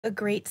A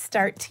great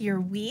start to your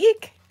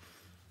week.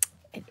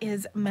 It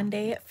is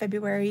Monday,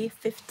 February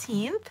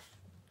 15th,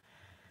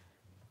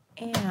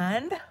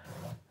 and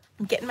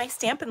I'm getting my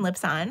Stampin'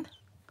 Lips on.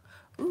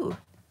 Ooh,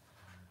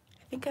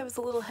 I think I was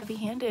a little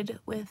heavy-handed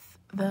with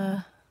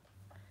the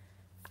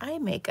eye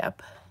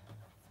makeup.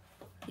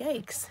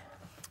 Yikes.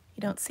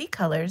 You don't see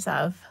colors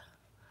of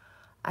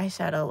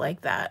eyeshadow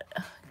like that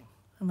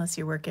unless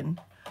you're working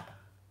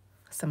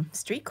some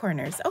street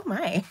corners. Oh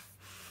my.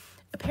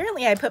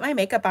 Apparently I put my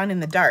makeup on in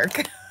the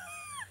dark.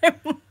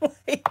 I'm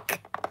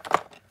like,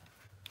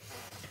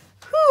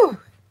 whew.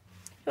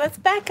 Let's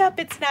back up.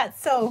 It's not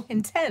so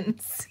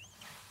intense.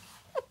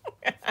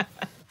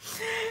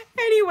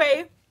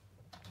 Anyway,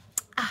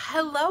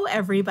 hello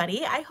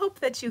everybody. I hope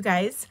that you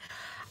guys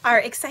are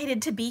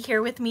excited to be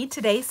here with me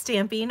today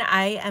stamping.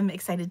 I am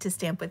excited to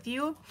stamp with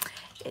you.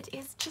 It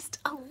is just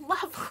a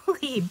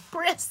lovely,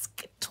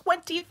 brisk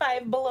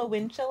 25 below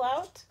wind chill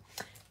out.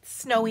 It's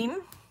snowing.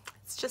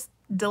 It's just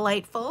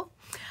delightful.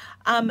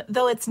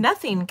 Though it's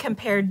nothing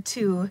compared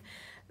to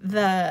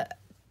the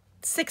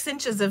 6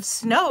 inches of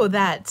snow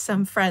that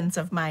some friends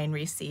of mine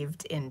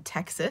received in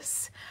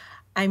Texas.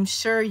 I'm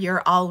sure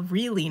you're all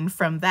reeling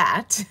from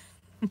that.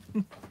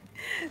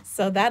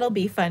 So that'll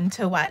be fun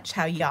to watch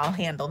how y'all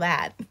handle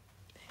that.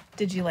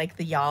 Did you like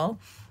the y'all?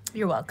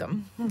 You're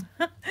welcome.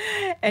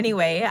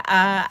 Anyway,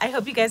 I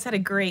hope you guys had a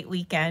great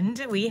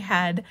weekend. We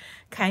had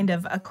kind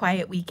of a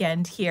quiet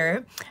weekend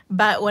here,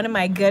 but one of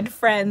my good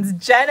friends,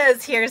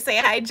 Jenna's here. Say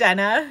hi,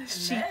 Jenna.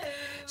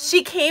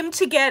 She came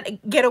to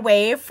get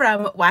away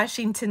from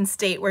Washington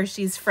State, where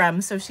she's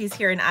from, so she's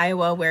here in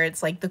Iowa, where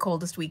it's like the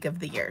coldest week of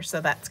the year,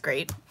 so that's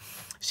great.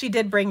 She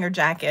did bring her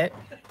jacket,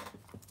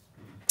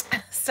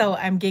 so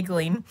I'm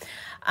giggling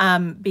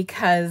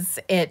because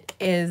it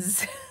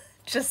is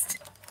just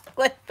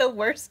like the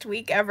worst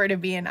week ever to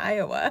be in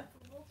Iowa.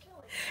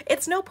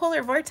 It's no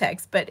polar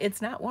vortex, but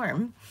it's not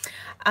warm.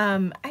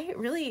 I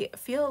really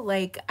feel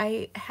like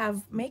I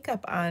have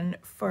makeup on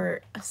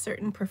for a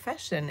certain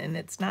profession, and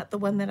it's not the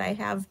one that I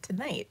have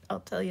tonight. I'll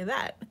tell you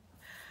that.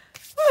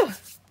 Whew.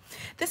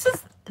 This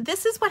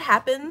is what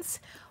happens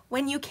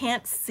when you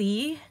can't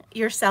see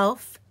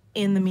yourself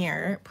in the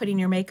mirror putting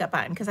your makeup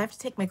on, because I have to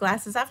take my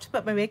glasses off to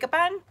put my makeup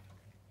on.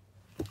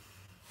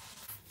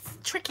 It's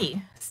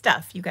tricky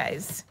stuff, you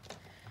guys.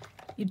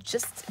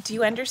 Do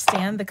you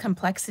understand the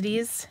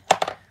complexities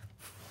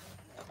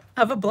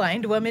of a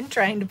blind woman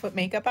trying to put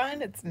makeup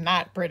on? It's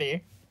not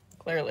pretty,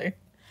 clearly.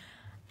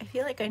 I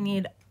feel like I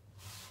need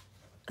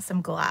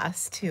some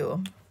gloss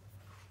too.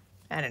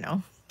 I don't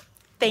know.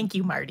 Thank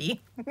you, Marty.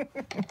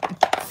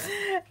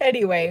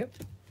 Anyway,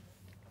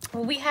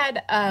 we had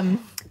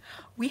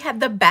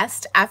the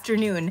best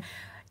afternoon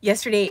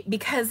yesterday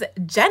because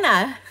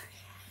Jenna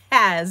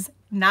has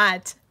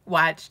not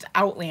watched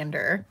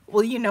Outlander.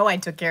 Well, you know I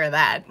took care of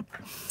that.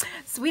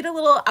 So we had a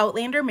little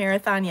Outlander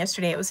marathon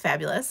yesterday. It was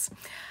fabulous.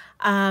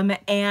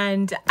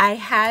 And I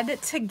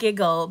had to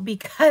giggle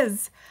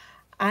because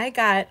I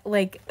got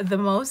like the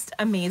most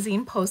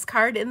amazing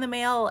postcard in the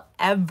mail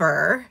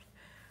ever.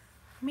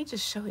 Let me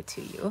just show it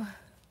to you.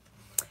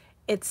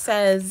 It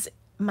says,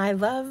 "My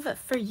love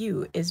for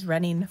you is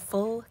running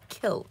full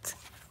kilt."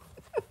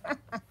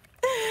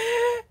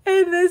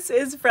 And this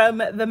is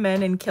from the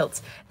Men in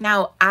Kilts.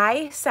 Now,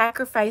 I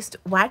sacrificed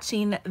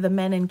watching the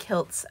Men in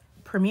Kilts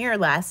premiere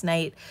last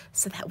night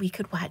so that we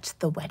could watch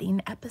the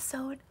wedding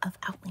episode of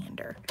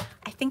Outlander.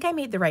 I think I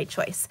made the right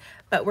choice,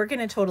 but we're going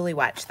to totally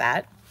watch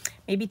that.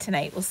 Maybe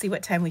tonight. We'll see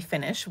what time we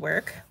finish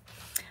work.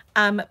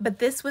 But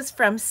this was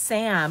from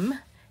Sam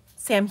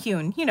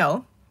Hune, you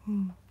know,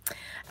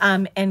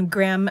 and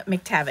Graham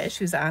McTavish,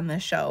 who's on the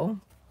show.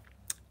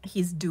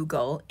 He's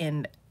Dougal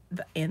in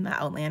the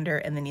Outlander,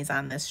 and then he's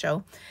on this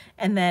show.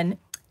 And then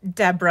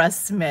Deborah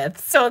Smith.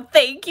 So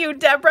thank you,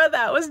 Deborah.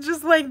 That was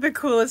just like the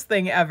coolest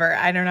thing ever.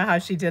 I don't know how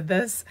she did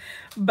this,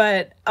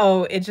 but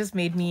oh, it just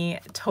made me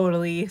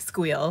totally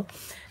squeal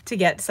to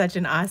get such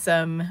an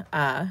awesome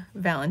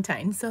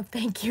Valentine. So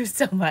thank you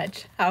so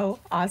much. How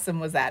awesome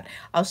was that?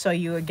 I'll show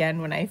you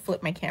again when I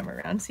flip my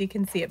camera around so you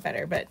can see it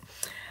better, but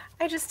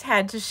I just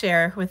had to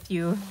share with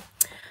you.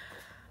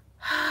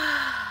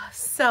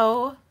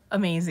 So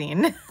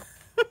amazing.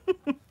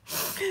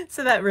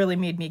 So that really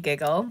made me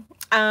giggle.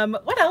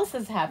 What else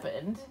has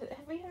happened?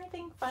 Have we had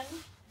anything fun?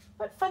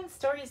 What fun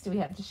stories do we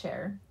have to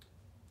share?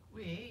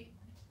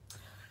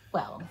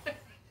 Well,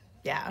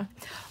 yeah.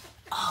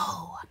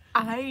 Oh,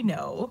 I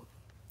know.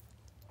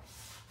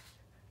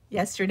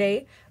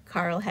 Yesterday,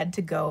 Carl had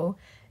to go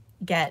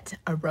get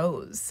a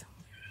rose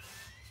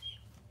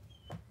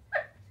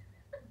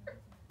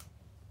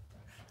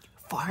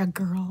for a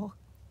girl.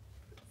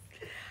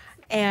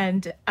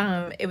 And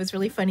it was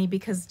really funny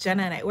because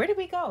Jenna and I, where did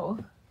we go?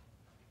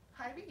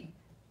 Hy-Vee.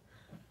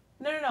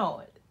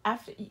 No.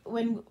 After,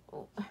 when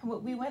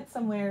we went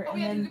somewhere. Oh, and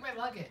we had then, to get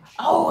my luggage.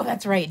 Oh,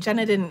 that's right.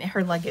 Jenna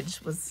her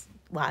luggage was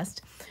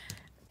lost.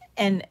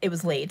 And it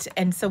was late.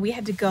 And so we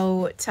had to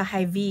go to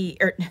Hy-Vee,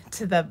 or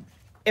to the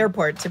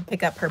airport to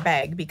pick up her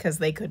bag because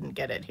they couldn't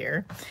get it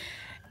here.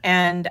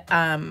 And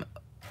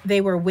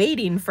they were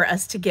waiting for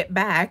us to get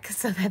back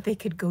so that they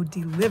could go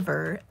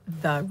deliver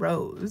the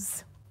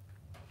rose.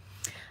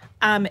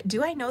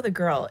 Do I know the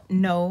girl?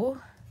 No.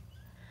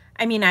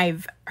 I mean,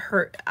 I've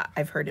heard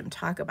him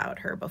talk about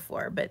her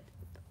before, but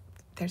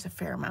there's a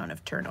fair amount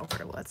of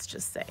turnover, let's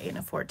just say, in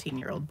a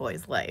 14-year-old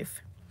boy's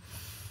life.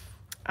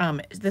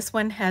 This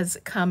one has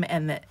come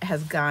and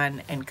has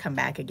gone and come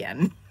back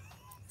again.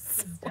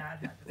 His dad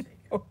had to take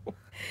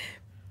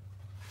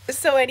it.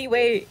 So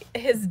anyway,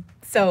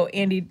 so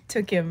Andy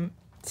took him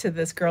to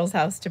this girl's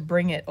house to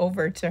bring it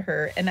over to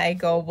her, and I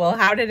go, well,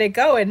 how did it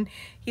go? And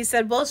he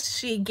said, well,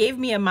 she gave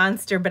me a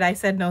monster, but I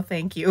said no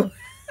thank you.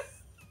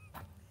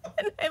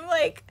 And I'm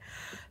like,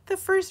 the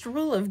first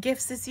rule of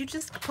gifts is you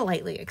just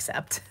politely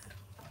accept.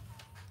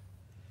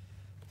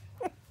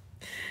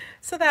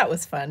 So that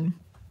was fun.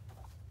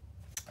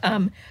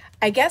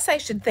 I guess I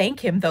should thank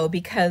him though,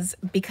 because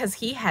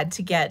he had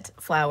to get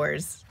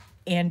flowers.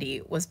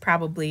 Andy was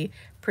probably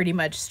pretty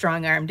much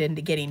strong-armed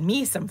into getting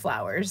me some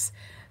flowers.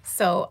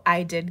 So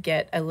I did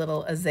get a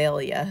little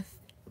azalea,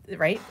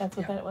 right? That's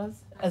what that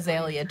was?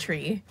 Azalea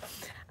tree.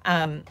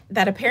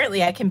 That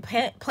apparently I can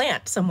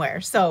plant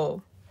somewhere.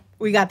 So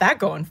we got that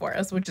going for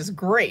us, which is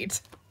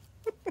great.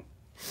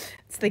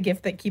 It's the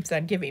gift that keeps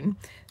on giving.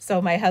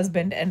 So my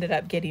husband ended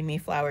up getting me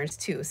flowers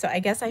too. So I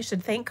guess I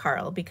should thank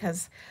Carl,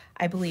 because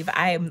I believe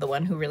I am the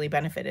one who really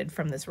benefited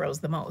from this rose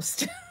the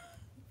most.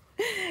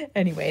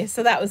 Anyway,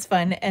 so that was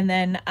fun. And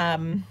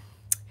then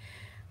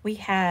we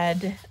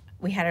had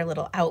our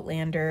little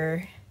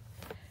Outlander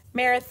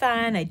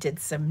marathon. I did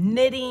some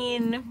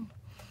knitting.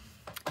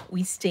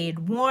 We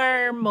stayed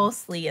warm,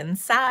 mostly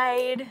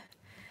inside.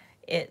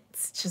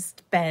 It's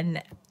just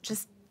been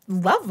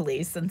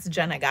lovely since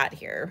Jenna got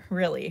here.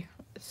 Really,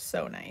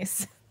 so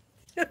nice.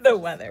 The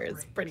weather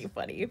is pretty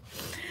funny.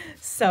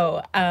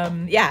 So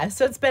yeah,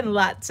 so it's been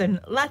lots and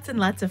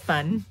lots of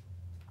fun.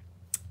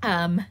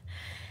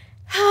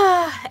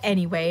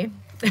 Anyway,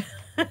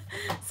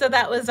 so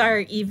that was our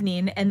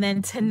evening, and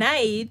then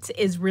tonight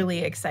is really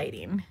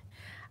exciting.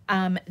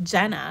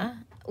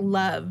 Jenna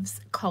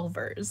loves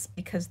Culvers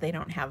because they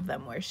don't have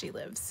them where she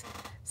lives.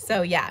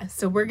 So yeah,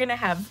 so we're gonna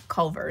have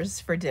Culvers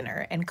for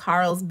dinner, and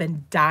Carl's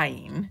been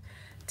dying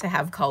to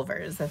have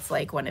Culvers. That's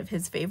like one of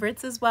his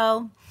favorites as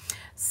well.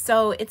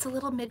 So it's a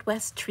little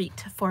Midwest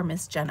treat for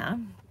Miss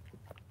Jenna.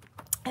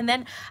 And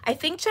then I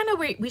think, Jenna,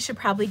 we should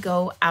probably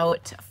go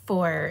out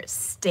for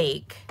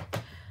steak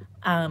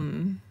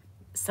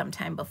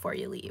sometime before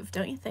you leave,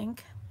 don't you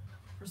think?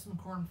 For some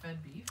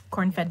corn-fed beef.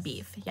 Corn-fed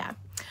beef, yeah.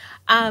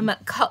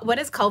 What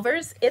is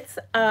Culver's? It's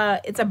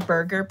a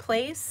burger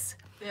place.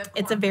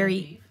 It's a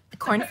very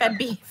corn-fed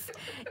beef.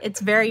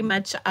 It's very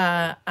much It's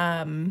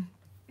kind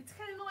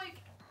of like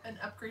an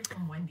upgrade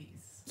from Wendy's.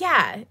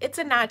 Yeah, it's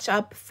a notch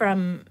up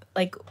from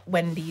like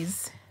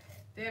Wendy's.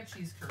 They have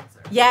cheese curds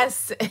there.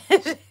 Yes.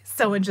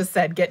 Someone just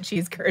said get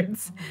cheese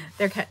curds.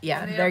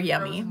 Mm-hmm. They're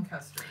yummy.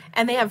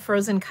 And they have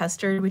frozen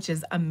custard, which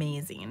is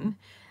amazing.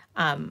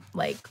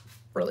 Like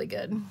really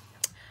good.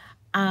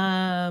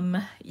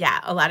 Yeah,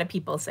 a lot of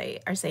people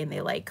are saying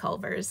they like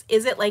Culver's.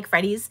 Is it like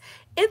Freddy's?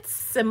 It's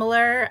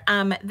similar.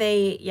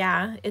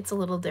 It's a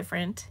little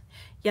different.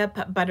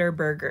 Yep, butter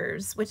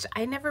burgers, which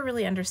I never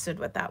really understood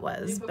what that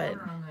was, but but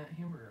butter on that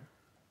hamburger.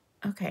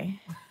 Okay.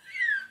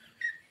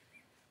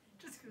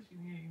 Just because you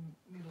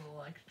need a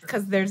little extra.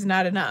 Because there's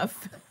not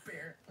enough.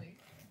 Apparently.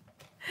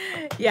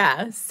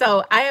 Yeah,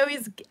 so I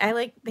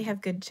like, they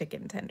have good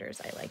chicken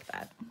tenders. I like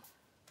that.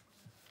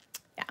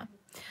 Yeah.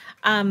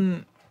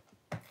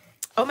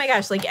 Oh my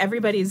gosh, like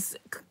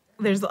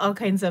there's all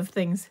kinds of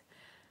things.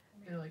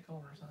 They like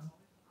Culver's, huh?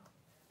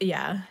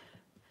 Yeah.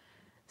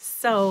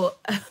 So,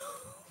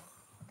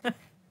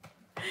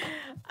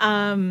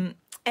 and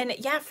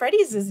yeah,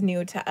 Freddy's is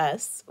new to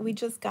us. We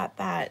just got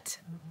that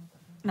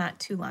not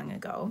too long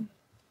ago.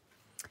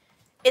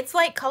 It's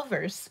like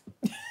Culver's.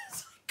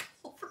 It's like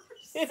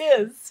Culver's. It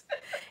is.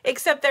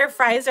 Except their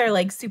fries are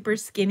like super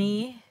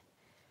skinny.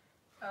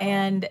 Oh.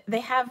 And they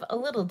have a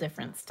little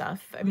different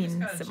stuff. I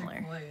mean, similar.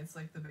 Chick-fil-A. It's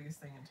like the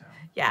biggest thing in town.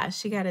 Yeah,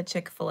 she got a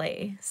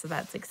Chick-fil-A, so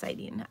that's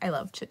exciting. I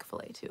love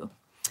Chick-fil-A too.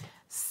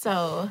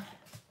 So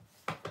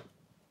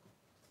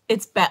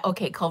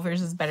okay,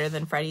 Culver's is better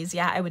than Freddy's.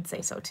 Yeah, I would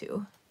say so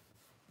too.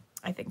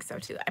 I think so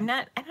too.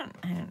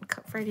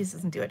 Freddy's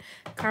doesn't do it.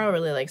 Carl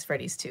really likes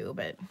Freddy's too,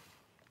 but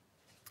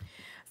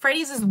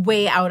Freddy's is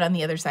way out on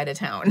the other side of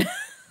town.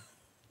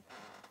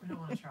 We don't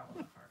want to travel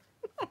that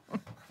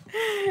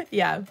far.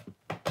 Yeah.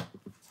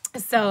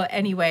 So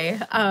anyway,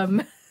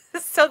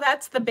 so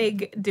that's the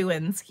big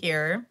doings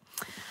here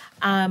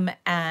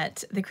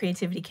at the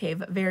Creativity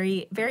Cave.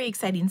 Very, very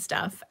exciting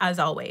stuff, as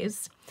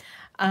always.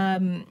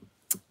 And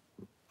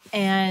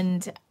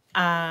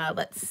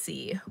let's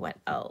see, what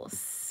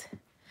else?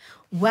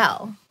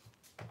 Well,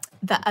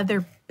 the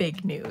other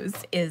big news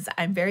is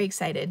I'm very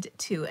excited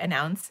to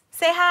announce.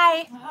 Say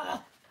hi.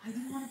 I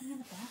didn't want to be in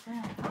the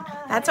background.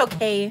 Hi. That's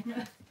okay.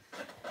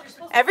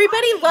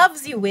 Everybody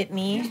loves you,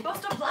 Whitney. You're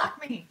supposed to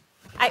block me.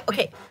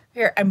 Okay,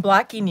 here, I'm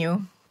blocking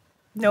you.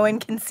 No one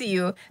can see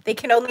you. They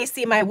can only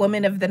see my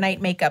Woman of the Night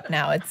makeup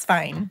now. It's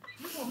fine.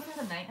 Woman of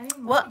the night. I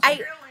didn't Well, want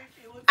to.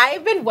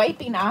 I've been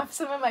wiping off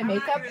some of my not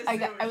makeup. gonna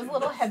say I was a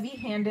little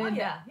heavy-handed. Oh,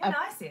 yeah. Yeah, up, now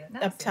I see it. Now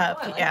I up see it. top.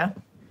 Oh, I like Yeah.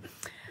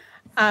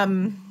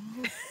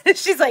 it.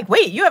 She's like,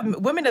 wait, you have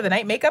Women of the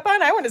Night makeup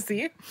on? I want to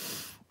see.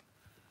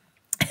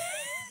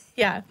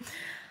 Yeah.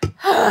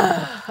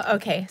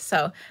 Okay,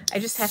 so I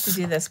just have to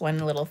do this one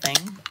little thing.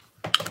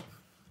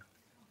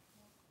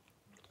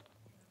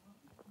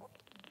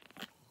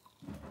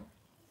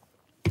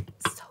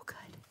 So good.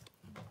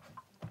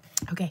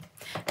 Okay,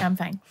 now I'm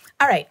fine.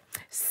 All right,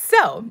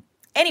 so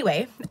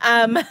anyway,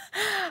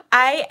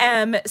 I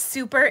am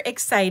super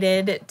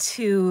excited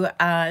to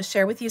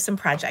share with you some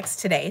projects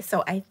today.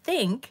 So I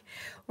think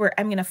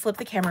I'm going to flip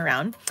the camera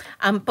around.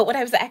 But what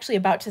I was actually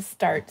about to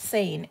start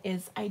saying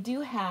is I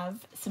do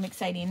have some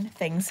exciting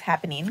things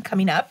happening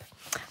coming up.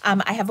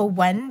 I have a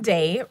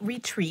one-day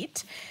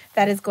retreat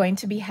that is going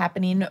to be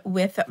happening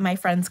with my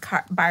friends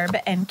Barb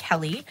and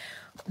Kelly.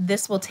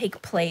 This will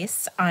take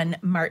place on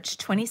March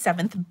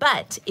 27th,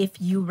 but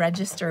if you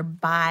register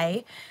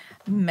by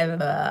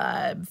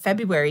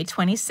February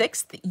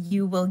 26th,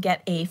 you will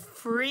get a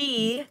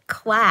free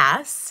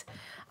class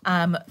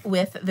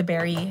with the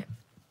Berry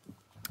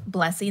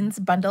Blessings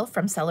bundle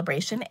from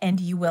Celebration, and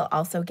you will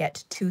also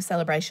get 2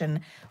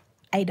 Celebration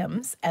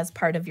items as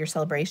part of your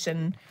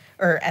celebration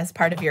or as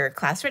part of your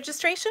class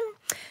registration.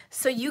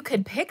 So you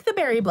could pick the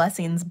Berry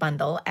Blessings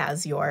bundle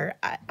as your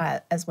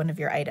as one of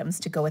your items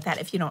to go with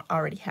that if you don't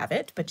already have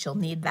it, but you'll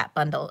need that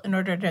bundle in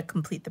order to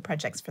complete the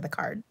projects for the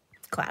card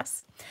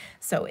class.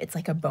 So it's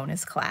like a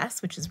bonus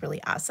class, which is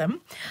really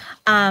awesome.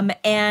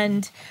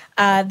 And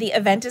the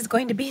event is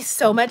going to be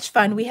so much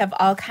fun. We have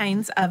all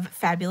kinds of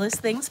fabulous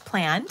things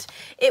planned.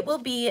 It will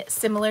be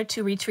similar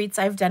to retreats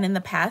I've done in the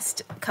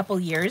past couple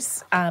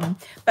years,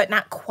 but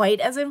not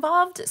quite as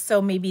involved.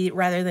 So maybe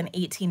rather than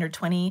 18 or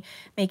 20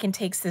 make and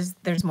takes,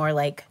 there's more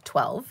like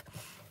 12.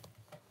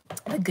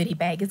 The goodie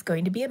bag is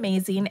going to be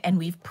amazing, and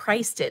we've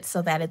priced it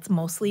so that it's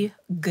mostly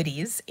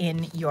goodies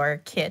in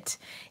your kit,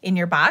 in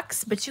your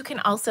box, but you can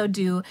also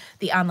do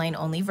the online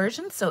only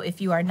version. So if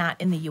you are not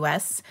in the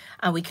US,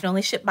 we can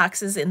only ship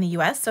boxes in the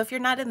US. So if you're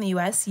not in the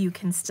US, you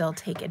can still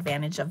take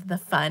advantage of the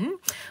fun.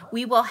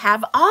 We will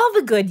have all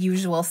the good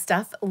usual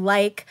stuff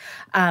like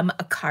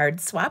a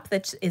card swap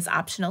that is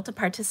optional to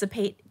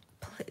participate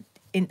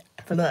in.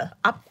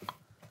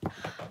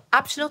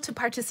 Optional to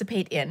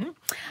participate in.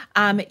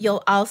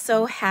 You'll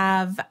also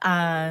have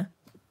a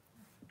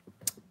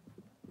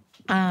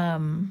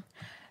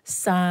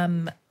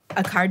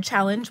card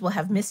challenge. We'll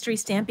have mystery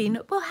stamping.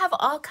 We'll have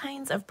all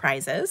kinds of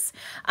prizes.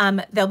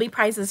 There'll be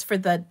prizes for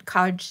the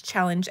card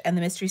challenge and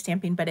the mystery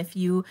stamping, but if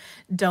you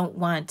don't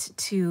want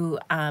to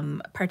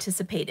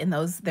participate in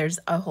those, there's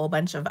a whole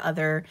bunch of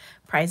other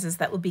prizes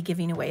that we'll be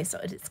giving away, so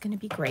it's going to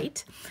be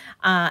great.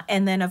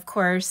 And then, of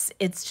course,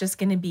 it's just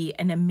going to be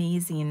an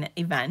amazing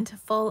event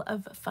full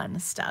of fun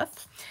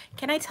stuff.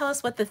 Can I tell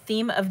us what the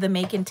theme of the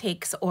make and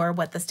takes or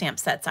what the stamp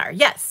sets are?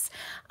 Yes,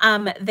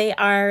 they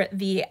are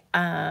the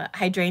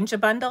hydrangea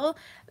bundle,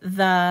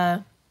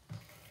 the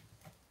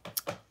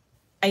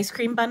ice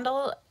cream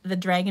bundle, the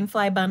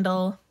dragonfly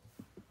bundle,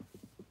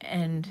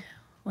 and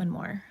one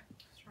more,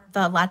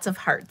 the lots of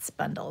hearts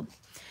bundle.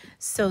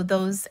 So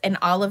those and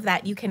all of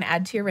that you can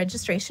add to your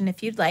registration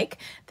if you'd like.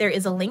 There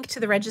is a link to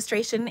the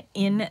registration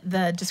in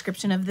the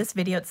description of this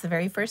video. It's the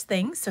very first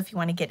thing. So if you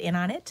want to get in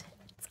on it,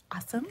 it's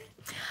awesome.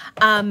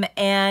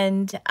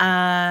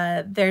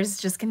 There's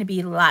just going to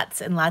be lots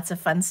and lots of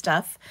fun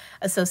stuff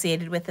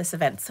associated with this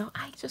event. So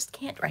I just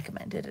can't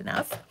recommend it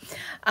enough.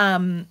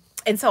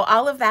 And so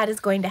all of that is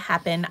going to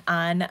happen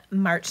on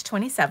March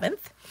 27th.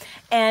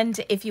 And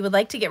if you would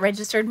like to get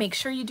registered, make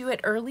sure you do it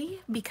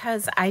early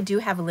because I do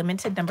have a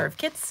limited number of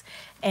kits.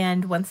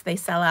 And once they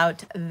sell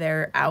out,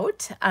 they're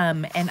out.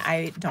 And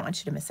I don't want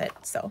you to miss it.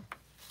 So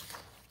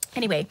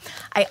anyway,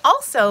 I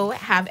also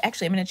have,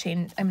 actually, I'm going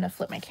to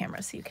flip my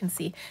camera so you can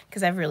see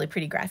because I have a really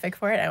pretty graphic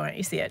for it. I want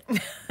you to see it.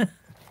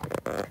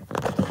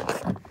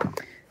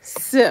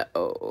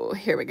 So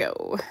here we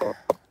go.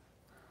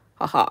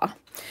 Haha.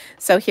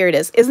 So here it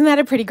is. Isn't that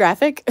a pretty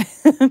graphic?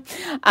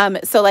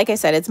 So like I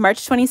said, it's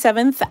March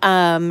 27th,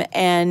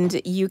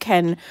 and you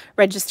can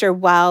register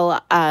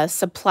while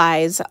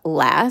supplies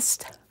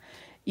last.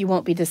 You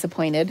won't be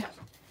disappointed.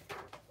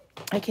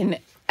 I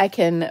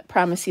can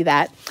promise you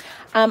that.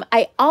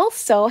 I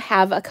also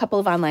have a couple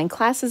of online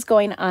classes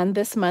going on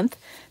this month.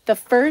 The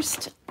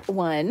first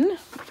one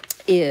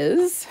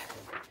is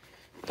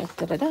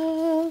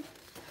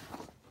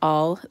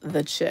All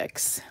the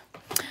Chicks.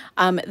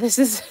 This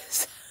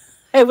is,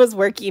 I was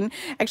working,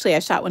 actually I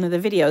shot one of the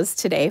videos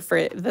today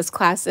for this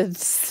class.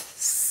 It's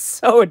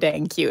so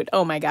dang cute.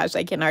 Oh my gosh,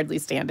 I can hardly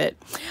stand it.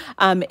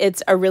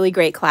 It's a really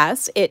great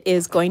class. It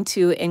is going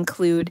to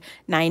include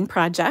 9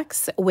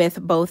 projects with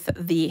both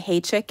the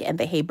Hey Chick and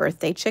the Hey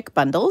Birthday Chick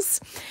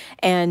bundles.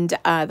 And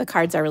the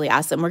cards are really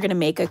awesome. We're going to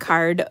make a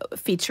card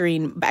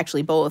featuring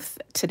actually both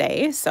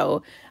today.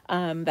 So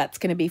that's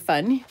going to be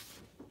fun.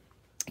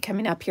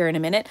 coming up here in a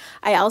minute.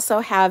 I also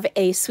have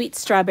a Sweet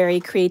Strawberry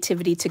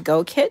Creativity to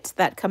Go kit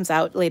that comes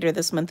out later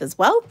this month as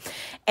well.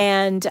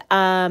 And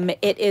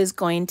it is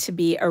going to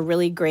be a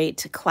really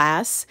great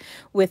class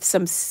with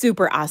some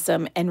super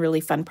awesome and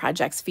really fun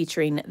projects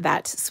featuring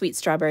that Sweet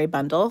Strawberry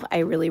bundle. I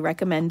really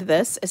recommend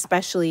this,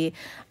 especially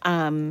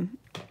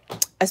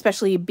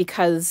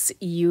because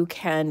you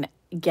can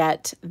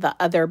get the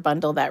other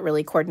bundle that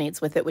really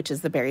coordinates with it, which is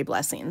the Berry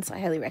Blessings. I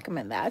highly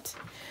recommend that.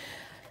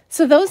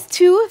 So those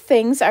two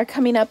things are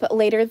coming up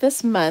later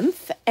this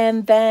month.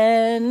 And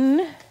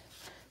then,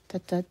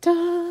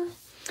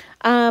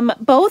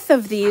 both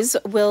of these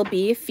will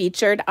be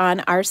featured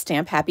on our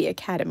Stamp Happy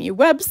Academy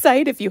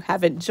website. If you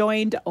haven't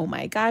joined, oh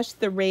my gosh,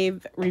 the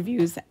rave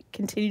reviews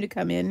continue to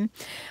come in.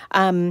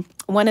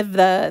 One of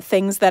the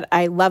things that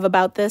I love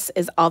about this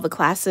is all the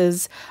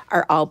classes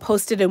are all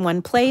posted in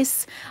one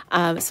place.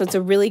 So it's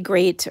a really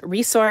great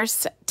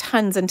resource,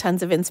 tons and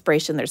tons of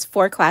inspiration. There's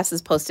 4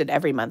 classes posted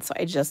every month. So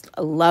I just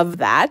love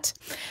that.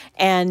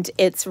 And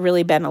it's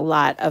really been a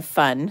lot of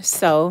fun.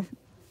 So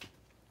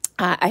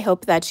I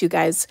hope that you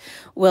guys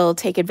will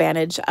take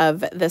advantage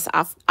of this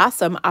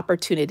awesome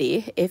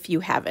opportunity if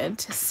you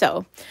haven't.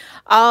 So,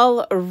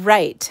 all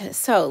right.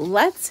 So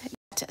let's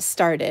get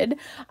started.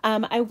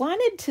 I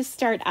wanted to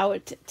start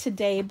out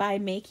today by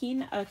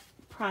making a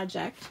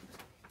project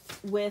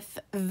with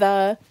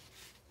the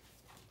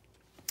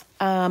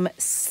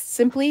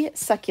Simply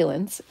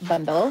Succulents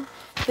bundle.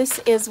 This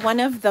is one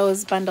of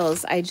those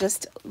bundles I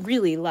just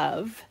really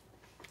love,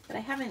 but I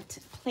haven't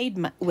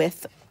played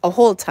with a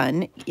whole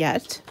ton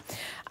yet.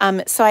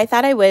 So I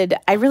thought I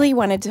really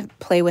wanted to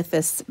play with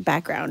this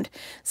background.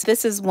 So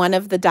this is one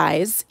of the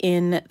dies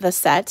in the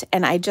set,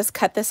 and I just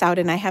cut this out,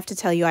 and I have to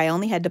tell you, I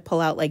only had to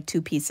pull out like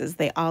 2 pieces.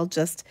 They all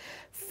just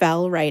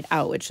fell right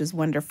out, which is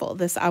wonderful.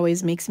 This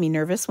always makes me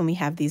nervous when we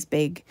have these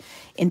big,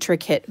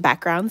 intricate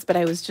backgrounds, but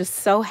I was just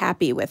so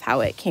happy with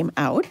how it came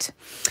out.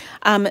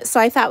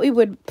 So I thought we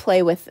would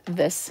play with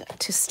this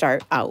to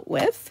start out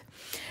with.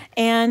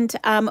 And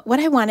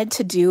what I wanted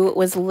to do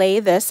was lay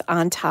this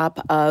on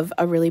top of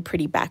a really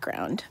pretty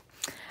background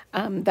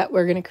that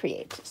we're going to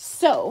create.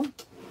 So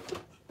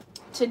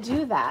to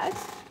do that,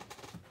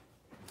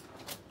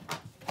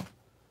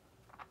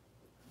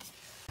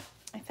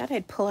 I thought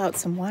I'd pull out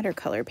some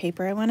watercolor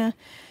paper. I want to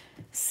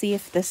see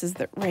if this is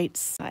the right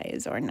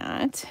size or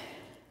not.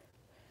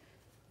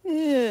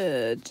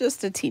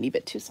 Just a teeny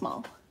bit too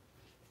small.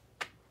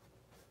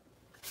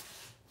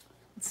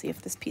 Let's see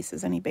if this piece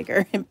is any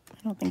bigger. I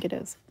don't think it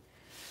is.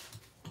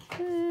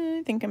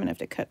 I think I'm gonna have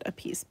to cut a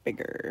piece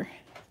bigger.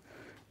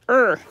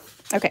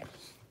 Okay.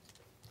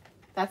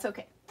 That's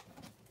okay.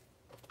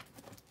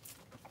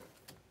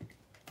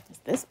 Is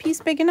this piece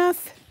big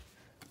enough?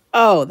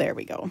 Oh, there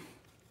we go.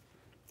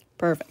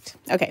 Perfect.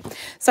 Okay,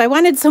 so I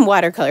wanted some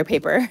watercolor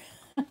paper.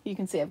 You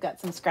can see I've got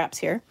some scraps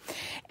here.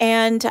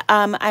 And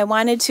I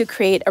wanted to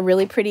create a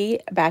really pretty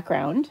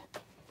background.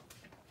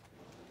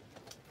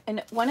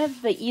 And one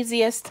of the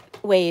easiest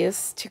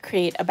ways to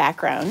create a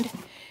background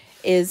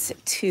is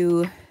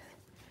to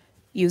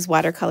use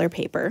watercolor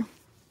paper,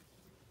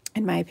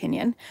 in my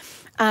opinion.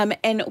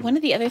 And one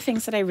of the other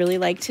things that I really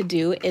like to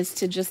do is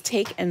to just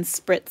take and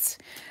spritz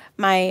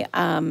my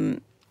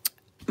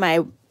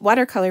my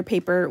watercolor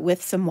paper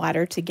with some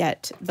water to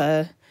get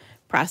the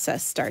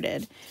process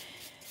started.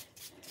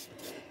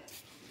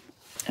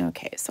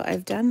 Okay, so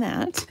I've done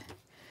that.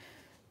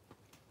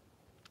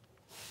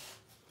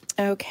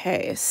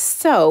 Okay,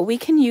 so we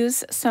can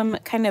use some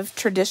kind of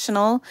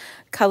traditional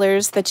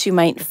colors that you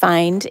might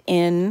find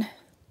in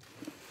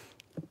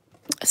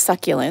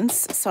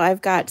succulents. So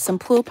I've got some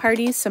Pool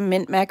Party, some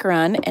mint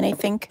macaron, and I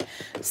think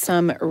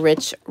some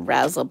rich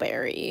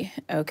razzleberry.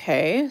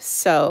 Okay,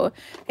 so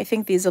I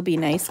think these will be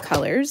nice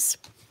colors.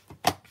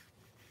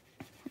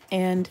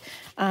 And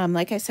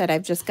like I said,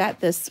 I've just got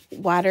this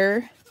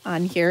water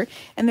on here,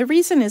 and the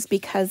reason is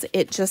because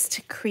it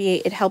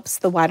helps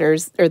the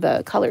waters or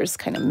the colors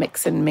kind of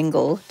mix and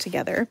mingle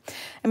together.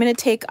 I'm going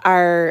to take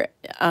our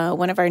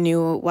one of our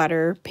new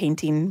water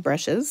painting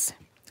brushes.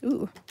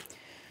 Ooh,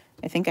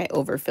 I think I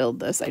overfilled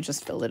this. I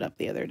just filled it up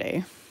the other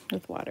day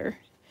with water,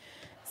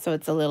 so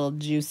it's a little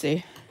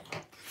juicy.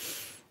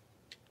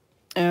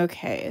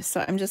 Okay,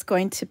 so I'm just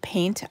going to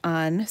paint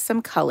on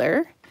some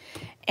color,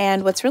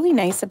 and what's really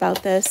nice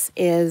about this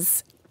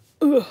is,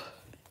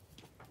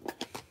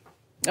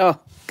 oh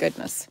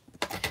goodness,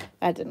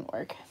 that didn't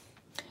work.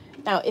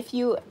 Now, if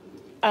you,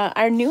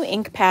 our new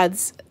ink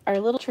pads are a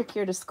little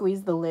trickier to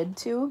squeeze the lid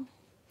to.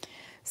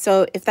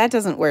 So if that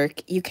doesn't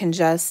work, you can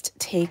just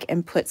take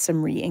and put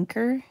some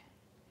re-inker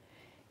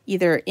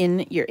either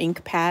in your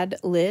ink pad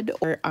lid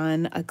or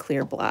on a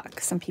clear block.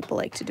 Some people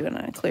like to do it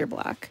on a clear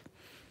block.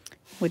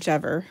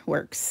 Whichever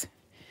works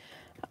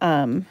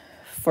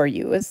for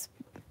you is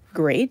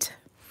great.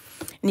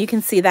 And you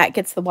can see that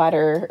gets the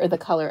water or the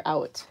color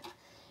out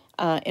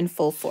in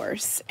full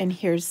force. And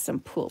here's some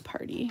Pool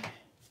Party.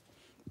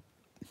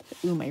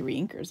 Ooh, my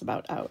re-inker's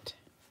about out.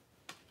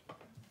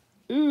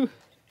 Ooh.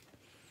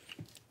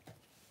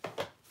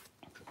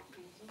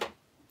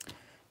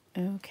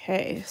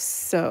 Okay,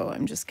 so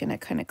I'm just gonna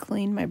kind of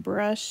clean my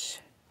brush,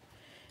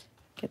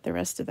 get the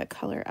rest of the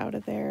color out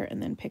of there,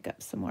 and then pick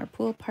up some more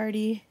Pool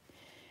Party.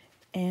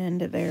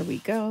 And there we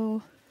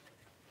go.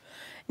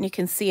 And you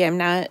can see I'm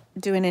not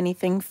doing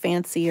anything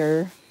fancy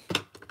or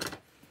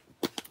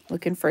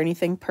looking for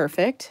anything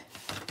perfect.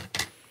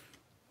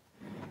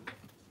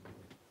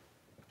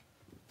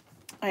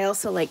 I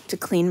also like to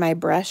clean my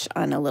brush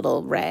on a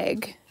little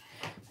rag.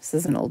 This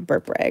is an old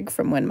burp rag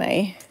from when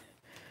my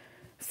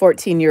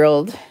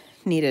 14-year-old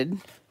needed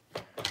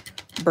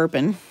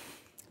burping.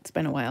 It's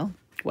been a while.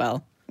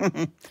 Well,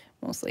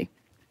 mostly.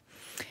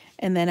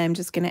 And then I'm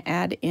just going to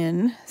add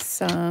in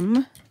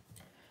some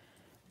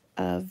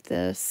of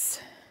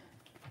this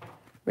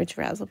rich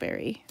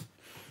raspberry.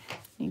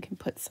 You can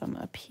put some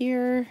up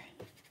here,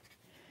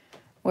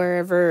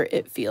 wherever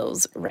it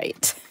feels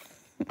right.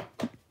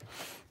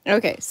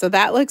 Okay, so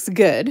that looks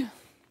good.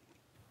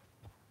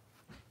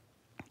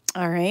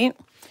 All right.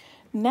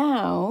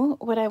 Now,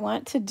 what I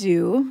want to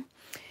do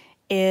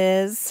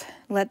is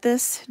let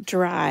this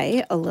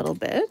dry a little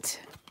bit.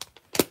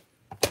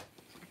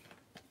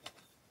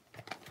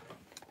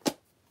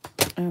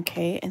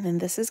 Okay, and then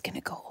this is going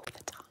to go over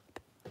the top.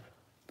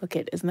 Look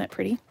at, isn't that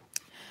pretty?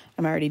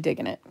 I'm already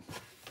digging it.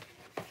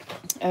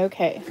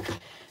 Okay,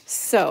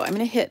 so I'm going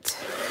to hit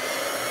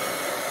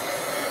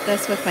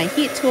this with my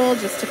heat tool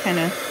just to kind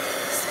of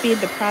speed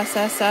the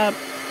process up.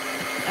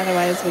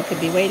 Otherwise, we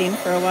could be waiting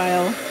for a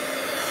while.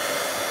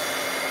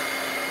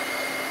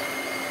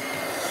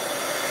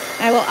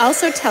 I will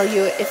also tell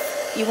you,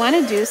 if you want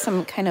to do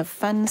some kind of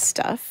fun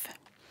stuff,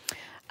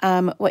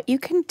 what you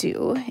can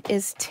do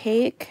is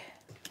take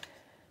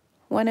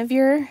one of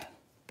your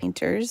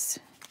painters.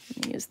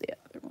 Let me use the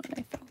other one,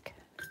 I think.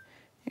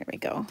 Here we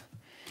go.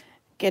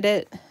 Get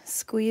it,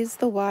 squeeze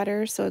the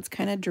water so it's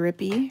kind of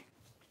drippy.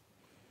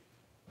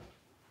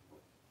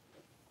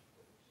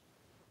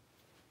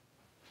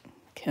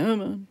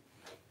 Come on.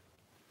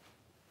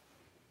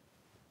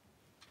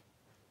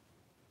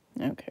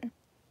 Okay.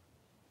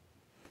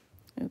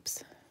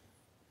 Oops.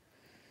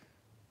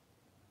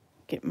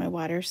 Get my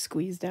water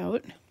squeezed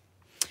out.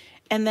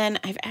 And then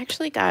I've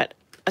actually got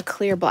a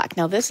clear block.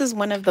 Now this is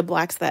one of the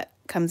blocks that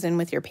comes in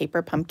with your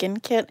paper pumpkin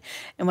kit.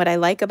 And what I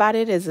like about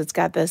it is it's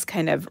got this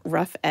kind of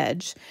rough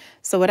edge.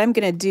 So what I'm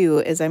going to do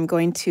is I'm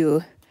going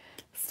to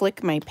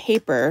flick my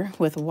paper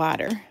with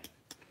water.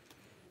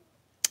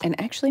 And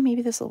actually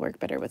maybe this will work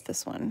better with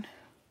this one.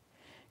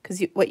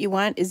 Because what you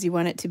want is you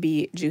want it to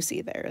be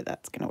juicy there.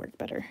 That's going to work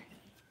better.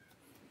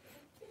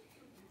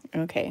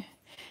 Okay.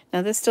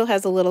 Now this still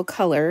has a little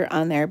color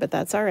on there, but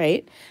that's all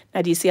right.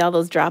 Now do you see all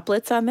those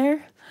droplets on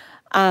there?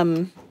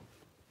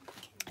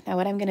 Now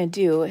what I'm going to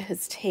do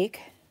is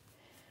take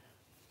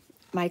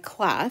my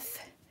cloth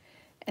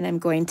and I'm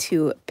going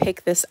to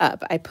pick this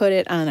up. I put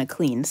it on a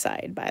clean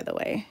side, by the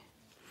way.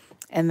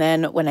 And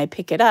then when I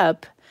pick it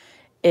up,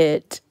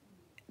 it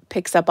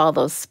picks up all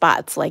those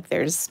spots like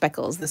there's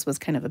speckles. This was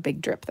kind of a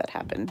big drip that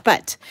happened.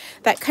 But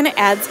that kind of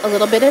adds a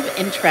little bit of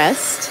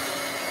interest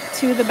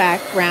to the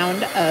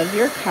background of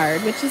your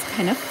card, which is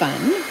kind of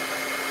fun.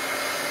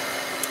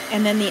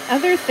 And then the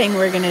other thing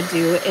we're going to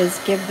do is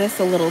give this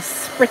a little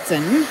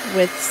spritzing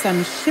with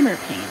some shimmer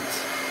paint.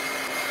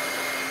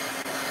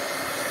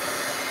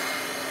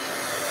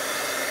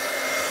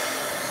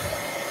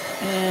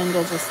 And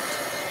we'll just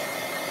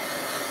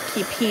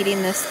keep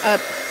heating this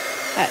up.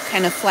 That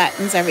kind of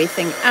flattens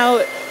everything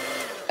out.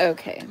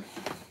 Okay.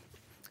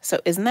 So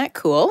isn't that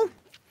cool?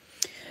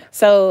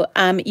 So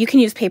you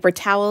can use paper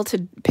towel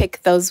to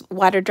pick those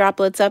water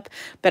droplets up,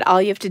 but all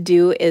you have to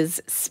do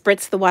is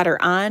spritz the water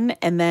on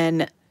and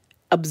then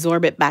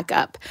absorb it back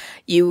up.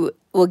 You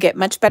will get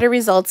much better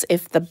results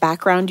if the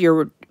background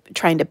you're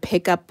trying to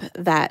pick up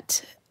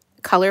that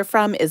color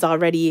from is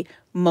already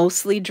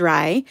mostly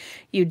dry.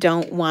 You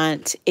don't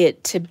want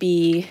it to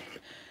be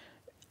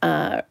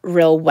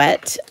real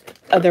wet,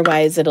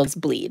 otherwise it'll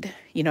bleed.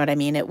 You know what I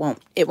mean? It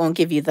won't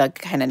give you the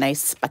kind of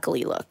nice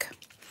speckly look.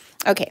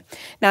 Okay,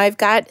 now I've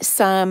got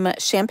some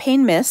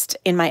champagne mist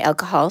in my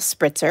alcohol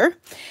spritzer,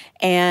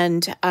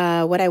 and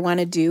what I want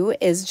to do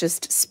is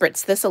just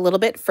spritz this a little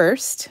bit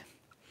first.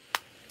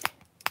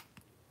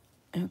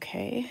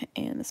 Okay,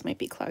 and this might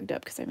be clogged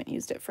up because I haven't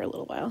used it for a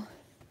little while.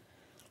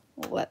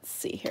 Let's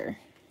see here.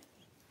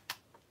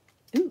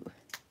 Ooh,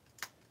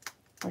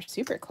 we're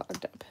super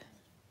clogged up.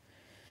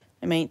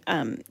 I might,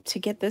 to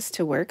get this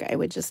to work, I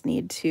would just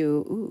need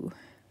to,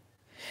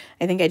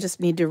 I think I just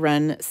need to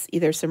run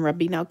either some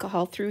rubbing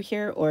alcohol through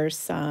here or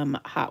some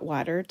hot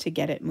water to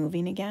get it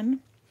moving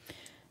again.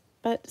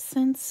 But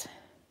since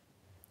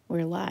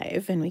we're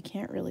live and we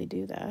can't really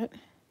do that,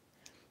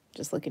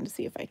 just looking to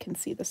see if I can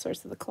see the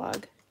source of the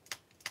clog.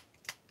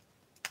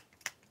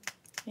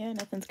 Yeah,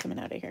 nothing's coming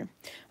out of here.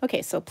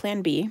 Okay, so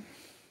plan B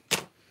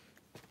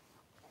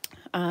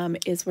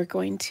is we're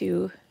going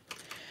to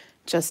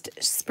just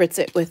spritz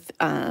it with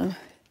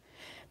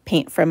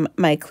paint from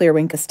my Clear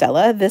Wing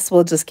Castella. This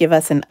will just give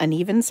us an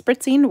uneven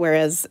spritzing,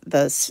 whereas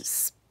the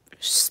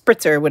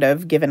spritzer would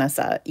have given us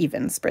a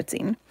even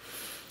spritzing.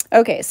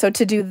 Okay, so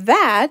to do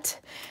that,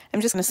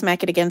 I'm just going to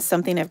smack it against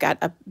something. I've got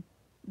a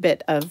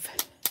bit of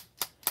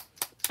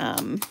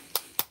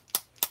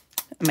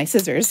my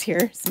scissors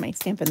here, so my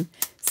Stampin'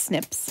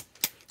 Snips.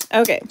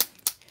 Okay,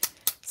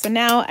 so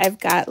now I've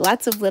got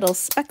lots of little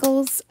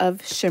speckles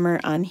of shimmer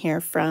on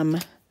here from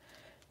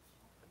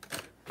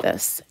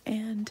this,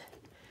 and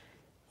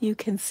you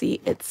can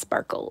see it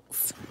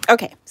sparkles.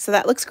 Okay, so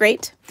that looks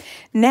great.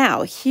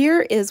 Now,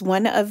 here is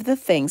one of the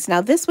things.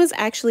 Now, this was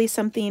actually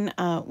something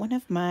one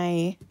of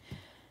my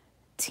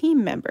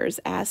team members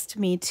asked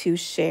me to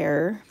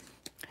share,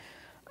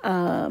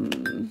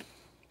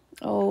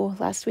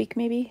 last week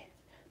maybe?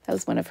 That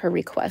was one of her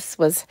requests,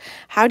 was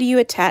how do you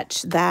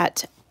attach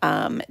that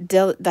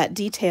that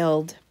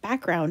detailed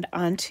background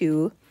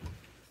onto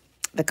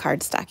the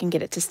cardstock and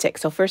get it to stick.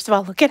 So first of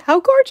all, look at how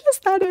gorgeous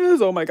that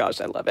is. Oh my gosh,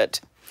 I love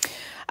it.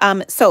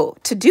 So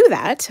to do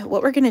that,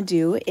 what we're going to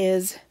do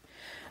is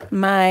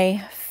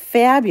my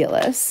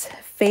fabulous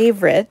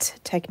favorite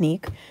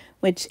technique,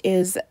 which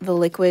is the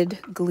liquid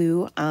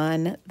glue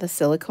on the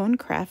silicone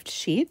craft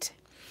sheet.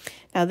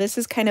 Now this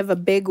is kind of a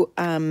big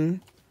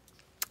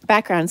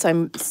background,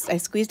 so I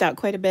squeezed out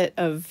quite a bit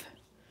of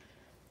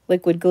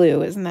liquid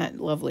glue. Isn't that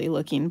lovely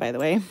looking, by the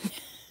way?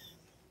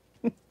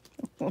 I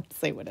won't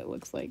say what it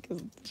looks like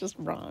because it's just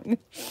wrong.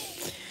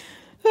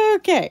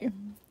 Okay,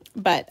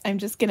 but I'm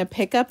just going to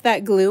pick up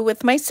that glue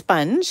with my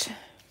sponge.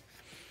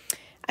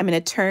 I'm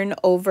going to turn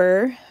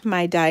over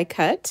my die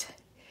cut,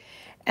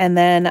 and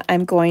then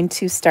I'm going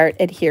to start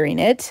adhering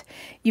it.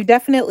 You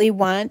definitely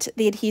want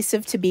the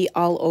adhesive to be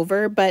all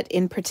over, but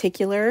in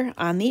particular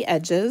on the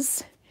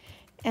edges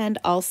and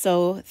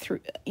also through,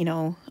 you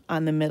know,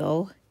 on the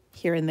middle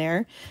here and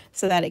there,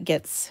 so that it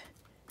gets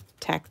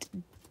tacked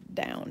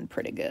down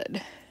pretty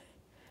good.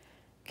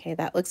 Okay,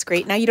 that looks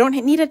great. Now you don't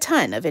need a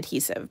ton of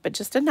adhesive, but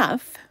just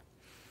enough.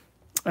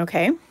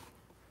 Okay.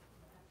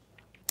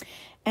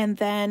 And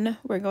then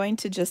we're going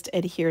to just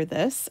adhere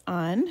this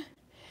on.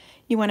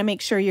 You want to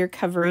make sure you're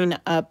covering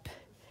up,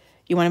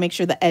 you want to make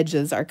sure the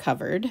edges are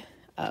covered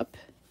up.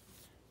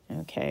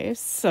 Okay,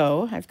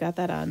 so I've got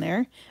that on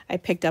there. I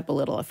picked up a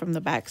little from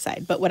the back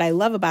side, but what I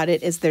love about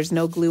it is there's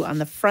no glue on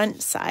the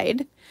front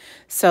side,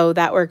 so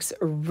that works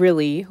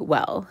really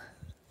well.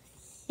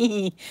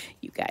 You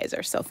guys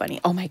are so funny.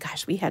 Oh my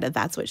gosh, we had a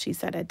That's What She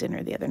Said at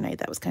dinner the other night.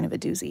 That was kind of a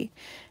doozy.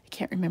 I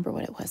can't remember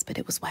what it was, but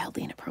it was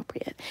wildly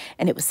inappropriate,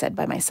 and it was said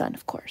by my son,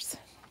 of course.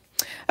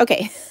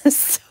 Okay,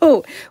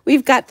 so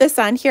we've got this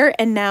on here,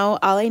 and now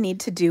all I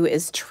need to do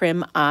is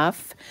trim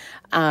off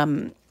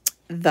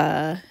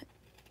the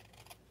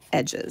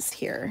edges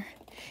here.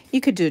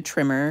 You could do a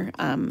trimmer.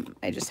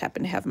 I just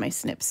happen to have my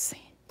snips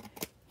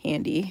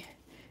handy,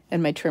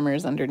 and my trimmer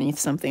is underneath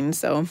something,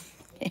 so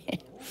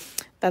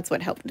that's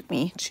what helped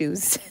me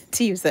choose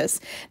to use this.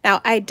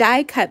 Now, I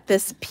die cut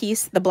this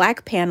piece. The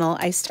black panel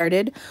I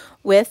started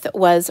with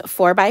was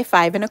 4 by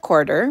 5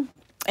 1/4,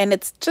 and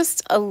it's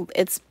just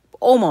it's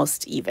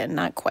almost even,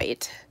 not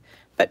quite,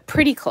 but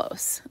pretty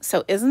close.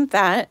 So isn't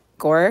that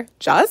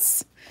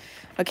gorgeous?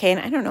 Okay, and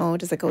I don't know,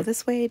 does it go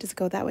this way? Does it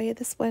go that way?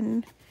 This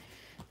one,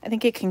 I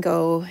think it can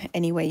go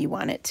any way you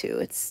want it to.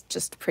 It's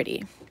just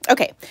pretty.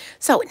 Okay,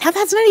 so now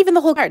that's not even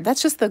the whole card.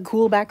 That's just the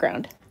cool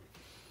background.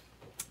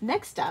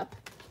 Next up,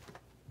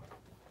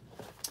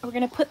 we're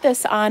going to put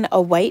this on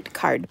a white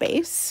card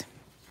base.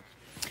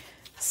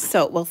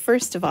 So, well,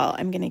 first of all,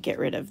 I'm going to get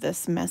rid of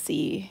this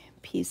messy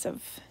piece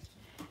of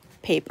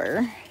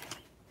paper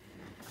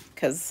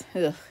because,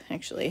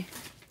 actually,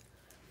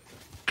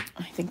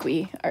 I think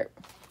our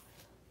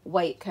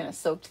white kind of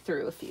soaked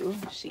through a few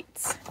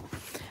sheets.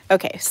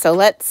 Okay, so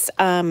let's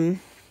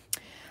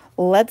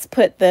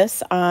put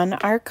this on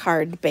our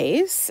card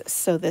base.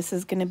 So this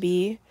is going to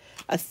be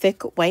a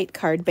thick white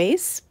card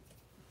base.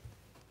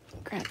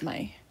 Grab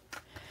my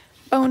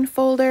bone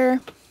folder,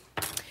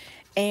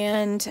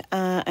 and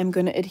I'm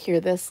going to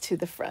adhere this to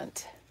the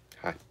front.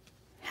 Hi.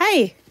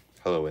 Hi.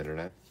 Hello,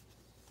 Internet.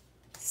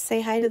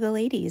 Say hi to the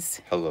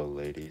ladies. Hello,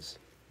 ladies.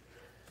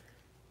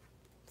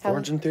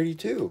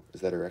 432.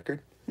 Is that a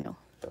record? No.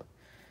 Oh.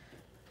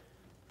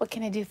 What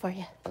can I do for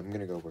you? I'm going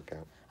to go work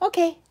out.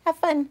 Okay, have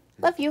fun.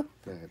 Love you.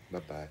 All right,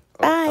 bye-bye.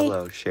 Oh, Bye.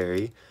 hello,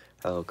 Sherry.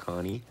 Hello,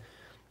 Connie.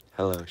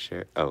 Hello,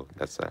 Cheryl. Oh,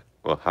 that's that.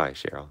 Well, hi,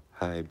 Cheryl.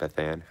 Hi,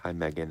 Bethann. Hi,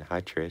 Megan.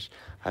 Hi, Trish.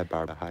 Hi,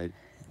 Barbara. Hi,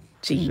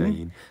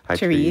 Jean. Hi,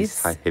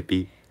 Therese. Hi,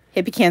 Hippie.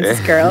 Hippie Kansas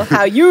girl.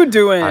 How you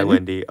doing? Hi,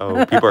 Wendy.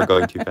 Oh, people are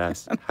going too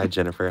fast. Hi,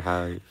 Jennifer.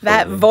 Hi.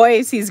 That Fran.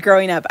 voice, he's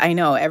growing up. I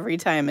know, every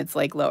time it's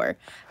like lower.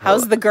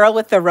 How's the girl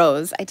with the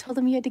rose? I told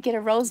him you had to get a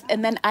rose,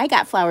 and then I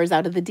got flowers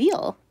out of the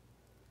deal.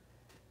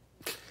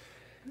 It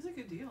was a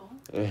good deal.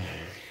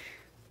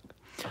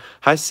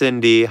 Hi,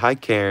 Cindy. Hi,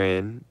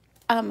 Karen.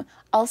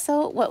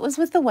 Also, what was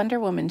with the Wonder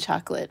Woman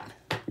chocolate?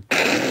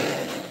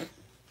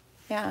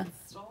 Yeah,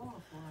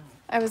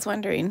 I was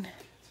wondering.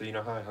 So you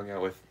know how I hung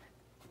out with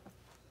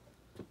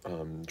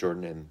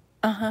Jordan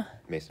and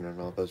Mason and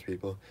all those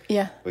people?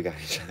 Yeah. We got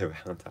each other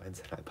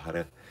Valentine's, and I bought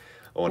a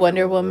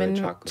Wonder Woman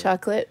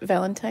chocolate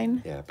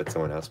Valentine. Yeah, but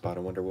someone else bought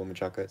a Wonder Woman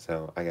chocolate,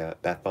 so I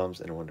got bath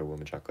bombs and a Wonder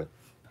Woman chocolate.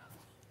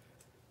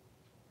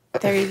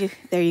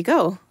 There you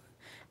go.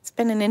 It's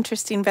been an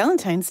interesting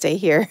Valentine's Day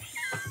here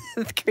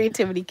at the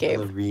Creativity Cave.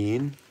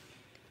 Lorene.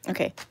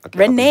 Okay. Okay,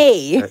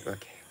 Renee.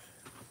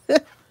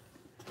 okay.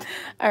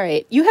 All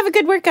right. You have a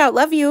good workout.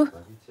 Love you.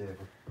 Love you too.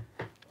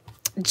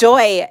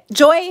 Joy.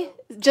 Joy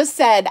just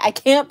said, I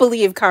can't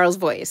believe Carl's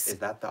voice. Is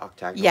that the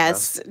octagonal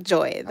Yes, house?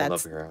 Joy. I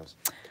love your house.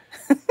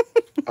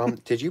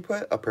 Did you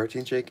put a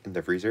protein shake in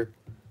the freezer?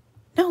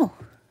 No.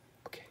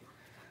 Okay.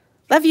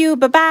 Love you.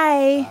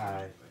 Bye-bye.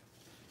 Bye.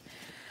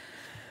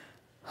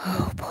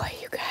 Oh, boy,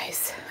 you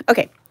guys.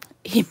 Okay.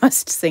 He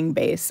must sing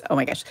bass. Oh,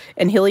 my gosh.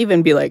 And he'll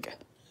even be like,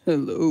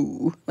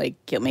 hello. Like,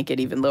 he'll make it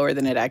even lower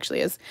than it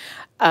actually is.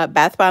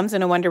 Bath bombs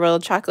and a Wonder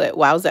World chocolate.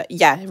 Wowza.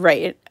 Yeah,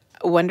 right.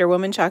 Wonder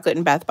Woman chocolate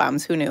and bath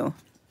bombs. Who knew?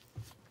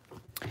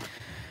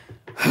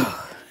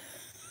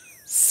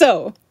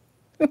 So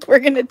we're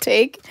going to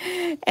take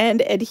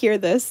and adhere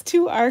this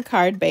to our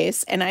card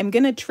base. And I'm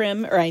going to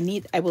trim, or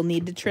I will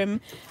need to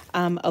trim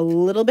a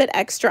little bit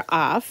extra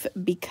off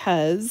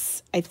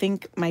because I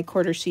think my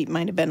quarter sheet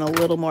might have been a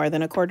little more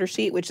than a quarter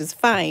sheet, which is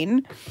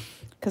fine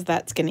because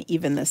that's going to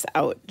even this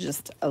out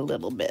just a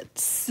little bit.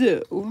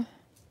 So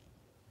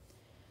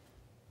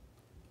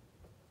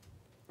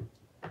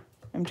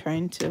I'm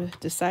trying to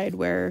decide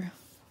where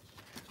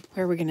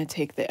we're going to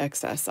take the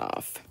excess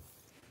off.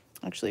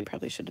 Actually,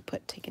 probably should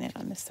have taken it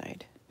on this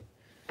side.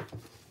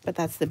 But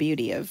that's the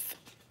beauty of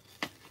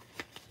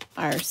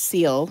our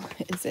seal,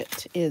 is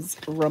it is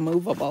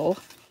removable,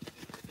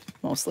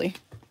 mostly.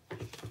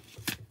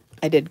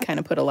 I did kind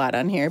of put a lot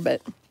on here,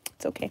 but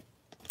it's okay.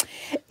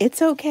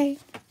 It's okay.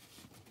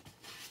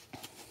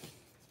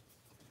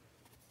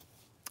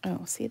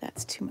 Oh, see,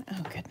 that's too much.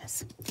 Oh,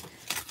 goodness.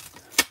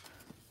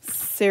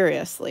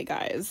 Seriously,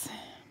 guys.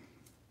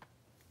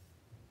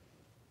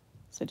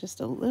 So just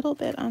a little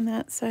bit on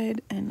that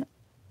side and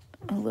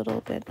a little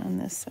bit on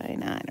this side.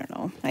 Nah, I don't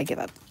know. I give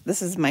up.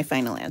 This is my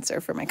final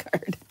answer for my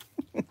card.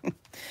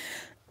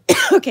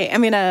 Okay,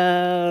 I'm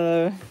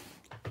gonna...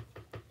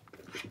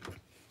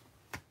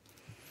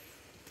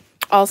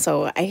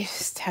 Also, I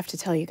just have to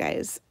tell you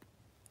guys,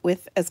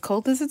 with as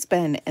cold as it's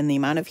been and the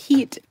amount of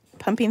heat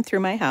pumping through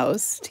my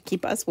house to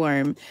keep us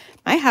warm,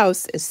 my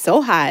house is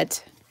so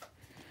hot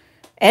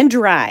and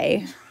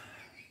dry.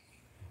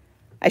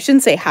 I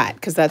shouldn't say hot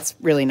because that's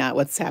really not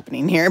what's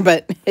happening here,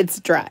 but it's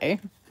dry.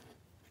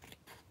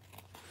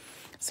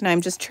 So now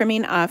I'm just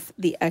trimming off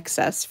the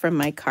excess from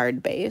my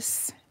card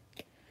base.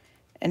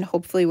 And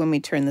hopefully when we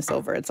turn this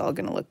over, it's all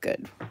going to look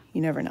good.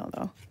 You never know,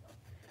 though.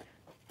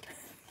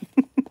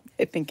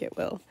 I think it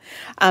will.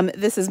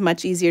 This is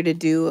much easier to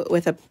do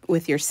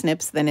with your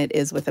snips than it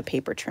is with a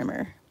paper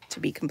trimmer, to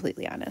be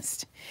completely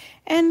honest.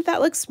 And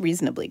that looks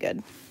reasonably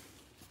good.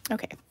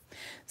 Okay,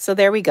 so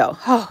there we go.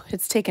 Oh,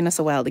 it's taken us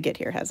a while to get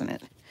here, hasn't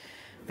it?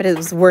 But it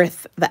was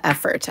worth the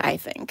effort, I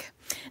think.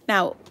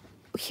 Now,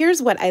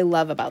 here's what I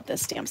love about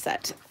this stamp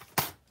set.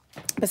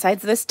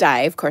 Besides this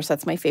die, of course,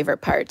 that's my favorite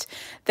part,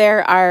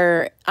 there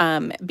are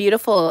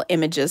beautiful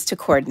images to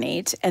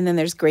coordinate, and then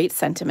there's great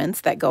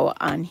sentiments that go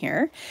on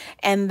here.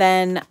 And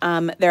then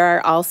there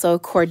are also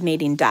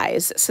coordinating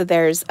dies. So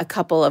there's a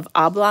couple of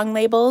oblong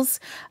labels,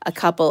 a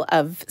couple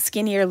of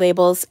skinnier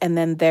labels, and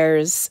then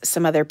there's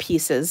some other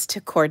pieces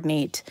to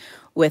coordinate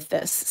with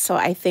this. So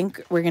I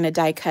think we're going to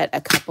die cut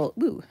a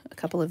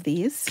couple of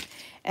these,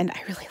 and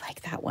I really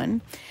like that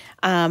one,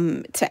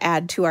 to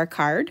add to our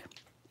card.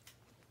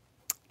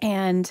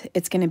 And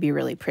it's going to be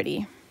really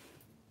pretty.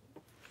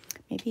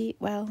 Maybe,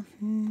 well,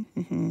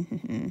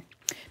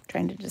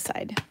 trying to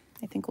decide.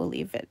 I think we'll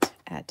leave it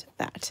at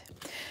that.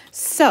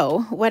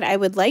 So what I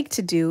would like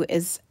to do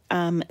is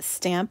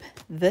stamp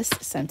this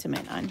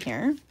sentiment on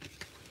here.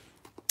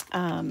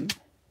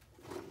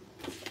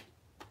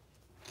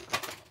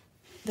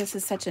 This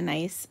is such a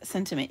nice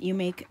sentiment. You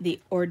make the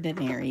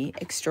ordinary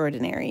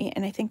extraordinary.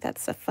 And I think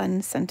that's a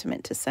fun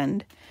sentiment to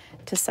send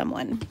to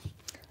someone.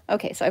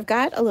 Okay, so I've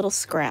got a little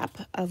scrap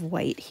of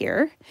white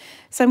here.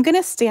 So I'm going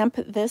to stamp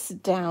this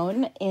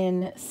down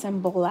in some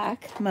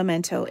black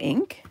Memento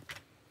ink.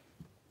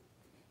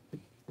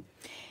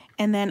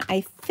 And then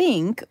I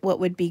think what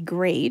would be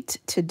great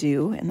to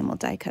do, and then we'll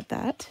die cut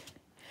that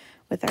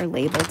with our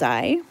label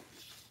die,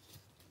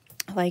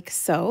 like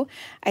so.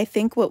 I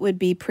think what would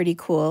be pretty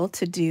cool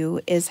to do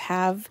is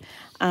have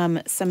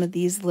some of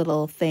these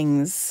little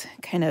things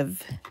kind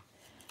of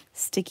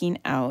sticking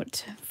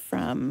out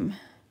from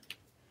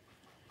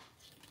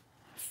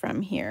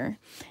here.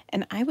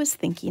 And I was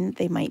thinking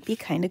they might be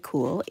kind of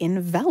cool in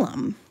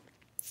vellum.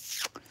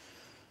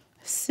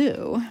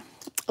 So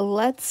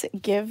let's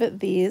give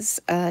these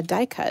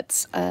die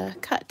cuts a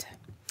cut.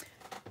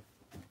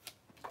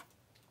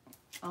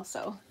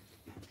 Also,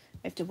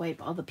 I have to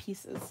wipe all the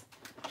pieces.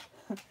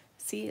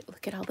 See,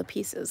 look at all the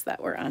pieces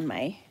that were on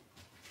my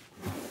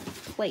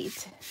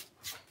plate.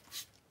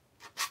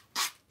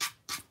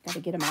 Got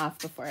to get them off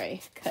before I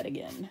cut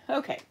again.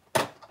 Okay.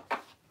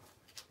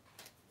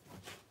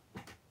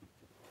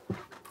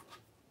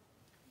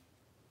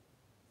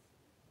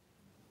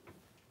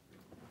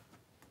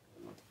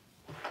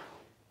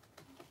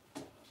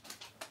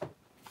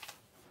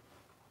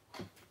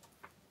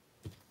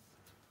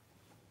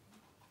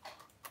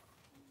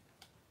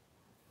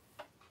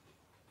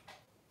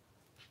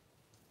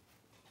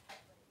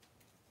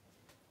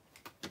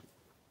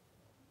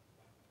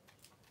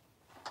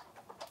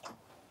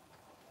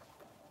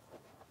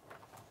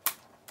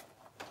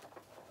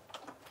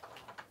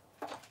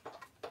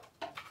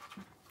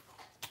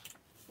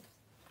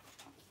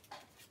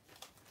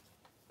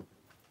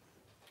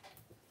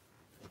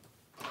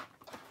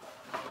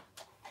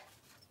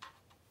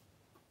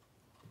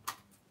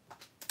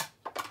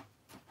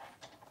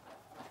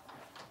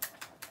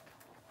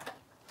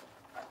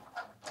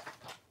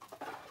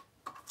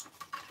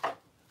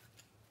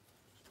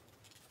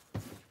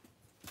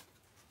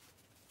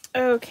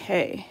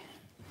 Okay.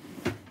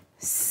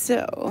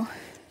 So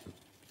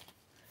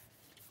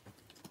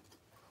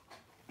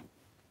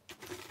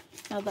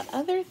now the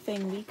other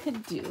thing we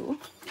could do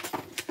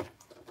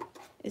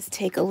is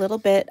take a little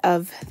bit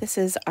of, this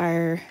is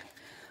our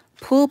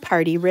pool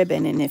party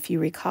ribbon, and if you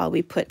recall,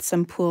 we put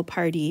some pool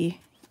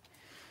party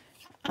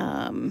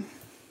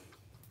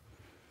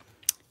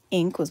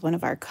ink was one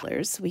of our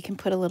colors. So we can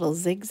put a little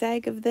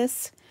zigzag of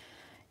this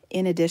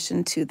in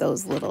addition to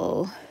those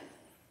little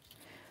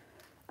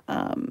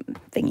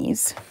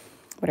thingies,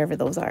 whatever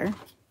those are.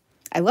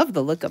 I love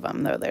the look of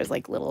them though. There's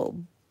like little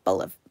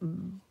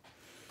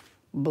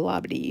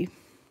bulby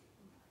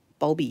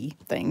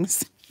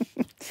things.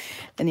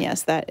 And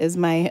yes, that is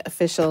my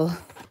official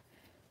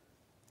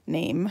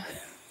name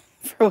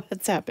for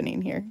what's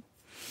happening here.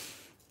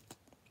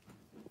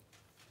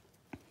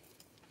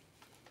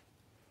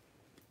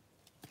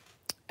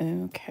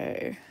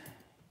 Okay.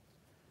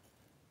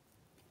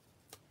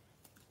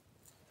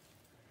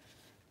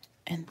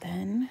 And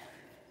then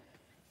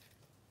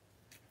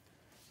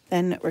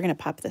we're going to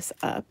pop this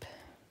up.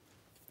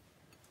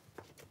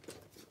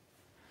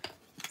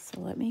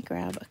 So let me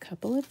grab a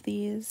couple of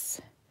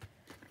these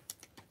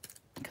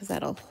because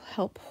that'll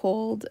help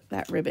hold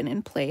that ribbon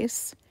in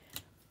place.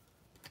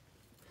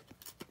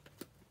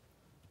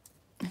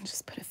 And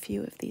just put a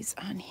few of these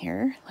on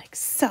here like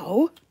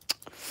so.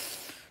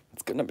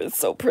 It's going to be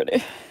so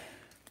pretty.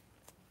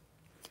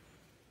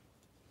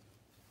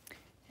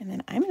 And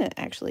then I'm going to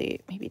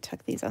actually maybe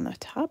tuck these on the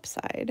top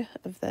side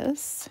of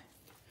this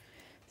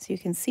so you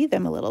can see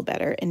them a little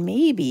better. And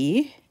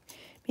maybe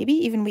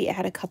even we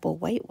add a couple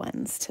white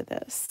ones to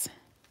this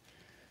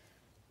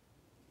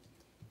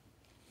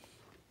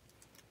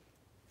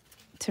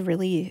to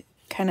really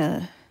kind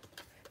of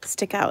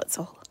stick out.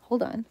 So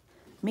hold on.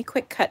 Let me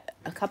quick cut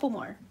a couple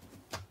more.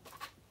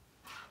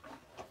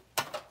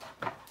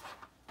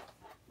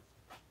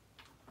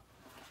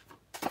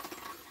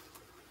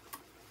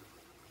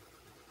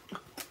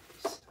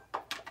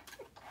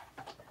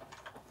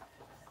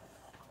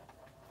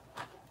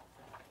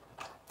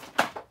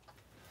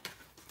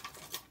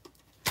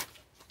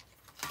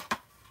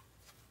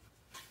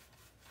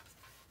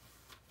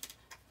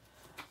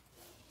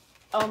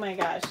 Oh my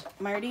gosh,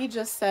 Marty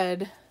just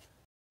said,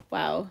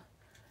 wow,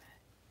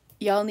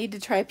 y'all need to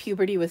try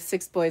puberty with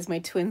 6 boys. My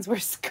twins were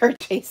skirt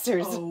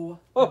chasers.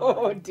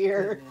 Oh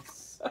dear.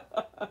 Goodness.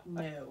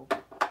 No.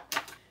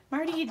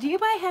 Marty, do you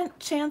by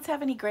chance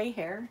have any gray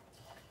hair?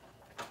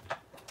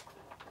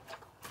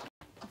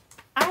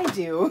 I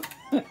do.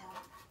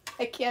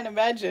 I can't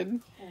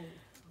imagine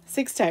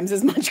 6 times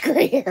as much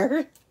gray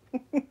hair.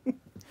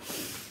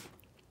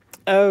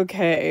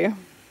 Okay.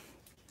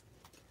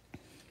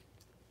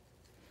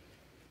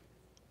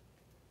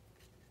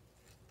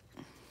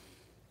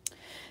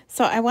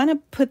 So I want to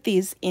put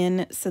these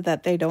in so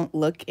that they don't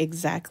look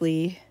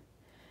exactly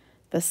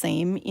the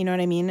same, you know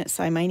what I mean?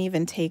 So I might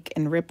even take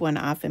and rip one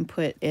off and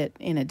put it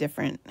in a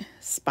different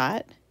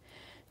spot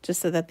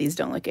just so that these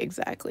don't look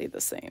exactly the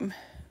same.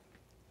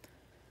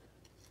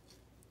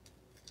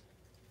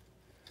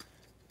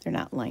 They're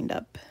not lined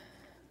up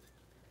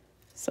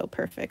so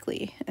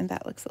perfectly, and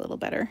that looks a little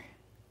better.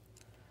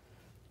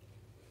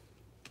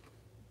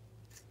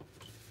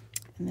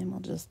 And then we'll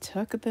just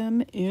tuck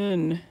them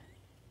in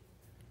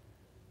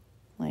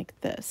like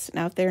this.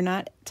 Now, if they're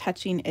not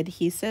touching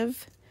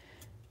adhesive,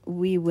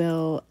 we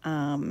will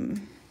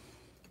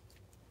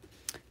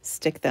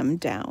stick them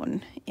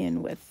down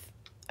in with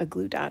a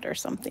glue dot or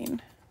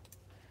something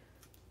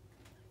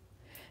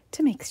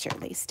to make sure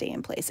they stay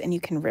in place. And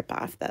you can rip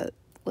off the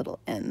little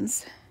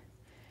ends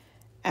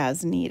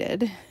as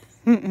needed.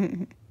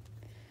 Oops,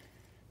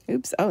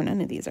 oh, none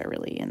of these are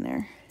really in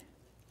there.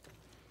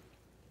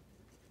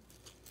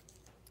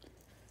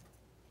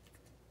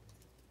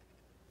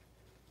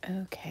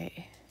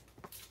 Okay.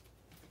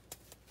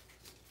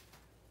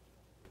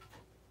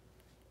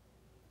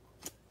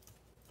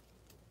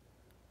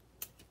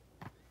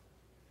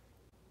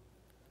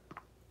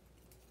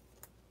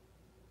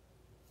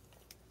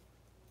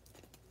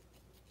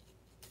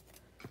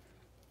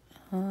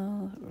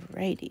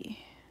 Alrighty.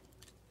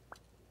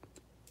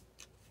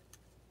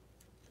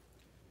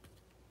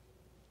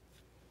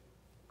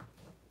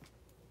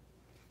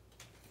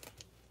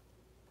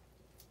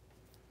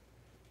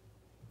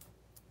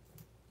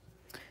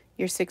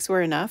 Your 6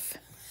 were enough?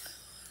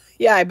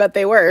 Yeah, I bet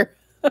they were.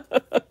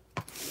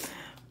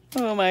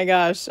 Oh my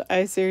gosh,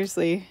 I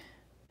seriously.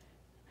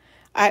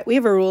 We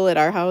have a rule at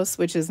our house,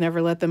 which is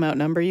never let them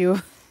outnumber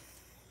you.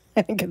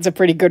 I think it's a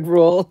pretty good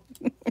rule.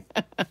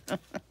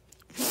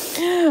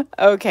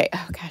 Okay,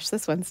 oh gosh,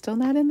 this one's still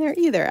not in there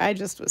either. I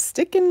just was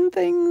sticking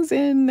things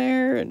in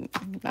there and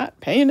not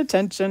paying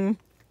attention.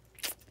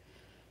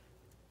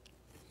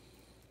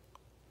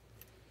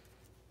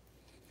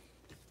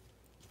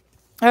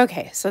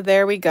 Okay, so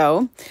there we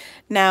go.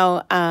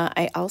 Now,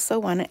 I also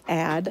want to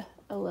add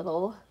a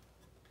little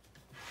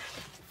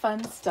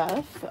fun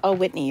stuff. Oh,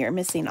 Whitney, you're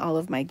missing all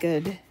of my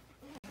good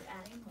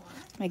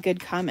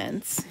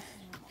comments.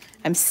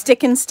 I'm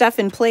sticking stuff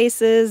in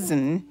places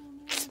and...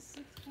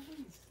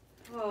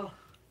 Oh,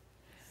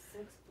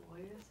 6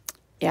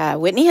 Yeah,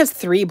 Whitney has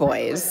 3 I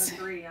boys. had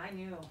 3, I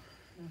knew. Now,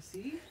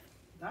 see?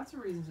 That's a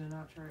reason to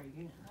not try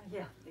again.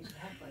 Yeah,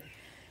 exactly.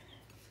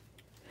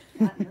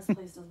 Not in this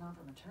place doesn't offer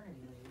maternity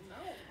leave. No.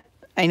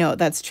 I know,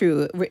 that's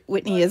true.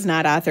 Whitney is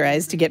not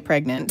authorized to get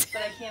pregnant.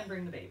 But I can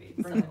bring the baby.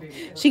 Bring the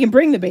baby. She can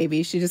bring the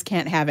baby, she just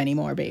can't have any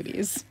more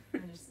babies.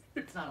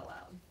 It's not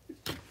allowed.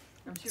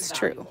 I'm too It's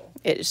true. valuable.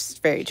 It is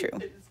very true. I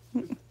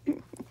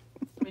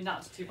mean,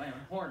 not to toot my own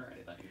horn or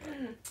anything. But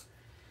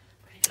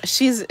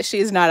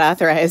She's not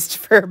authorized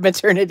for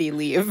maternity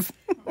leave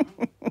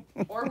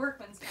or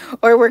workman's comp.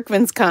 or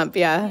workman's comp,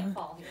 yeah. Can't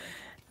fall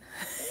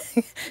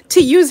here.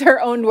 To use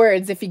her own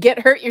words, if you get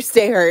hurt, you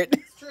stay hurt.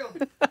 It's true.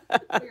 We're in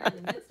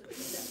the midst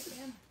of it,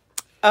 man.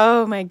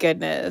 Oh my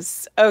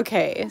goodness.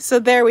 Okay, so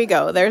there we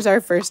go. There's our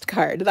first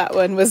card. That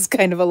one was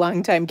kind of a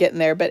long time getting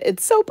there, but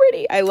it's so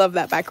pretty. I love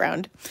that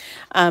background.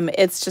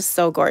 It's just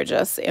so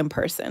gorgeous in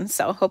person.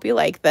 So hope you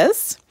like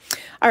this.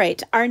 All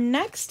right, our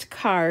next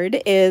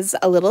card is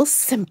a little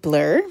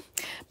simpler,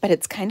 but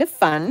it's kind of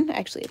fun.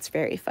 Actually, it's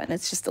very fun.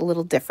 It's just a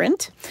little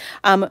different.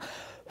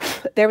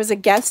 There was a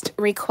guest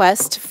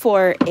request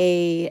for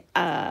a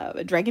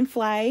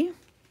dragonfly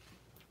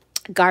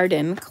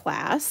garden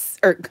class,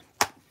 or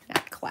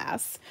not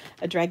class,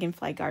 a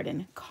dragonfly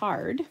garden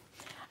card.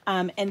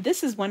 And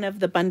this is one of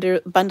the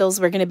bundles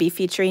we're going to be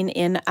featuring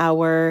in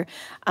our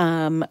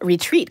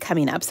retreat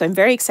coming up. So I'm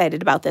very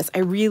excited about this. I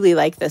really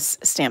like this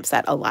stamp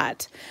set a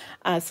lot.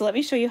 So let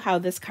me show you how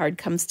this card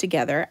comes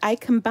together. I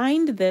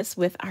combined this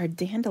with our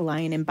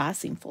dandelion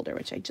embossing folder,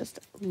 which I just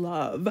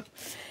love.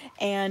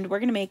 And we're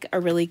going to make a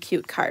really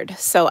cute card.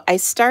 So I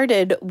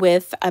started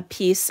with a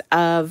piece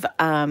of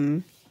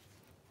 3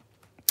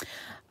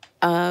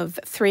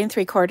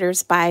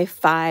 3/4 by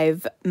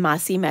 5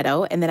 mossy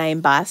meadow, and then I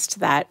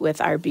embossed that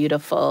with our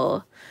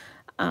beautiful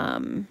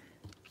 3D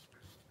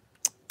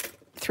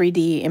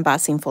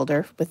embossing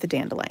folder with the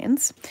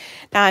dandelions.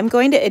 Now I'm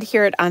going to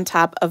adhere it on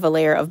top of a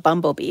layer of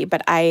bumblebee,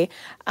 but I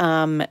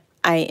die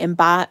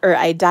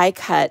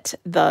cut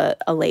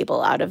a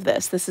label out of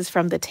this. This is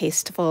from the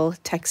Tasteful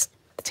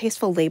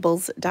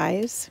Labels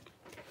dies.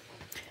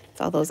 It's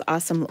all those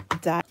awesome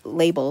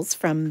labels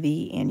from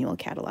the annual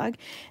catalog.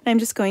 And I'm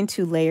just going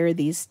to layer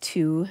these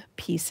 2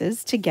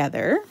 pieces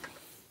together.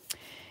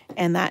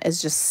 And that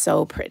is just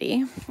so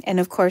pretty. And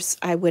of course,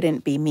 I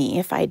wouldn't be me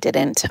if I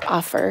didn't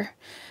offer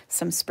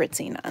some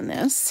spritzing on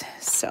this.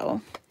 So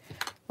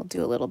we'll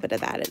do a little bit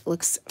of that. It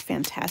looks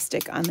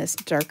fantastic on this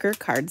darker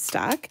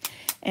cardstock.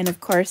 And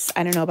of course,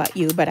 I don't know about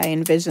you, but I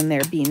envision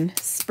there being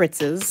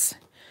spritzes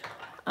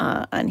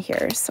on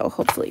here. So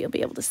hopefully you'll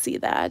be able to see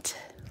that.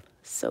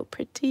 So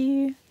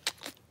pretty.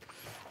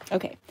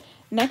 Okay,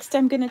 next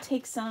I'm going to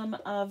take some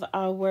of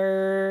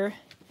our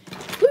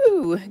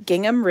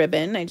gingham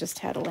ribbon. I just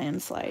had a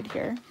landslide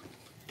here.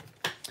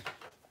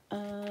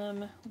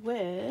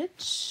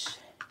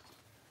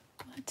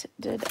 What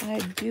did I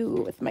do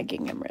with my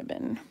gingham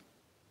ribbon?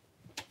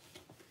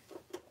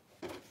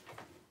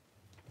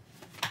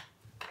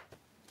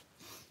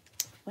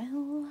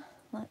 Well,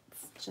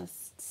 let's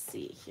just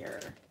see here.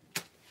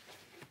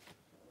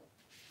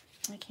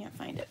 I can't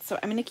find it. So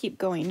I'm going to keep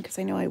going because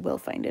I know I will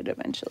find it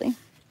eventually.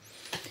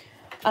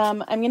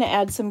 I'm going to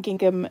add some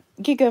gingham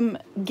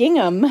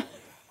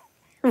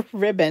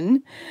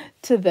ribbon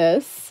to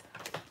this.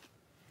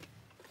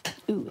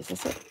 Ooh, is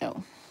this it?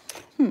 No.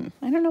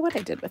 I don't know what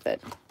I did with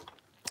it.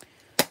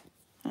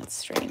 That's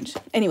strange.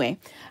 Anyway,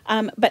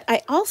 but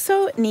I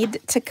also need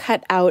to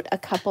cut out a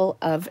couple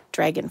of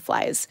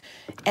dragonflies.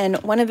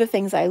 And one of the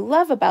things I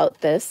love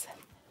about this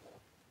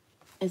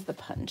is the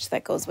punch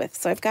that goes with.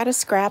 So I've got a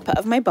scrap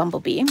of my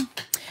bumblebee.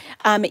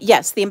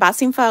 Yes, the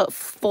embossing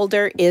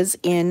folder is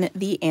in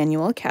the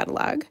annual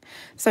catalog.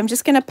 So I'm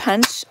just going to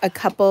punch a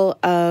couple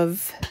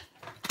of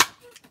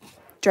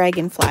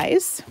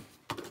dragonflies.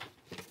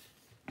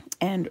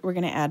 And we're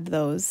going to add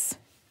those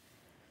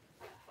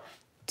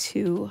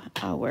to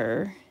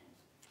our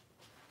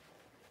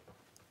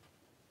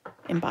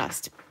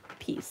embossed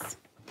piece.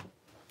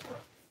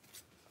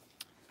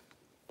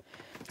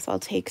 So I'll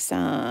take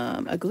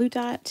a glue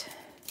dot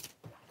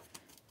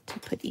to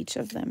put each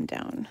of them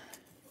down.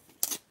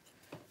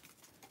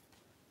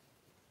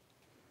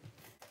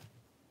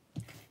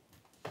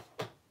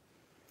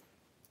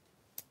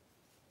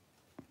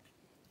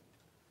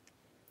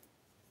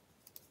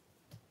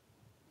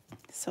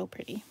 So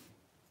pretty.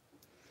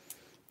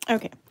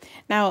 Okay,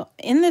 now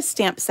in this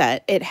stamp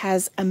set, it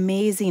has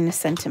amazing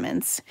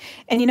sentiments.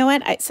 And you know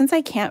what? Since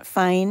I can't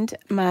find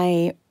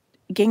my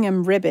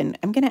gingham ribbon,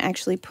 I'm going to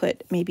actually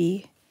put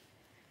maybe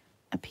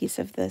a piece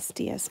of this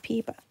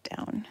DSP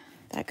down.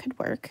 That could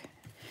work.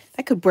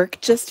 That could work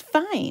just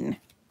fine.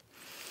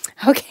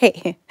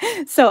 Okay,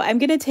 so I'm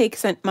going to take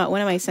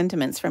one of my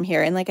sentiments from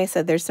here. And like I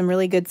said, there's some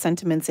really good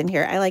sentiments in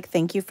here. I like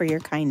 "Thank you for your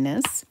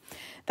kindness."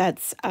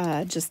 That's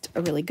just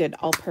a really good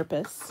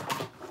all-purpose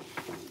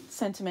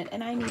sentiment.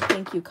 And I need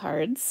thank you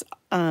cards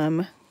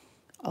a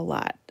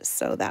lot,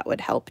 so that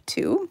would help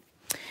too.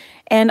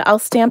 And I'll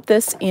stamp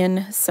this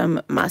in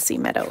some Mossy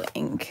Meadow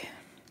ink.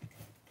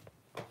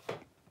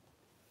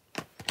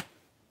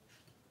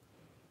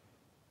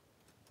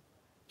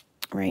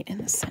 right in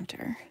the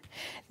center.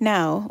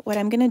 Now, what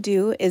I'm going to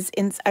do is,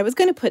 I was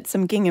going to put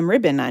some gingham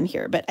ribbon on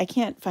here, but I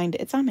can't find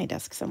it. It's on my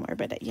desk somewhere,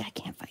 but yeah, I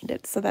can't find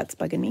it. So that's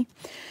bugging me.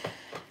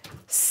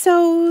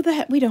 So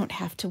that we don't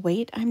have to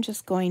wait, I'm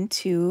just going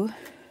to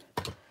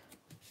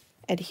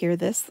adhere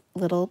this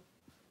little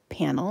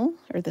panel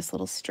or this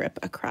little strip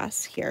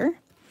across here.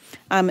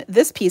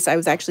 This piece I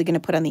was actually going to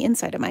put on the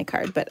inside of my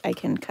card, but I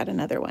can cut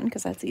another one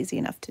because that's easy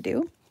enough to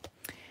do.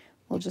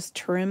 We'll just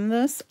trim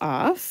this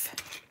off.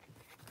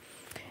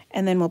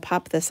 And then we'll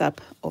pop this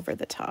up over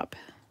the top.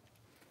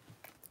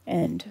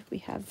 And we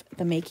have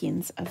the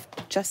makings of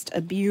just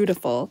a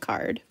beautiful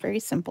card. Very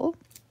simple.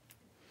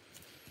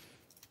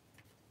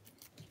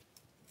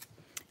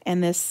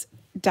 And this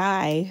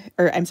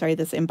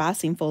this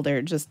embossing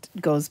folder just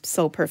goes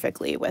so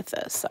perfectly with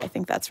this. So I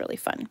think that's really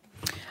fun.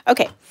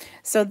 Okay,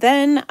 so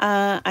then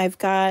I've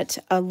got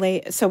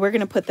so we're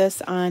going to put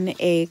this on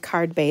a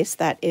card base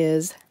that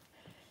is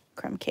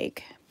crumb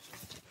cake.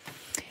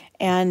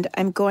 And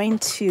I'm going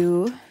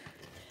to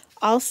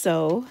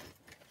also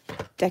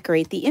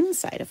decorate the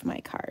inside of my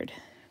card.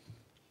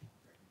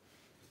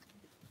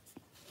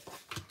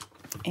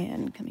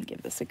 And let me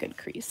give this a good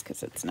crease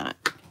because it's not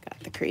got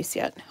the crease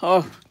yet.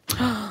 Oh,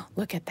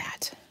 look at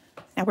that.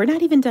 Now we're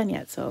not even done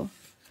yet, so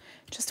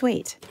just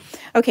wait.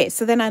 Okay,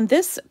 so then on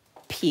this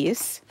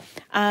piece,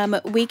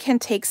 we can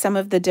take some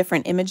of the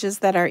different images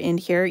that are in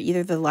here,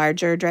 either the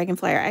larger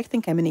dragonfly, or I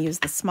think I'm going to use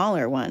the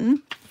smaller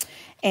one,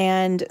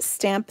 and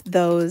stamp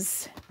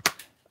those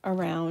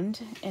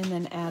around and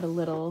then add a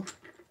little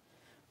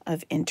bit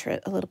of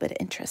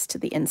interest to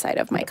the inside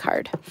of my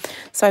card.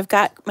 So I've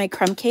got my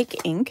crumb cake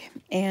ink,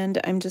 and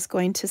I'm just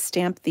going to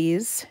stamp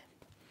these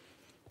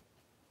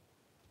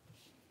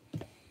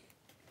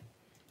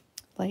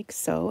like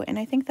so, and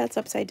I think that's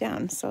upside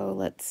down, so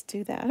let's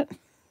do that.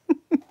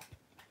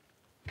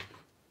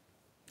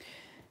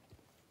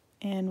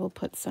 And we'll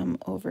put some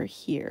over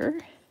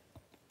here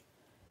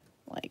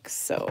like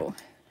so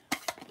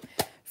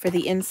for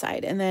the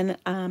inside. And then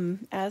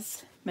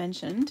as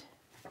mentioned,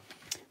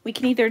 we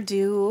can either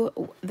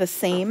do the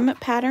same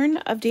pattern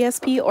of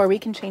DSP or we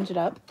can change it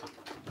up.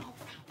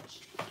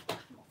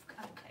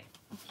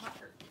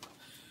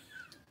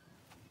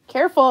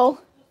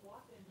 Careful.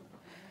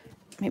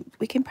 Maybe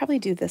we can probably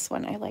do this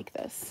one. I like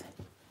this.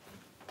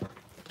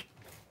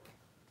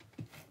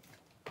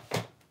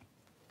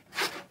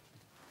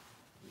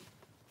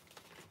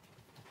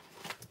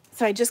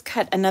 So I just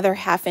cut another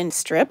 1/2-inch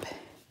strip,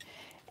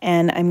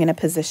 and I'm going to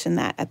position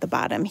that at the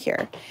bottom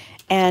here.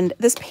 And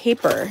this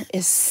paper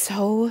is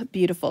so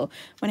beautiful.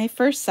 When I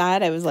first saw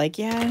it, I was like,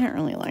 yeah, I don't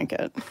really like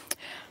it.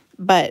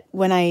 But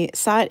when I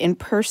saw it in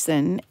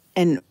person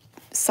and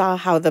saw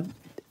how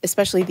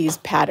especially these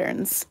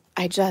patterns,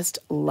 I just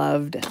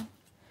loved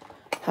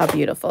how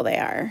beautiful they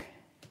are.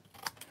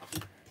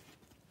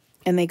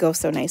 And they go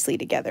so nicely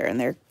together,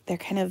 and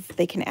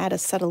they can add a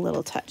subtle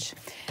little touch.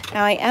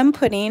 Now I am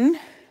putting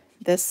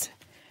this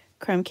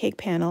crumb cake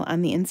panel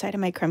on the inside of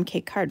my crumb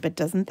cake card, but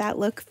doesn't that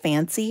look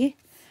fancy?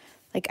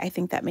 Like, I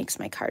think that makes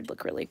my card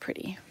look really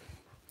pretty.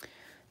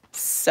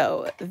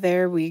 So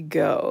there we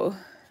go.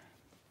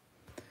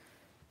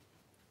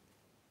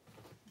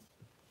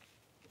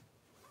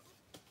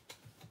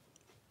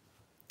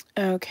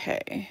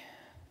 Okay.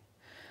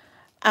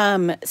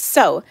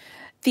 So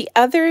the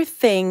other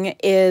thing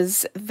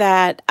is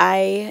that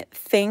I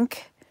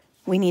think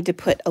we need to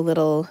put a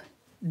little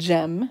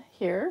gem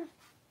here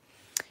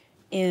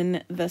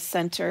in the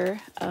center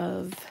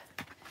of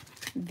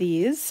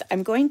these.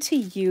 I'm going to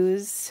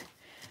use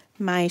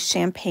my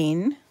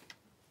champagne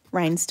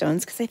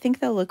rhinestones because I think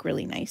they'll look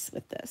really nice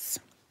with this.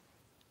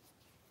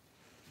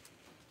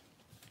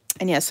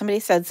 And yeah,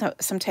 somebody said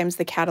sometimes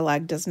the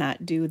catalog does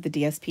not do the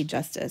DSP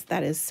justice.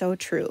 That is so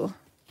true.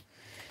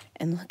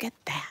 And look at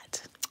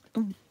that.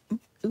 Ooh,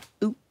 ooh,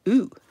 ooh,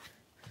 ooh.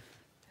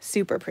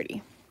 Super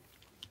pretty.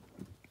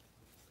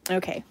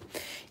 Okay.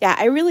 Yeah,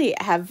 I really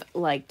have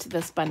liked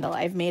this bundle.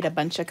 I've made a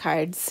bunch of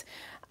cards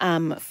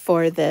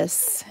for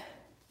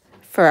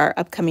our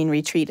upcoming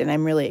retreat, and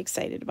I'm really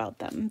excited about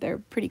them. They're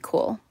pretty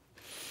cool.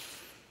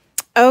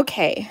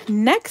 Okay,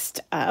 next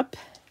up,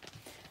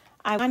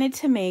 I wanted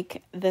to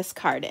make this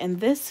card, and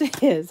this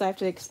is, I have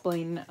to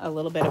explain a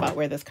little bit about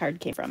where this card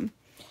came from.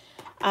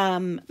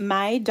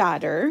 My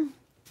daughter,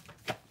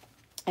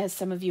 as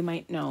some of you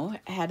might know,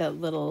 had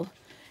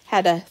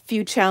a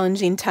few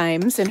challenging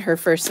times in her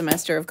first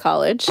semester of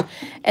college.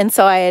 And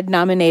so I had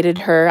nominated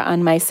her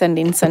on my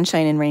Sending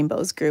Sunshine and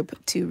Rainbows group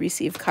to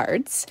receive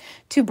cards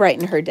to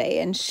brighten her day.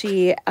 And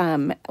she,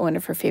 one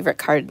of her favorite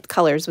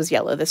colors was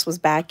yellow. This was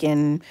back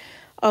in,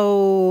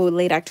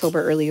 late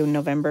October, early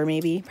November,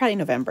 maybe, probably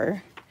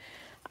November.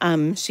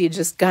 She had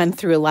just gone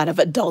through a lot of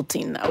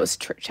adulting that was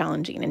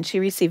challenging, and she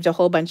received a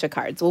whole bunch of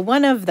cards. Well,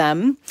 one of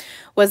them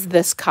was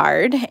this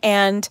card,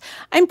 and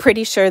I'm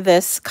pretty sure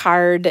this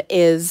card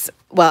is,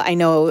 well, I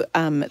know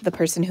the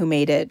person who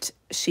made it,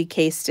 she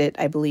cased it,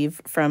 I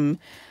believe, from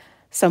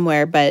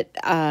somewhere, but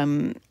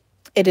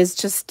it is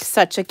just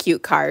such a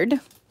cute card.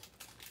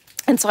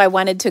 And so I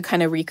wanted to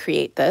kind of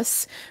recreate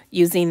this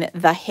using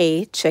the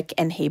Hey Chick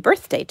and Hey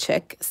Birthday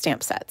Chick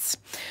stamp sets.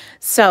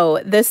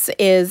 So this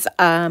is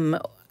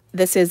a,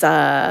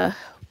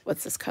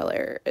 what's this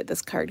color,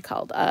 this card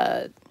called?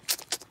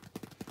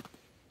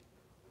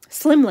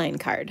 Slimline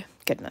card.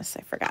 Goodness,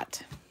 I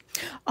forgot.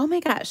 Oh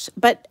my gosh.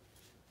 But,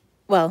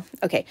 well,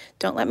 okay.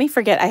 Don't let me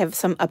forget I have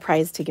a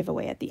prize to give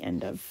away at the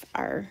end of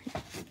our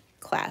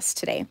class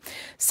today.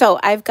 So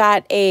I've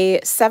got a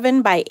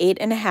 7 by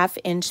 8.5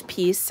 inch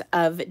piece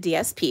of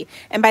DSP.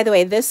 And by the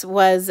way, this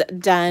was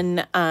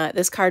done,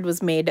 this card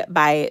was made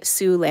by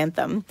Sue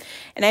Lantham.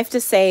 And I have to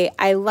say,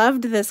 I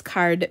loved this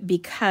card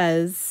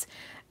because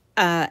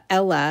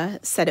Ella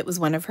said it was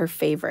one of her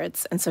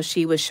favorites. And so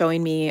she was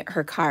showing me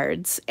her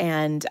cards,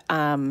 and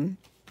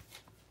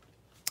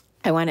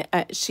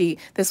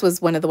this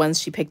was one of the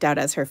ones she picked out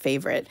as her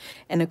favorite.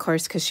 And of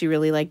course, because she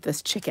really liked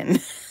this chicken.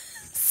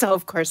 So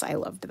of course I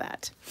loved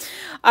that.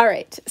 All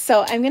right,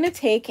 so I'm gonna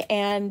take,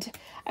 and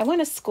I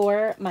wanna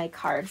score my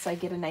card so I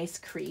get a nice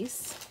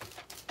crease.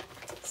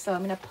 So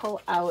I'm gonna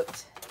pull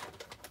out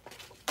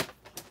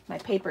my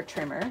paper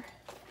trimmer.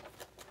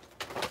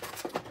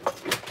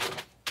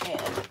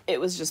 And it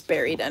was just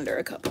buried under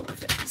a couple of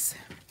things.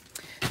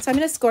 So I'm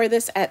gonna score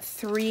this at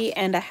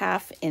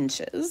 3.5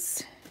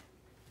 inches.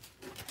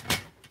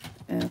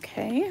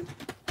 Okay.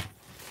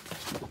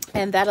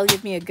 And that'll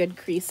give me a good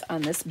crease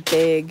on this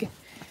big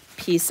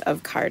piece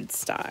of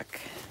cardstock.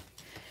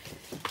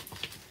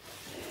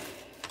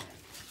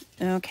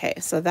 Okay,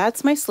 so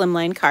that's my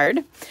slimline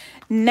card.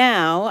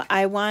 Now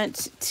I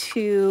want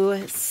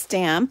to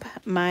stamp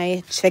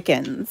my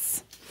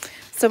chickens.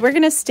 So we're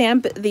going to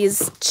stamp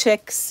these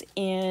chicks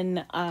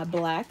in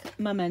black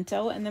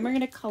Memento, and then we're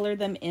going to color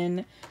them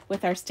in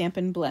with our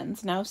Stampin'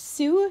 Blends. Now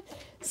Sue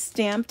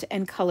stamped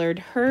and colored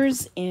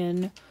hers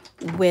in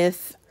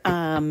with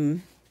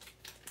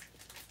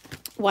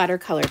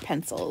watercolor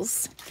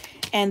pencils.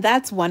 And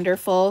that's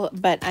wonderful,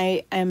 but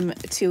I am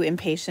too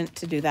impatient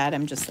to do that,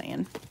 I'm just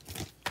saying.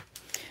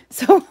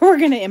 So we're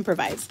going to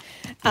improvise.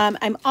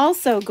 I'm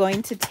also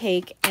going to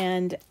take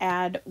and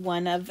add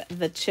one of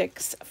the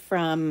chicks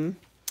from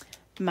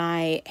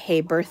my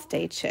Hey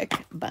Birthday Chick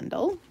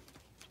bundle.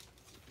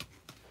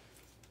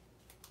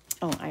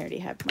 Oh, I already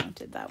have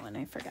mounted that one,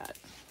 I forgot.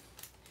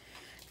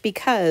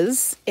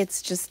 Because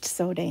it's just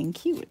so dang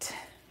cute.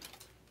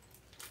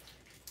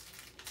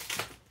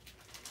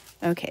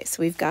 Okay,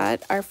 so we've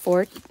got our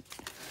five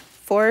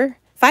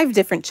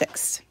different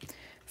chicks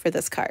for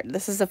this card.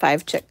 This is a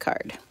 5-chick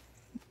card.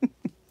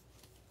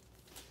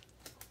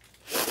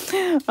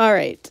 All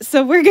right,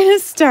 so we're gonna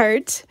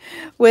start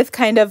with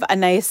kind of a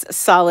nice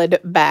solid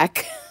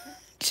back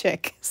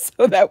chick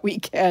so that we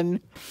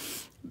can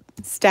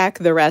stack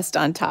the rest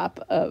on top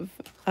of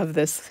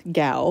this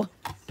gal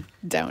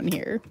down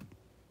here.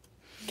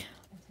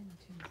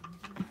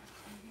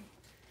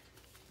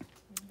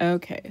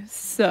 Okay,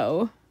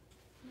 so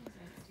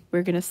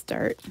we're going to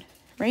start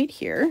right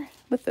here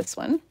with this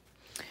one.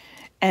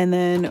 And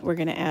then we're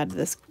going to add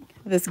this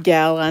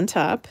gal on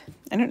top.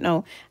 I don't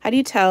know. How do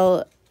you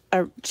tell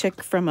a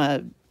chick from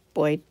a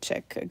boy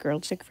chick, a girl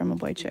chick from a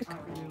boy chick?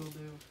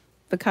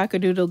 The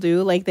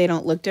cock-a-doodle-doo, like they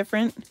don't look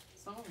different?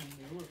 Some of them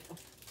do.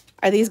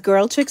 Are these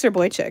girl chicks or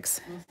boy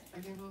chicks?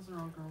 I think those are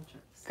all girl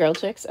chicks. Girl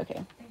chicks?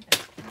 Okay.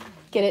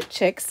 Get it?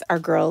 Chicks are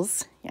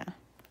girls? Yeah.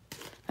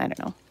 I don't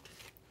know.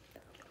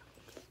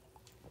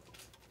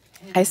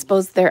 I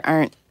suppose there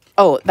aren't.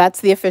 Oh,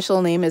 that's the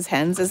official name is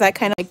hens. Is that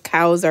kind of like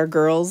cows are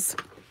girls?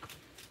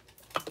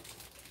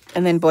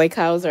 And then boy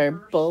cows are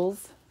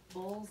bulls?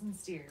 Bulls and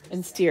steers.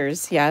 And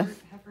steers, yeah.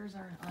 Heifers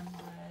are an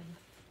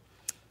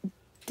unbred.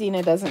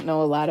 Dina doesn't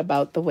know a lot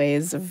about the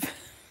ways of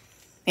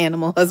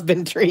animal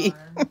husbandry.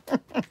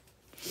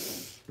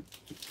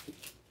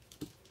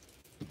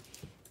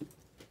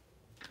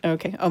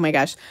 Okay. Oh my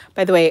gosh.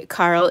 By the way,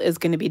 Carl is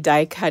going to be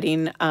die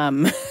cutting.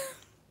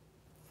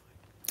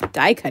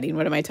 Die cutting?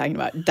 What am I talking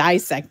about?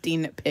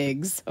 Dissecting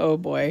pigs. Oh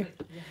boy.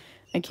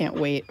 I can't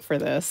wait for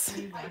this.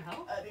 We're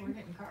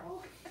getting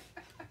Carl.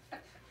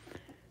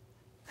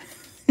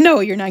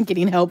 No, you're not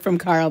getting help from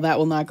Carl. That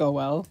will not go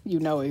well.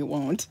 You know it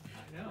won't.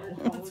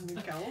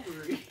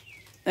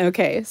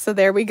 Okay, so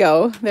there we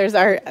go. There's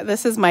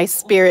this is my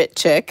spirit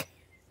chick.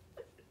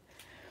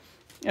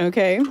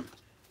 Okay.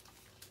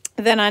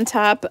 Then on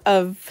top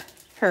of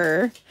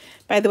her,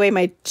 by the way,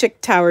 my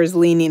chick tower is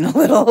leaning a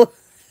little.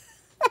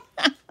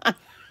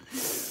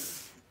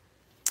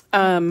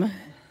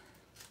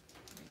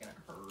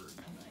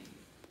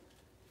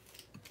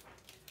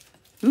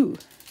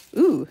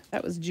 Ooh,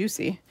 that was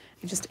juicy.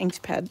 I just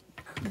ink pad.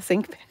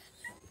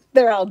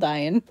 They're all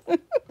dying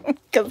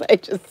because I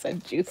just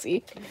said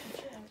juicy.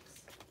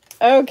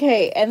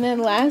 Okay, and then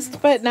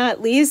last but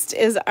not least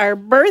is our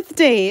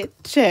birthday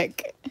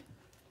chick.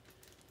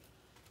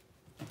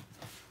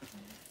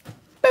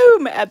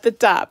 Boom, at the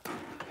top.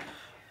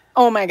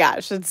 Oh my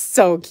gosh, it's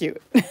so cute.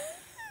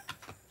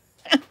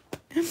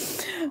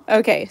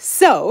 Okay,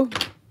 so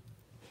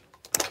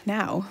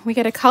now we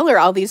got to color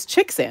all these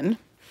chicks in.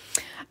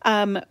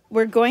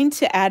 We're going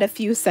to add a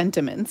few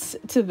sentiments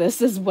to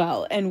this as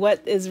well. And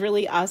what is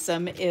really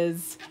awesome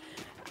is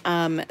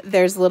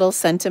there's little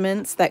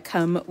sentiments that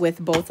come with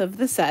both of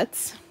the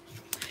sets.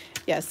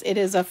 Yes, it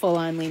is a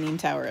full-on Leaning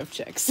Tower of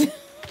Chicks.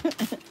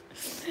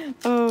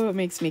 Oh, it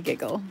makes me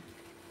giggle.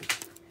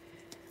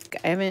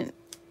 I haven't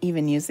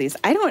even used these.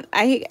 I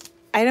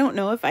don't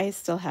know if I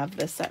still have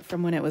this set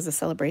from when it was a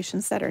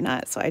celebration set or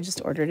not. So I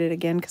just ordered it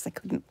again because I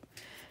couldn't,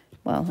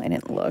 well, I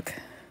didn't look.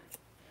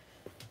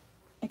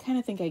 I kind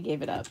of think I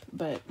gave it up,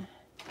 but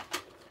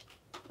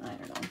I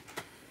don't know.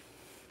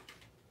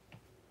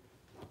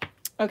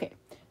 Okay,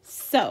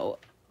 so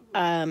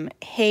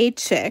Hey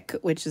Chick,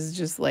 which is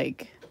just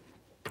like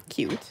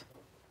cute.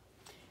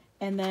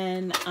 And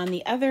then on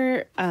the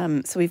other,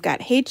 so we've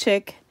got Hey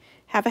Chick,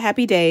 Have a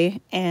Happy Day,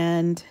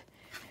 and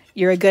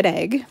You're a Good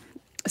Egg.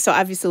 So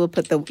obviously we'll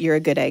put the You're a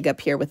Good Egg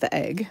up here with the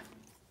egg.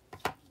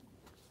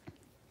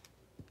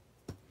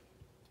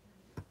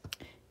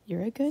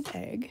 You're a good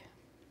egg.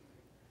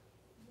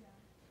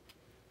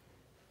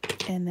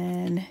 And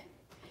then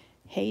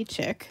Hey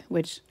Chick,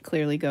 which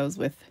clearly goes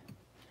with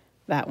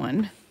that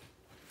one.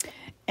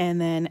 And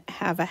then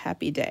Have a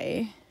Happy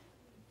Day.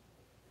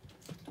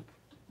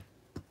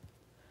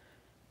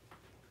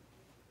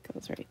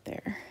 Goes right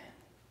there.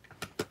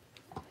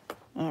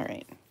 All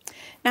right.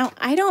 Now,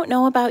 I don't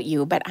know about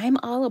you, but I'm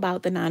all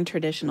about the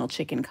non-traditional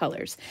chicken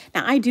colors.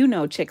 Now, I do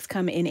know chicks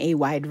come in a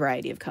wide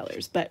variety of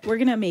colors, but we're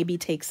going to maybe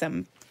take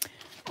some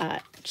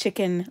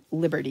chicken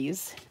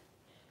liberties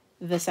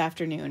this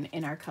afternoon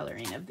in our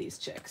coloring of these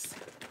chicks.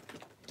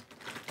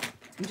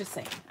 I'm just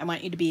saying, I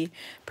want you to be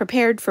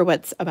prepared for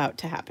what's about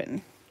to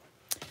happen.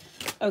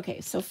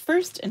 Okay, so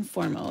first and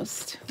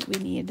foremost, we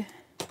need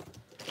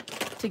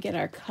to get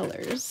our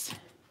colors.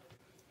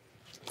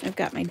 I've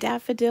got my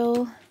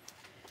daffodil.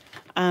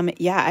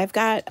 Yeah, I've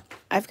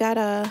got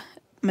a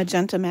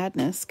magenta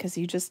madness because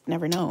you just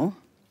never know.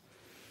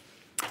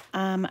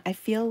 I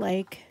feel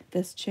like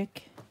this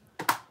chick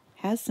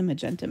has some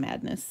magenta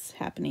madness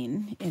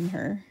happening in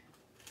her.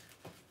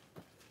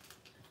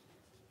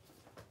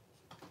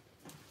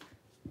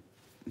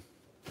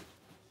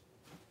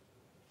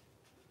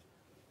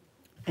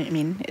 I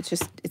mean,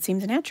 it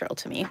seems natural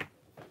to me.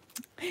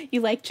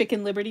 You like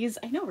chicken liberties?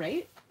 I know,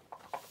 right?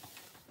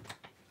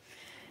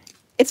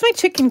 It's my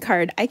chicken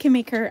card. I can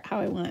make her how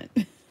I want.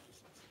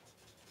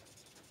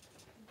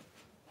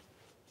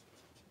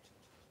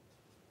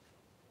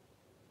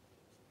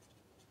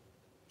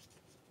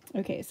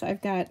 Okay, so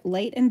I've got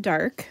light and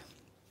dark.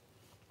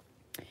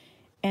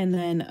 And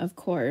then, of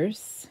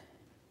course,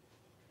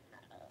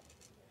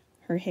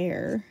 her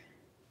hair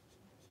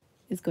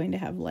is going to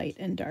have light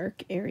and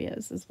dark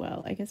areas as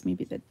well. I guess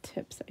maybe the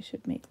tips I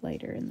should make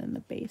lighter and then the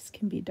base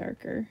can be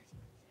darker.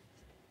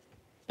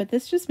 But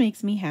this just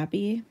makes me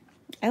happy.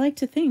 I like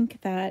to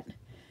think that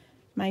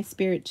my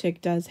spirit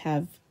chick does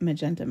have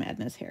magenta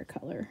madness hair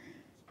color.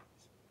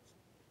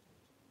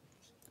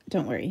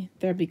 Don't worry,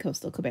 there'll be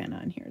Coastal Cabana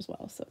on here as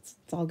well, so it's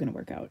all gonna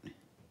work out.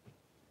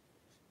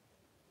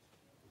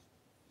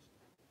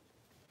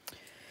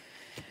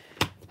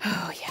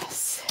 Oh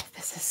yes,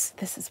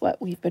 this is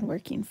what we've been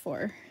working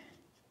for.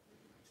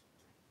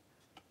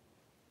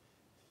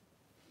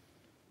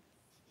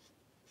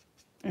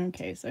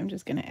 Okay, so I'm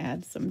just gonna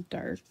add some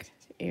dark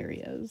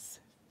areas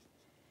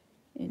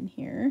in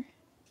here.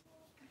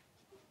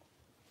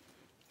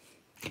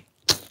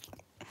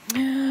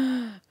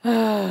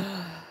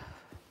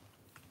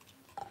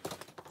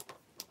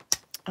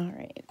 All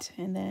right,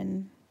 and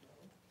then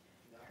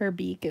her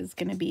beak is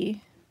going to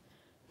be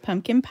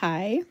pumpkin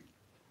pie.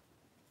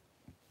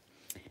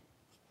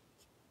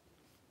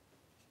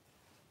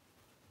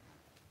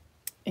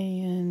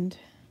 And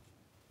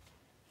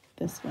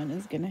this one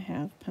is going to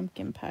have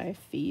pumpkin pie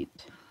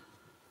feet.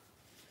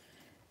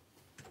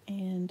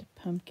 And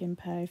pumpkin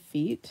pie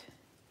feet.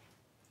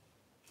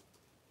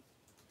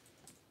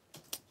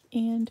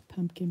 And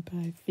pumpkin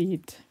pie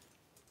feet.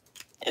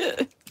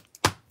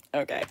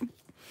 Okay.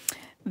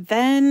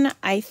 Then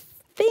I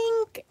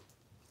think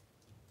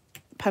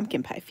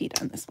pumpkin pie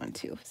feet on this one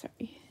too.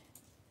 Sorry.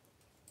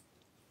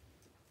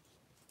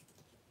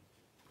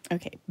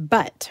 Okay,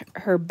 but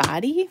her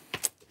body,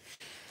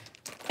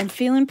 I'm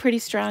feeling pretty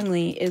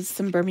strongly, is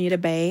some Bermuda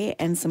Bay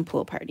and some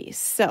pool parties.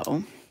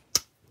 So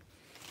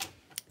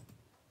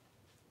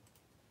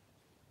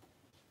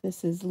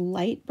this is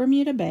light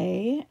Bermuda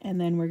Bay, and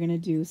then we're going to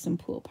do some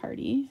pool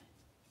party.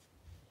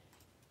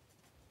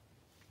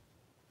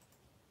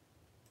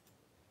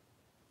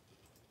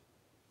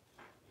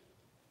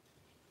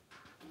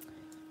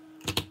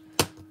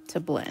 To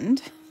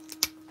blend.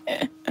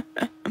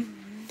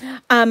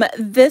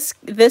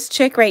 This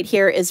chick right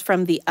here is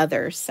from the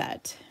other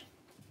set.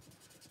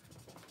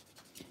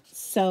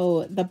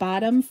 So the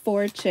bottom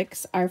 4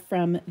 chicks are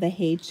from the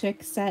Hey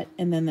Chick set,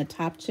 and then the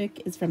top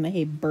chick is from the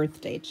Hey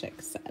Birthday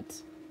Chick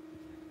set.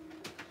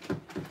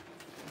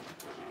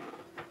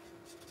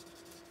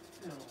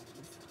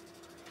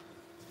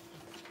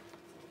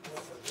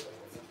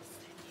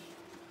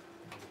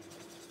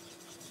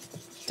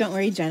 Don't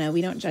worry, Jenna,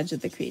 we don't judge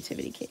at the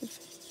Creativity Cave.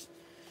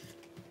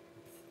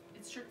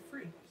 sugar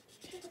free.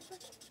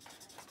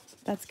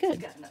 That's You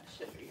good. got enough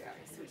sugar. You're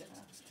already sweet enough.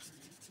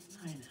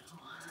 I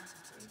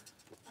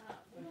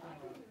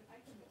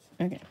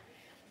know. Okay.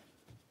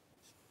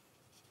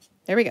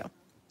 There we go.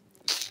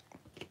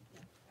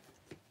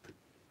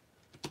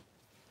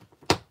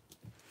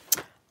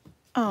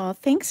 Oh,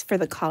 thanks for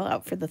the call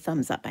out for the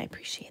thumbs up. I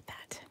appreciate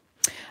that.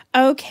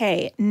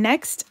 Okay,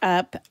 next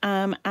up,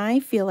 I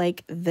feel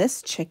like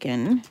this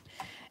chicken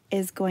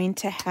is going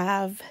to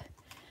have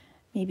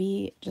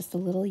maybe just a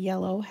little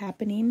yellow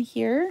happening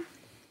here,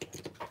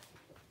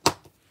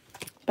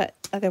 but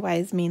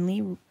otherwise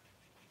mainly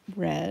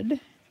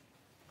red,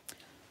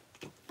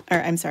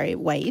 or I'm sorry,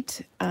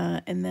 white.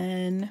 And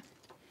then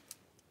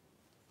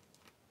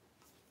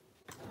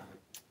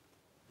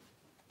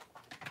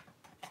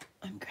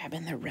I'm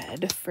grabbing the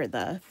red for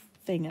the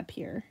thing up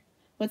here.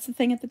 What's the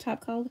thing at the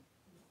top called?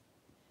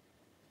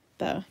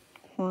 The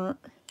I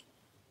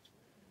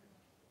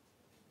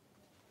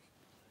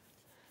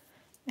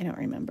don't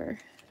remember.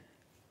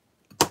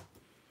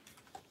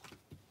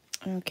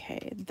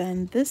 Okay,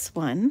 then this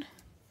one,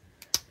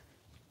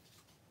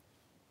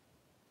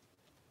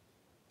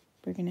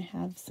 we're going to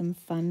have some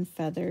fun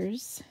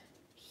feathers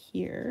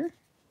here.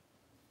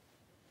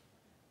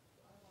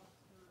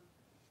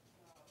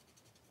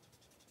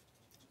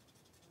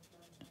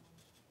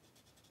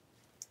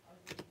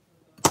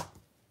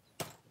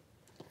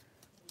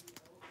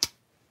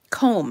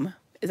 Comb.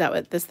 Is that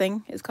what this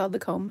thing is called? The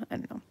comb? I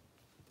don't know.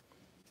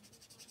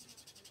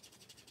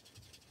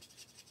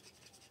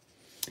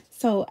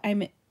 So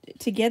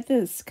to get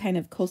this kind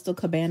of coastal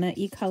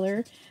cabana-y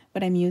color,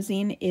 what I'm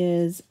using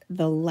is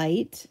the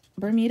light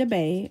Bermuda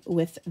Bay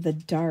with the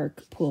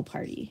dark Pool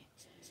Party.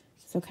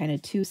 So kind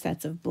of two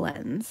sets of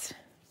blends.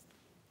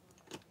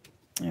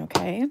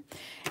 Okay.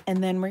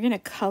 And then we're going to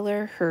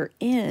color her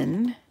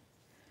in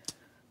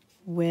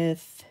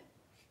with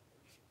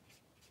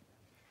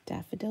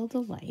Daffodil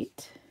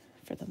Delight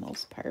for the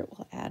most part.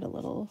 We'll add a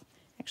little,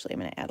 actually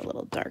I'm going to add a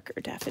little darker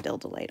Daffodil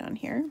Delight on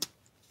here.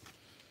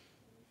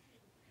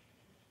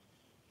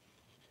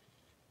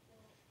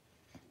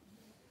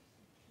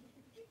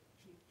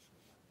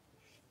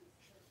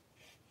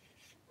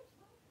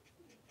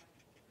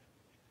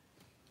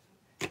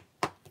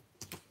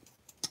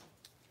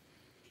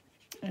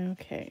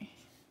 Okay.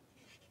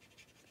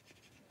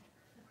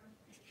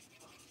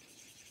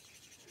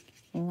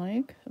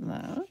 Like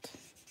that.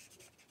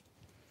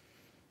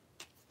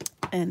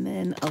 And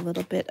then a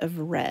little bit of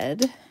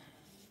red.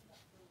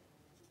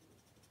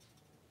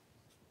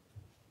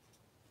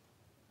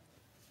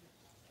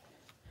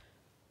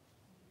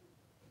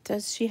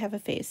 Does she have a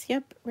face?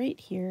 Yep, right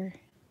here.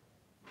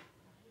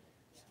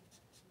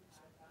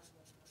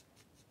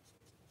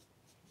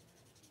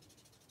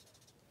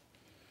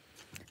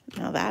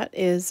 Now that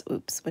is,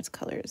 oops, what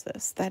color is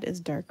this? That is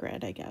dark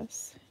red, I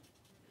guess.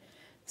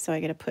 So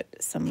I got to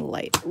put some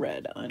light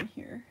red on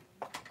here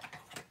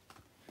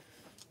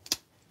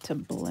to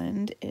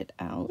blend it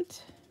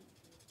out.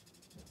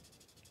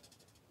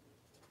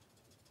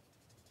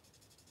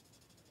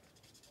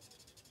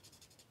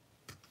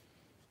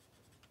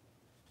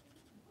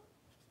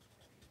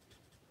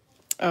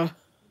 Oh,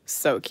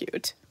 so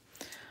cute.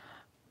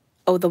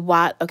 Oh,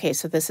 okay,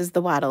 so this is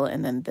the wattle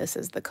and then this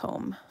is the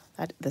comb.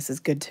 This is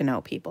good to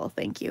know, people.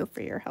 Thank you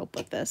for your help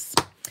with this.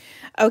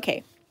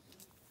 Okay.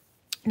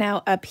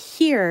 Now up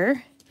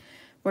here,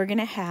 we're going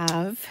to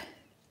have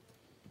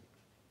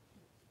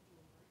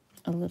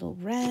a little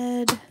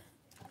red,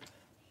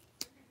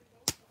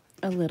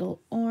 a little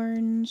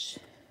orange,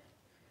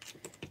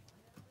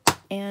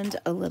 and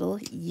a little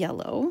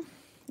yellow.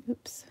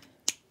 Oops.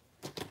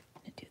 I'm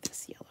going to do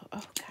this yellow.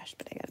 Oh gosh,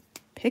 but I got to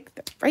pick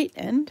the right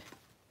end.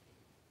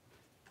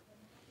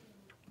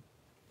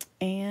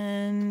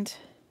 And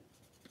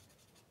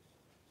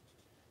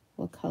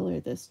we'll color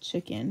this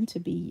chicken to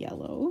be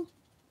yellow.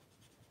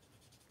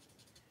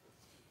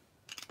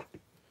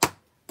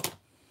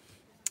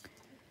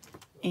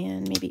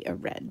 And maybe a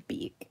red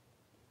beak.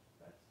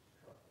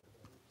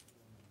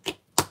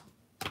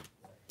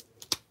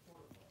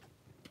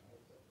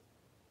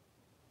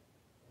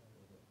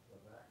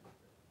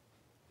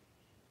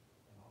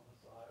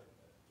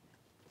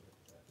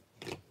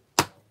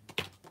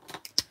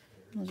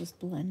 I'll just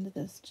blend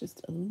this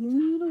just a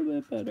little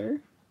bit better.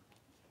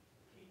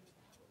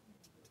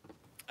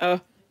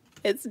 Oh,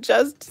 it's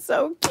just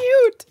so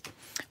cute.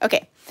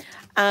 Okay.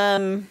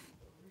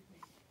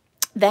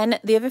 Then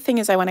the other thing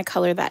is I want to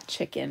color that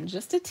chicken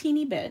just a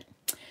teeny bit.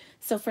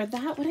 So for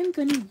that, what I'm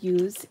going to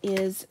use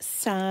is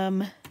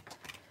some,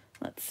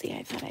 let's see,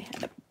 I thought I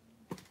had a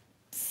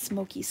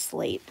smoky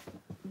slate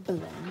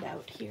blend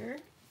out here.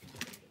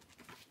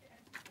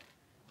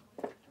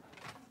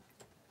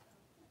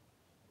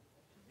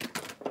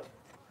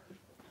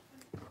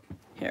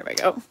 Here we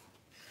go.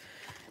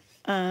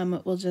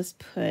 We'll just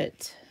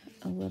put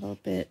a little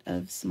bit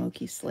of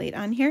smoky slate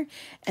on here.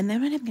 And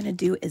then what I'm going to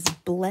do is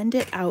blend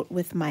it out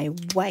with my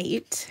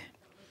white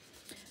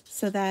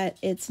so that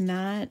it's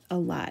not a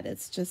lot.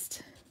 It's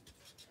just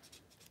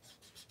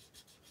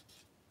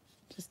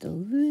a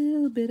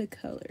little bit of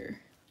color.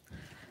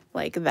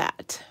 like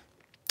that.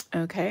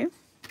 Okay.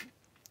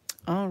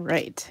 All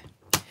right.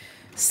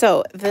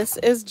 So this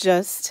is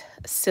just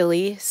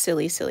silly,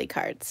 silly, silly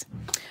cards.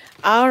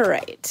 All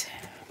right.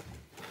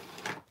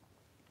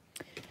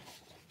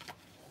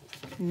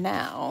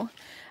 Now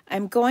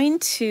I'm going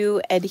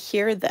to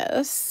adhere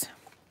this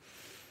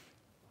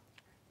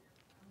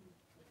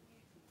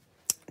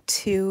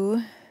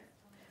to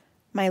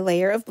my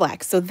layer of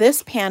black. So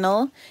this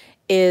panel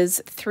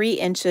is 3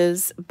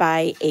 inches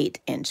by 8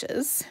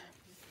 inches.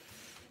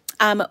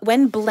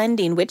 When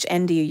blending, which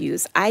end do you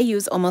use? I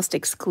use almost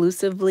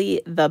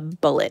exclusively the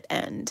bullet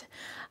end.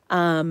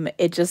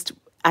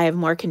 I have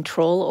more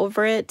control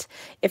over it.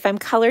 If I'm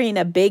coloring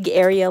a big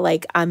area,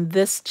 like on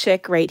this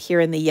chick right here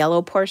in the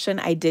yellow portion,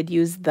 I did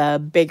use the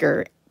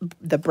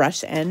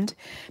brush end.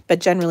 But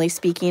generally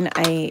speaking,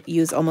 I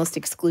use almost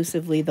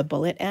exclusively the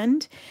bullet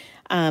end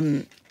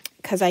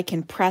because I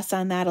can press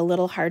on that a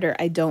little harder.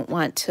 I don't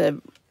want to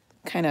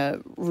kind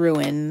of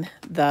ruin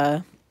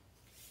the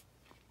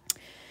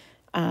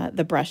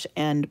brush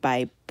end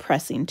by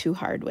pressing too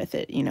hard with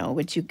it, you know,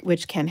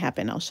 which can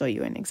happen. I'll show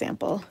you an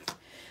example.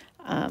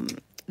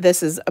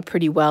 This is a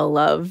pretty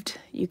well-loved,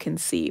 you can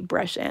see,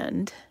 brush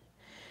end,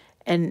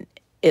 and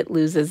it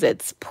loses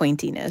its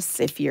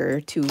pointiness if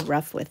you're too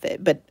rough with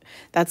it, but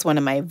that's one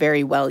of my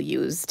very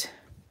well-used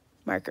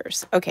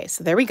markers. Okay,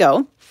 so there we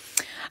go.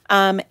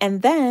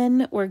 And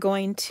then we're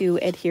going to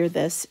adhere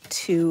this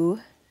to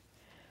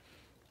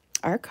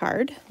our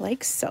card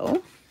like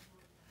so.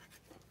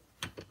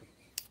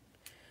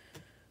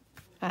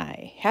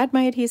 I had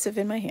my adhesive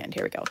in my hand.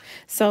 Here we go.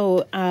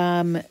 So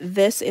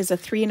this is a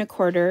 3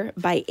 1/4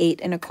 by 8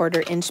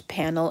 1/4 inch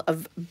panel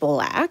of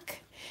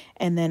black.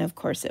 And then, of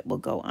course, it will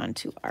go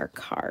onto our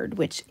card,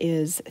 which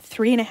is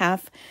 3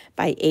 1/2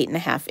 by 8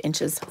 1/2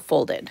 inches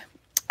folded.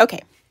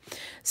 Okay,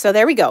 so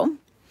there we go.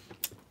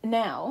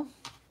 Now,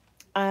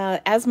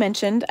 as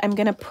mentioned, I'm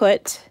going to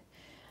put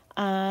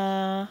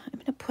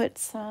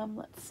some,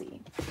 let's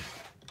see.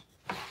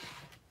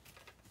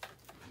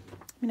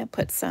 I'm going to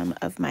put some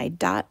of my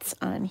dots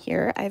on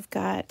here. I've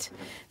got,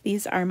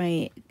 these are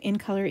my in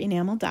color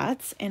enamel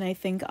dots, and I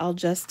think I'll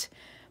just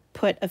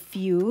put a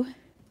few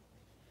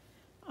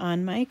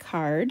on my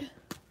card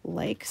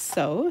like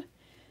so,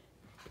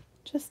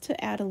 just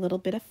to add a little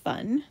bit of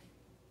fun.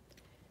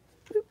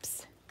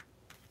 Oops.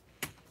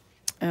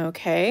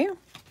 Okay.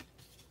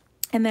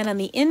 And then on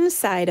the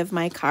inside of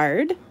my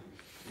card,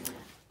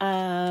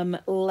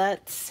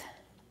 let's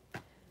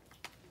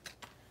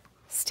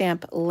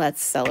stamp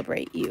 "Let's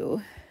Celebrate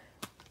You."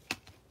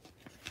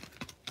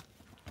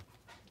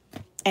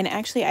 And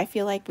actually, I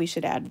feel like we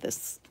should add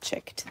this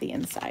chick to the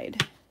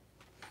inside.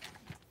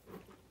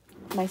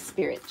 My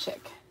spirit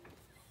chick.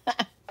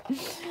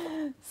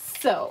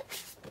 So,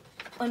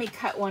 let me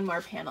cut one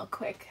more panel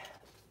quick.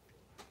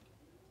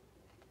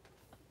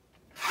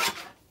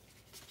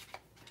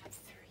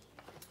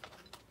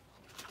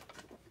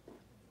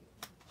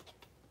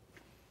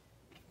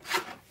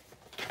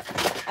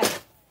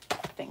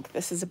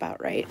 This is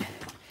about right.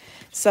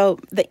 So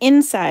the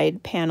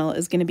inside panel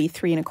is going to be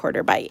 3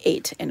 1/4 by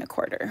 8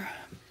 1/4.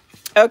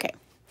 Okay.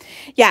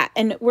 Yeah,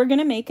 and we're going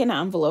to make an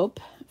envelope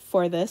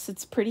for this.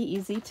 It's pretty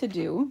easy to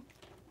do.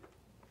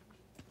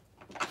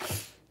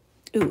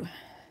 Ooh.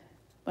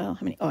 Well,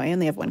 how many? Oh, I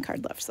only have 1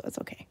 card left, so that's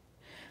okay.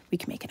 We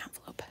can make an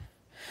envelope.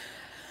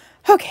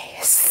 Okay,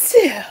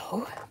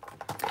 so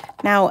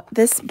now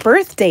this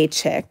birthday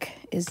chick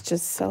is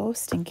just so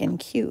stinking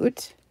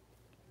cute.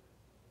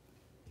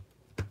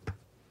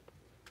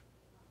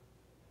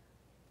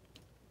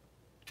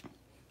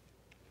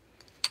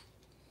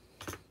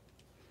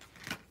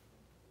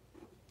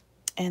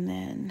 And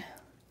then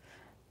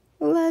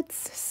 "Let's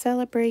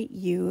Celebrate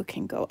You"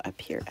 can go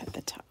up here at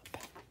the top.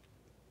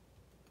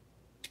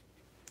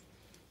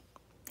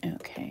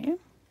 Okay.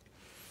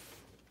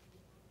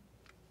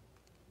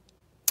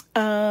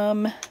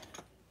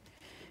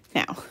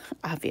 Now,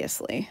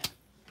 obviously,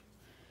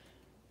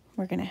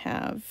 we're going to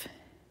have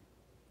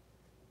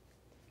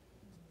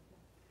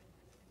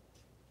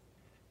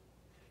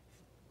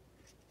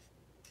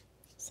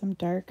some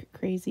dark,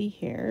 crazy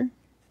hair.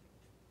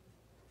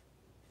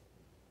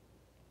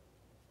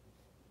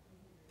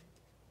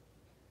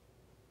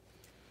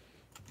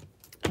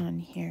 On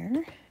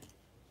here.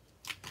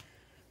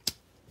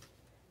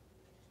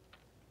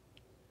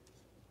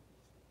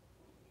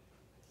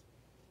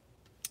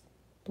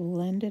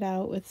 Blend it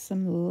out with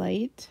some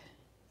light.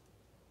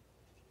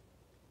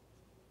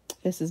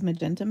 This is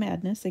Magenta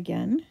Madness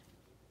again.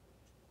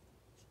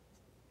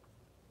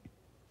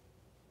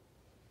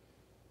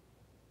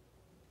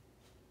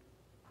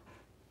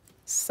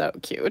 So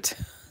cute.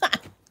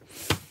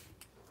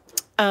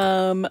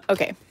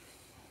 Okay.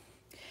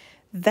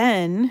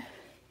 Then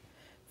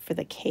for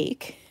the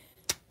cake,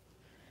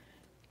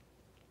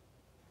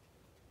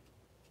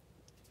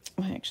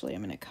 well, actually,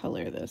 I'm going to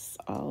color this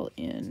all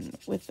in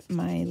with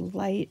my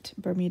light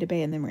Bermuda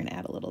Bay, and then we're going to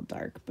add a little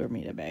dark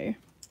Bermuda Bay.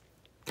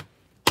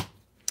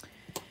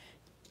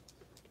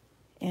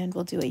 And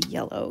we'll do a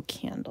yellow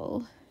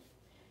candle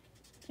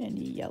and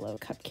yellow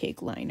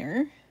cupcake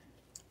liner.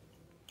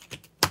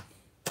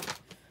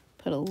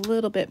 put a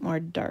little bit more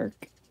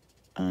dark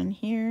on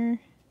here.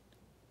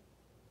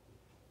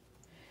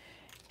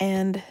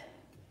 And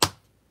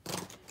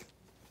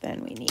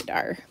then we need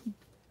our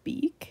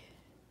beak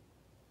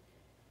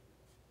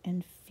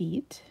and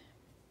feet.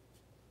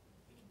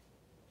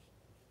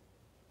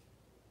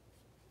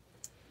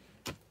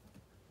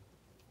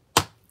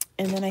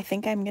 And then I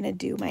think I'm going to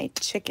do my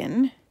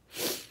chicken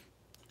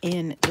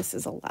in, this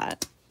is a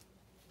lot,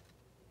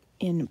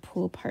 in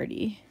Pool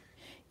Party.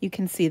 You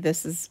can see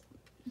this is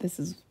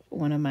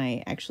one of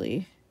my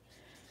actually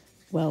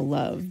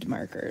well-loved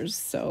markers,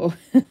 so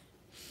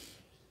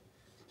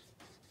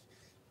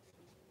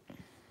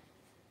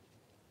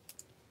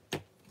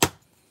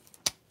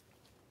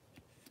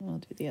I'll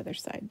do the other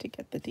side to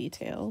get the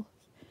detail.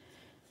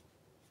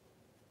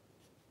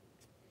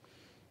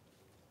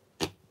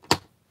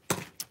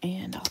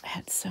 And I'll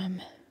add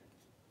some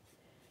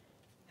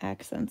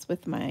accents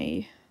with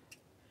my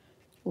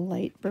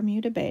light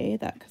Bermuda Bay,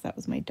 because that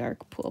was my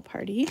dark Pool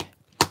Party.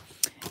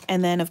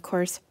 And then, of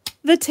course,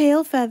 the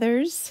tail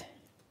feathers.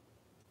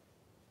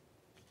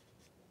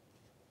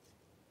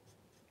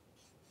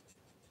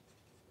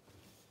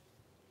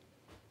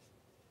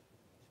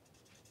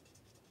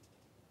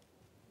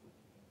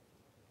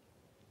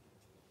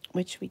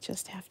 Which we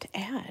just have to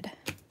add.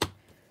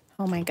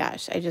 Oh my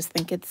gosh, I just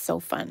think it's so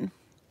fun.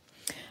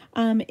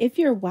 If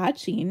you're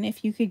watching,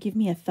 if you could give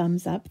me a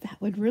thumbs up, that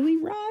would really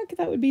rock.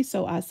 That would be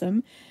so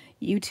awesome.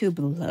 YouTube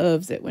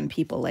loves it when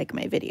people like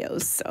my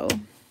videos, so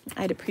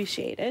I'd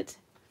appreciate it.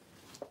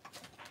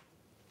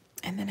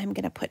 And then I'm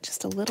going to put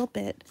just a little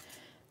bit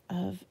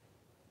of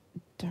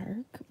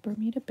dark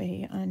Bermuda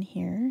Bay on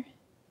here.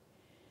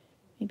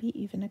 Maybe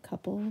even a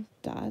couple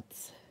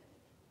dots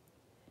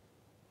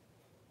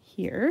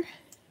here.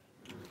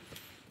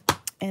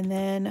 And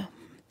then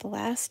the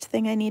last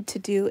thing I need to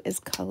do is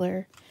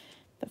color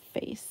the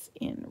face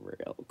in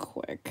real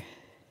quick,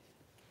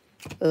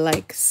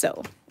 like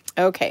so.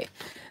 Okay,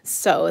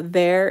 so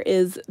there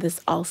is, this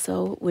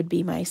also would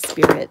be my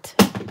spirit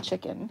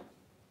chicken.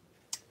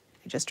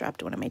 I just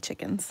dropped one of my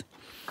chickens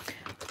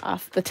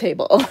off the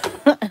table.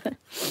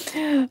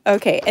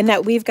 Okay, and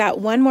that we've got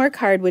one more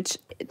card which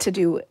to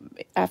do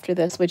after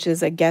this, which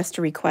is a guest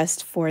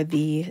request for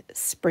the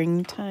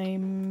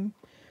springtime,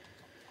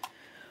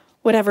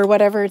 whatever.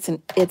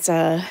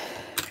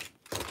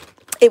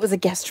 It was a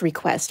guest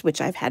request, which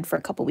I've had for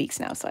a couple weeks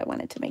now, so I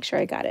wanted to make sure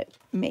I got it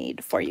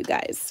made for you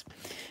guys.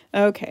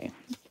 Okay,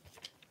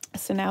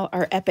 so now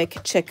our epic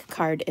chick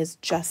card is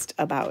just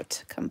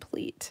about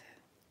complete.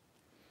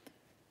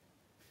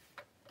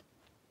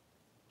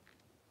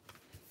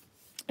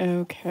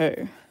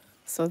 Okay,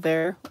 so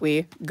there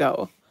we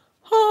go.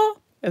 Oh,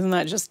 isn't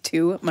that just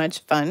too much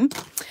fun?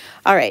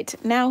 All right,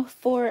 now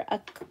for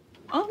an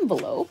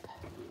envelope.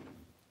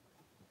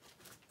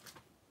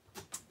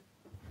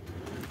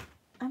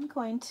 I'm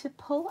going to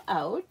pull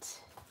out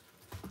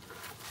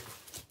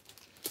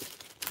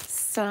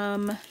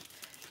some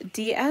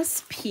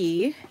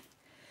DSP.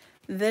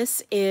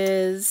 This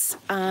is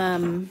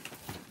some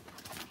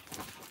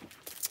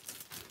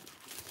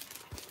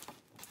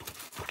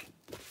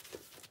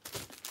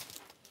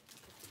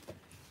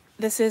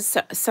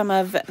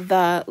of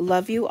the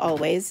Love You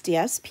Always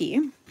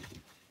DSP.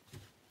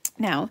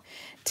 Now,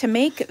 to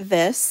make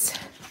this,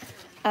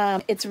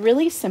 it's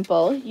really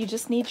simple. You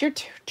just need your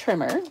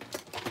trimmer.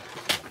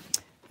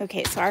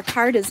 Okay, so our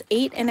card is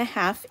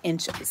 8.5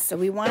 inches. So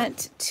we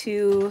want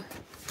to,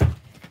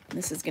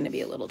 this is going to be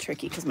a little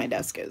tricky because my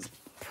desk is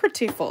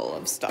pretty full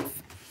of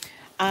stuff.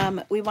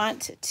 We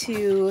want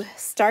to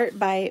start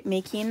by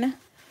making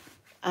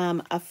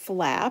a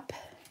flap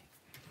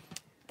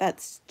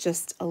that's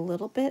just a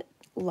little bit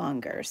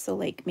longer. So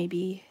like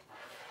maybe,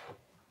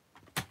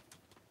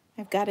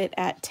 I've got it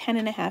at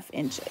 10.5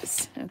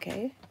 inches,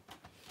 okay?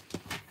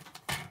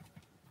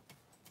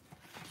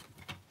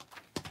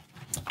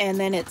 And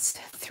then it's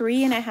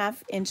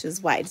 3.5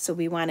 inches wide. So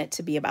we want it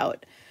to be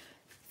about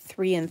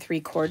 3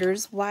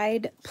 3/4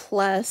 wide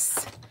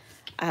plus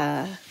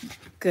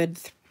good,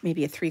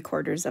 maybe a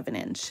 3/4 of an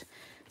inch.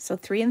 So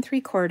 3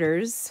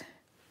 3/4.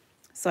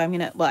 So I'm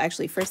gonna, well,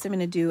 actually first I'm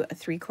gonna do a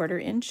 3/4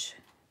 inch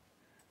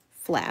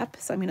flap.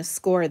 So I'm gonna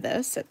score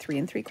this at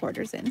 3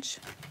 3/4 inch.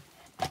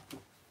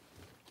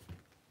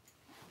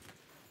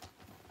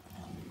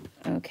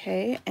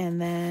 Okay, and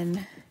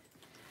then,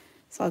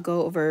 so I'll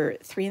go over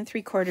 3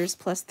 3/4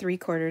 plus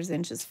 3/4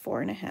 inches,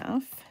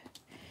 4.5.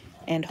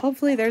 And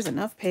hopefully there's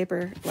enough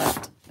paper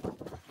left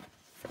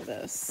for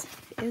this.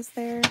 Is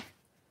there?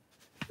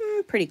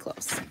 Pretty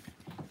close.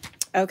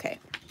 Okay,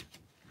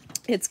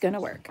 it's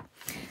gonna work.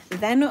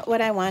 Then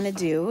what I want to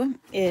do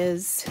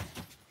is,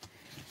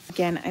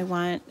 again, I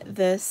want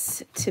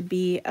this to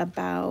be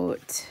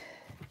about,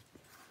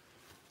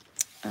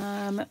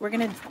 we're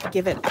gonna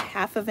give it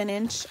 1/2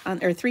 inch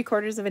on, or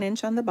 3/4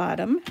 inch on the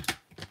bottom.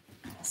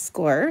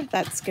 Score.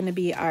 That's gonna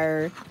be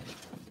our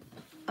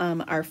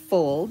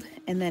fold,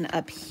 and then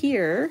up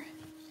here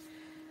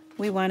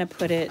we want to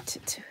put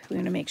it. We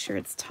want to make sure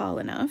it's tall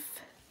enough.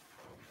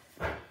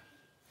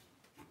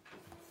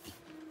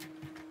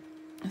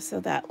 So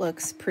that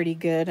looks pretty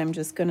good. I'm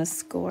just going to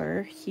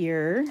score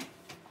here.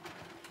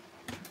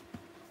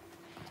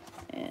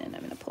 And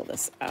I'm going to pull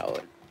this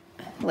out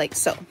like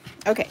so.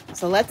 Okay,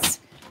 so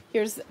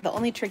here's the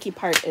only tricky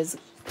part is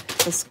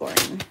the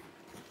scoring.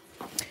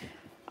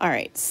 All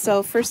right,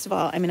 so first of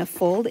all, I'm going to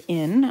fold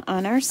in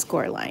on our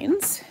score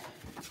lines.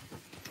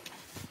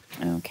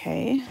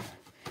 Okay,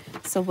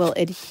 so we'll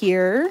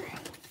adhere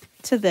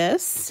to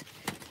this,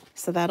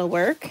 so that'll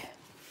work.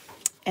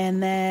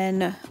 And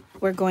then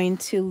we're going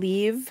to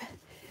leave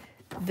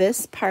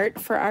this part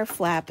for our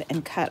flap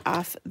and cut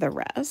off the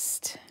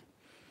rest.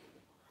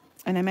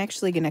 And I'm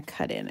actually going to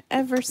cut in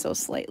ever so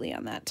slightly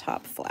on that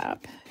top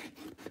flap.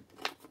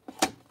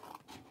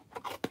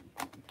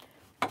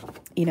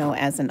 You know,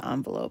 as an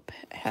envelope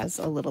has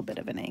a little bit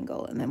of an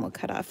angle, and then we'll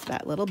cut off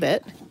that little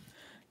bit.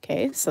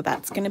 Okay, so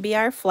that's going to be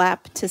our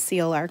flap to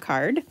seal our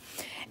card.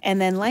 And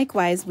then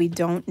likewise, we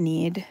don't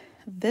need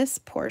this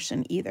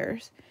portion either.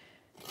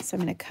 So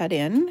I'm going to cut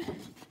in,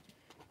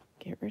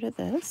 get rid of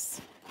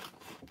this,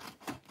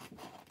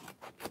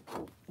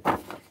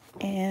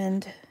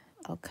 and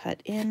I'll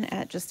cut in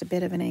at just a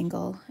bit of an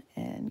angle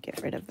and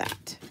get rid of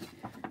that.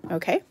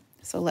 Okay,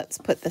 so let's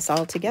put this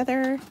all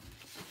together.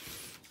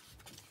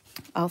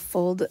 I'll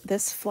fold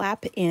this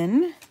flap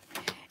in,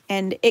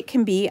 and it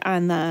can be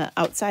on the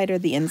outside or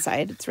the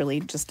inside. It's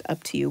really just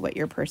up to you what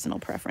your personal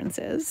preference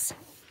is.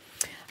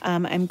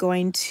 I'm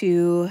going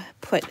to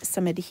put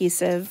some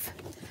adhesive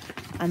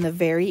on the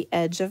very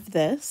edge of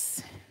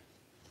this.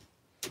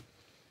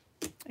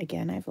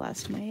 Again, I've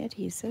lost my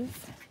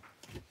adhesive.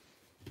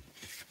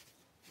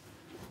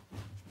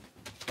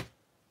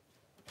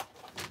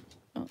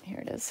 Oh, here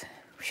it is.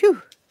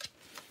 Whew.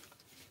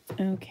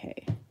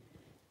 Okay.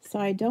 So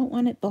I don't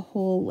want it the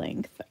whole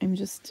length. I'm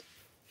just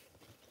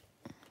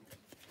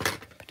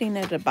putting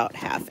it about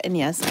half. And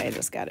yes, I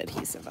just got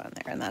adhesive on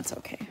there, and that's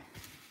okay.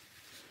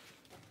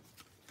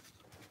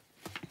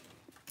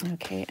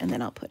 Okay, and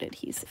then I'll put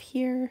adhesive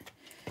here.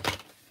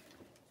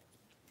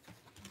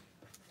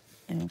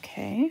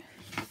 Okay.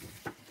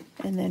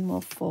 And then we'll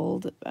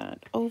fold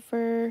that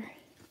over.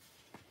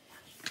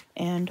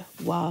 And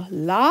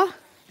voila.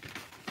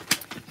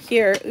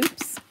 Here,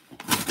 oops.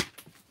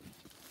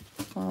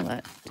 Well,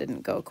 that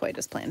didn't go quite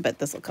as planned, but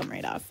this will come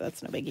right off.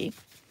 That's no biggie.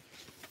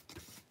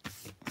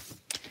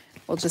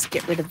 We'll just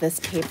get rid of this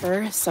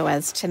paper so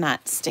as to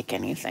not stick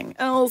anything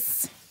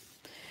else.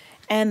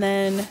 And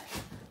then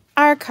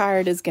our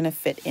card is going to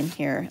fit in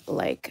here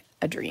like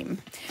a dream.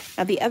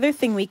 Now, the other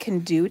thing we can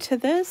do to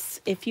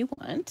this, if you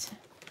want,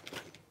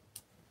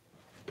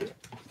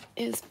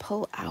 is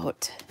pull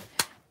out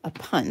a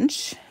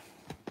punch.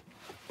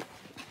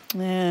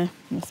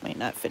 This might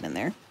not fit in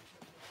there,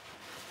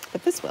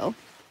 but this will.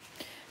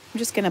 I'm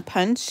just going to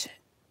punch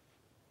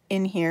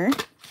in here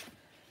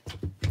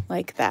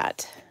like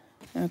that,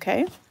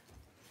 okay?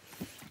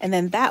 And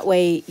then that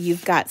way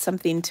you've got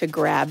something to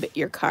grab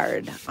your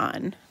card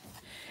on.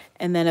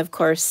 And then, of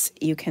course,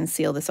 you can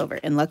seal this over.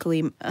 And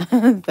luckily,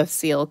 the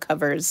seal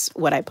covers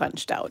what I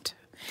punched out.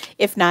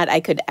 If not, I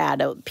could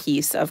add a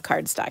piece of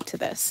cardstock to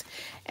this.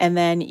 And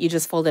then you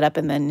just fold it up,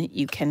 and then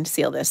you can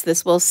seal this.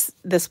 This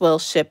will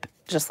ship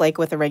just like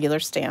with a regular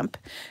stamp,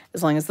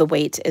 as long as the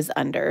weight is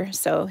under.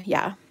 So,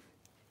 yeah.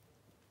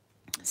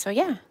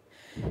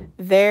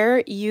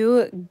 There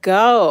you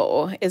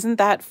go. Isn't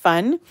that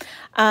fun?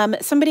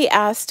 Somebody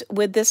asked,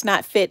 would this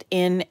not fit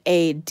in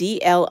a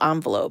DL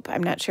envelope?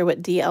 I'm not sure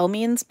what DL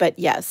means, but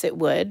yes, it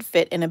would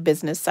fit in a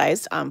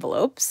business-sized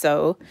envelope.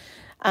 So,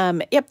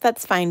 yep,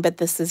 that's fine, but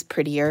this is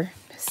prettier.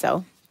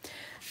 So,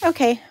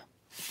 okay.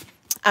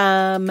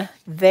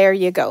 There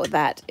you go.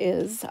 That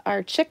is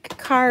our chick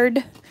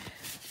card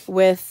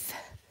with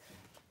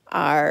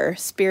our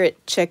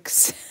spirit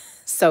chicks.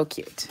 So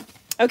cute.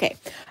 Okay,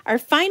 our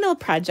final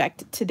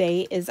project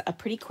today is a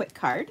pretty quick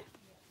card.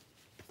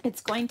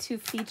 It's going to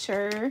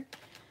feature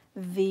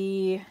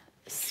the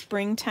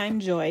Springtime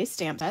Joy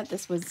stamp set.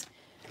 This was,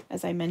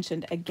 as I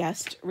mentioned, a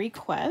guest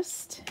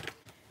request.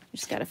 I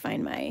just got to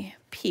find my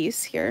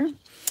piece here.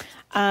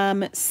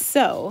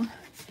 So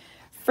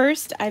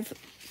first I've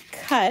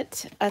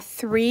cut a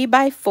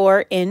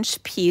 3x4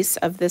 inch piece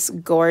of this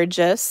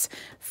gorgeous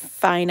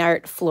fine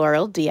art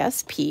floral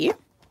DSP.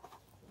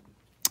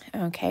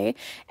 Okay,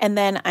 and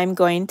then I'm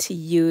going to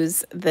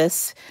use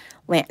this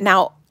lamp.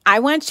 Now, I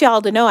want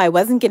y'all to know I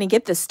wasn't going to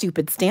get this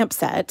stupid stamp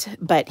set,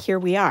 but here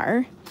we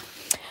are.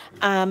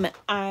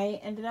 I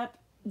ended up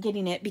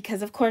getting it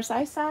because, of course,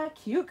 I saw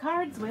cute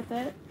cards with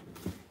it.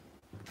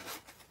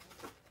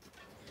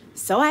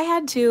 So I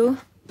had to.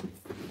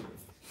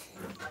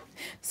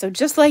 So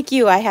just like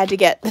you, I had to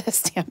get the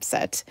stamp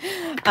set.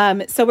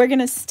 So we're going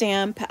to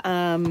stamp.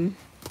 I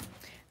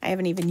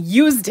haven't even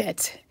used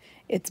it.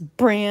 It's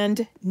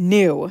brand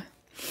new.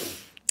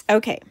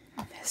 Okay,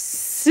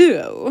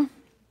 so,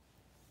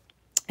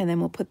 and then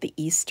we'll put the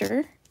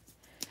Easter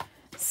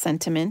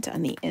sentiment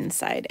on the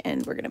inside,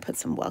 and we're going to put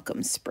some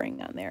welcome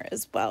spring on there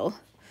as well,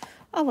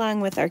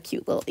 along with our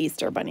cute little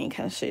Easter bunny,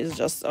 because she's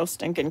just so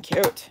stinking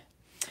cute.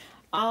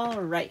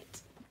 All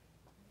right.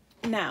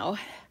 Now,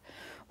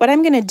 what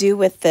I'm going to do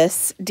with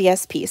this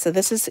DSP, so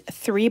this is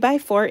 3 by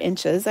 4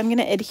 inches. I'm going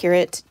to adhere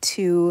it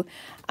to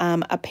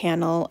a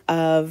panel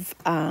of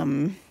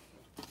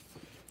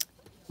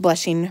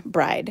Blushing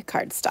Bride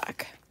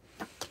cardstock.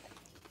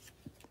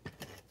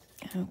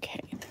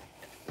 Okay.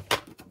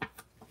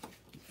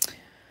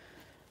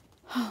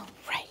 All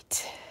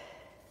right.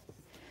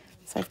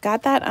 So I've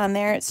got that on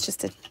there. It's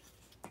just a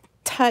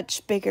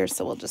touch bigger,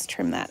 so we'll just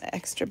trim that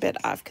extra bit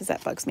off because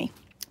that bugs me.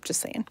 Just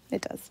saying,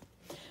 it does.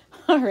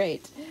 All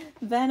right.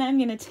 Then I'm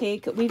going to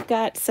take, we've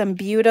got some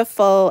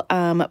beautiful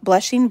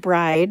Blushing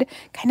Bride,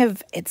 kind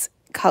of, it's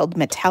called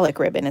metallic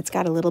ribbon. It's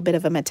got a little bit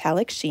of a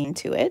metallic sheen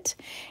to it.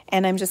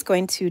 And I'm just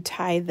going to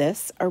tie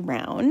this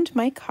around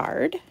my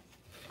card.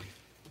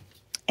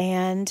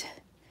 And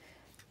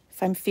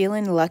if I'm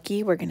feeling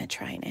lucky, we're going to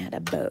try and add a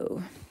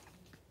bow.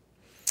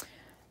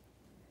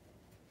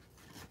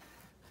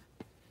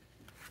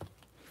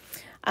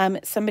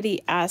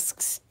 Somebody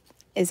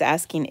is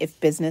asking if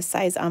business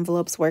size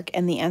envelopes work,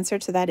 and the answer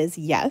to that is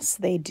yes,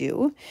 they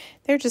do.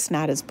 They're just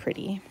not as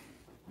pretty.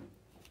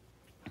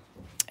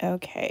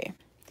 Okay,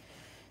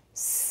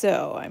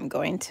 so I'm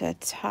going to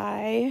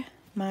tie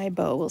my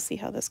bow. We'll see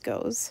how this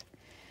goes,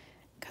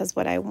 because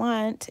what I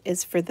want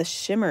is for the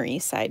shimmery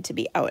side to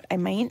be out. I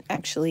might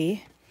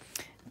actually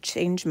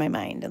change my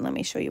mind, and let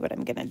me show you what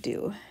I'm gonna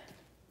do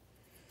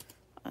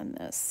on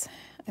this.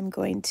 I'm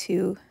going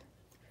to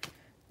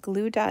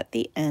glue dot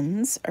the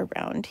ends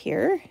around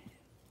here.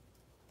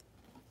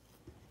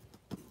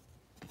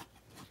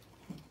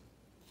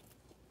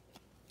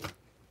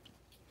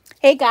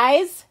 Hey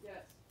guys, Yes.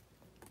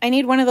 I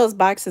need one of those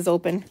boxes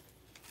open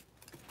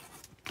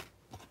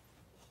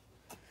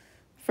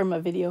from a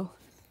video.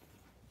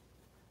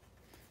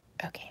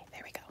 Okay,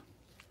 there we go.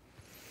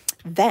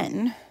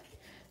 Then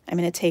I'm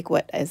going to take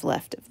what is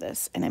left of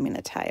this and I'm going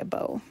to tie a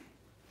bow.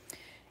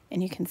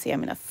 And you can see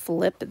I'm going to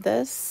flip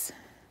this.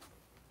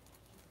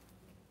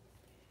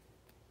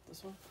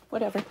 This one?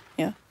 Whatever,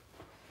 yeah.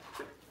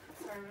 Sorry,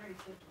 I already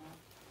flipped one.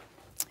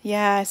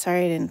 Yeah,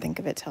 sorry I didn't think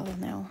of it till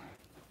now.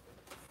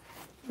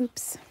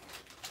 Oops.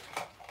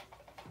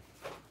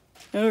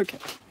 Okay.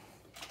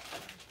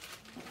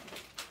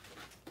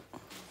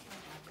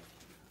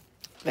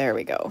 There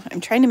we go.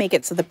 I'm trying to make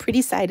it so the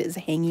pretty side is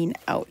hanging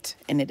out,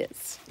 and it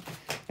is.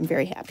 I'm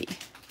very happy.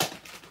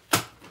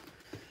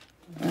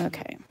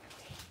 Okay.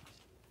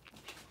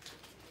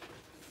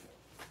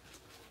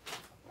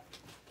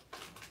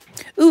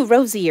 Ooh,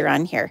 Rosie, you're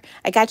on here.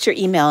 I got your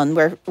email,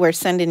 and we're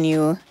sending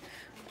you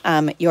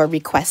your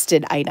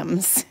requested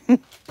items. I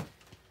opened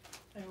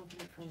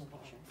it from the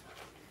bottom.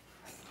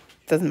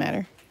 Doesn't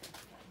matter.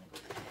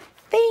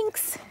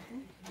 Thanks.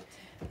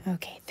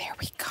 Okay, there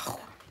we go.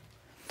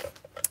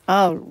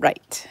 All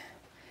right.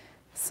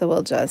 So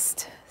we'll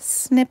just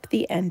snip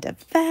the end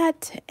of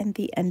that and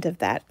the end of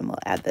that, and we'll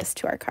add this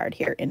to our card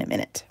here in a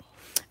minute.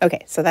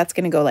 Okay, so that's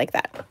going to go like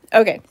that.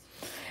 Okay,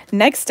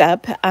 next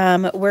up,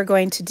 we're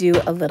going to do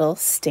a little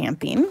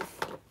stamping.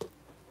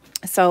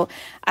 So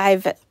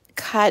I've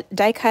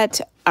die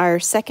cut our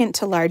second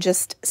to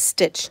largest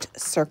stitched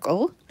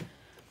circle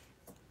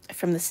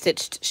from the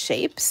stitched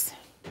shapes.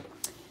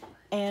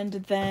 And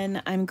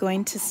then I'm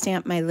going to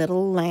stamp my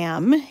little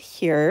lamb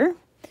here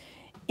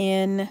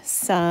in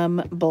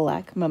some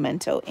black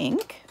Memento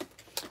ink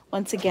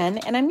once again.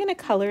 And I'm going to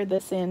color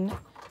this in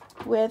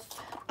with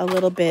a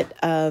little bit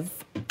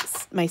of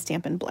my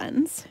Stampin'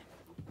 Blends.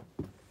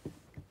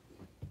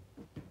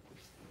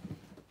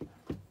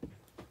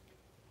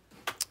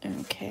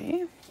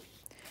 Okay.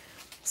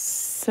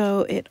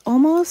 So it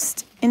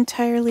almost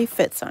entirely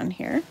fits on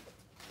here.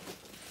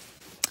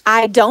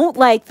 I don't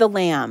like the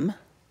lamb,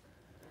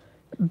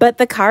 but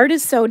the card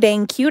is so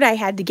dang cute, I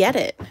had to get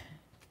it.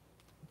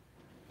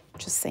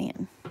 Just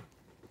saying.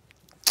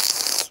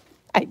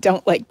 I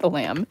don't like the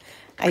lamb.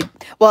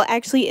 Well,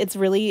 actually, it's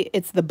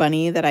the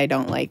bunny that I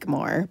don't like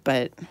more,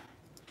 but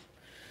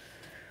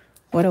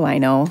what do I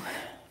know?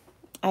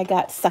 I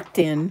got sucked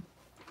in.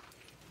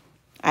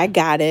 I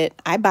got it.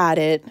 I bought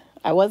it.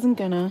 I wasn't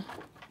gonna.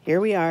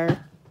 Here we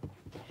are.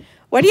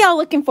 What are y'all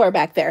looking for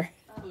back there?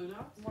 Glue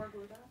dots? More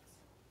glue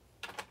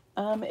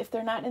dots? If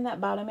they're not in that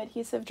bottom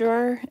adhesive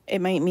drawer, it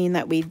might mean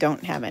that we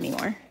don't have any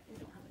more.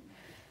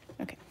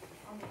 Okay.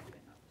 I'll make you a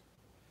note.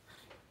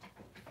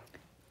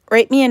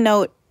 Write me a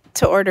note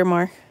to order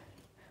more.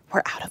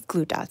 We're out of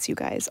glue dots, you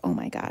guys. Oh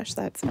my gosh,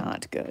 that's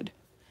not good.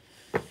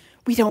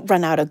 We don't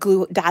run out of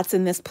glue dots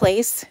in this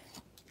place.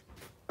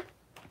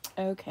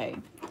 Okay.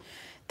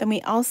 Then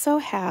we also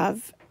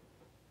have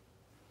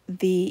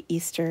the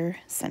Easter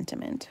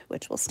sentiment,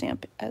 which we'll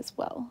stamp as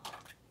well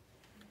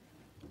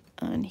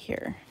on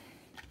here.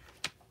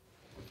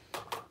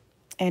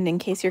 And in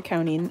case you're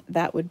counting,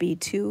 that would be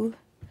 2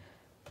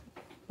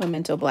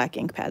 Memento black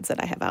ink pads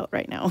that I have out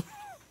right now.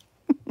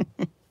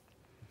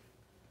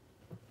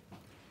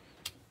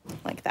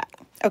 Like that.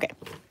 Okay.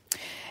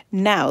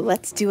 Now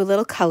let's do a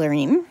little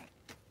coloring.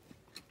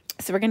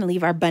 So we're going to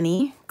leave our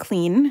bunny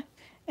clean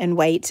and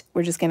white.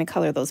 We're just going to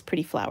color those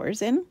pretty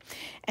flowers in.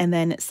 And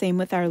then same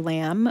with our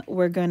lamb.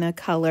 We're going to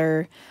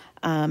color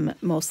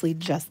mostly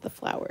just the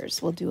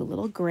flowers. We'll do a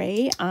little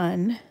gray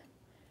on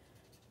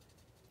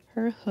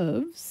her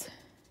hooves,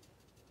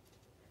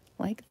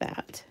 like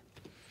that.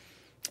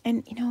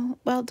 And, you know,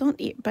 well,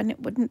 but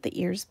wouldn't the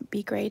ears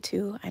be gray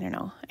too? I don't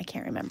know. I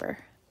can't remember.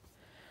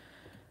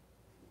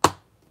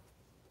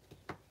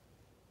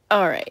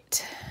 All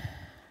right.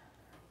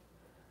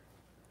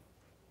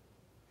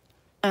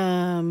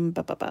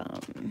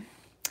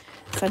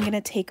 So I'm going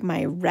to take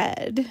my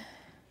red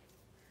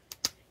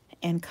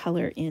and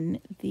color in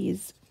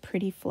these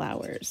pretty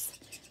flowers.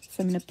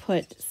 So I'm going to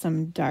put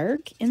some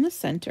dark in the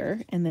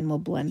center, and then we'll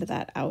blend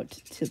that out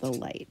to the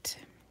light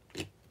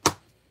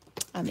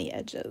on the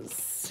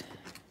edges.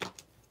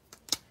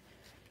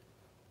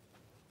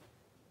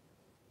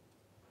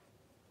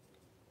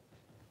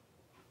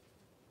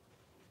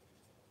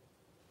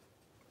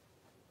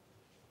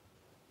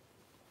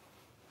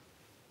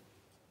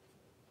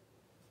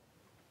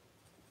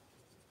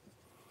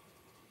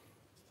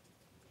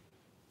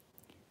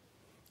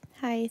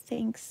 Hi,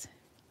 thanks.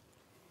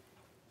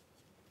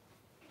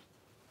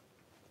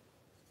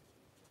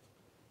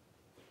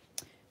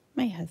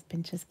 My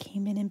husband just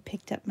came in and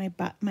picked up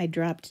my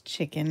dropped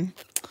chicken.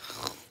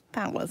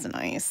 That was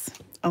nice.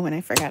 Oh, and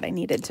I forgot I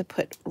needed to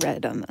put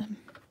red on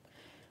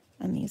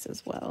these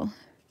as well.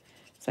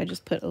 So I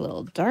just put a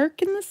little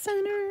dark in the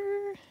center.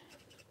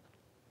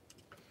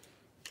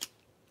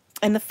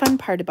 And the fun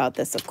part about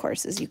this, of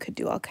course, is you could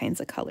do all kinds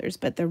of colors,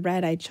 but the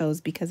red I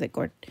chose because it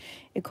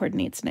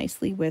coordinates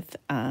nicely with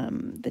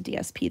the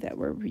DSP that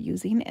we're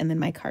using, and then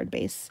my card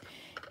base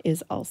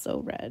is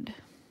also red.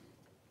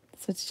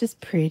 So it's just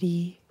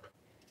pretty.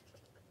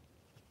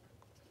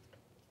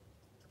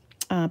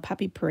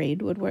 Poppy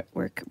Parade would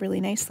work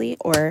really nicely,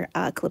 or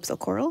Calypso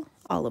Coral.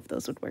 All of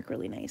those would work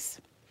really nice.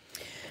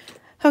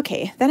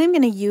 Okay, then I'm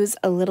going to use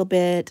a little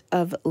bit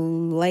of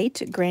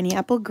light Granny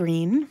Apple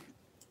Green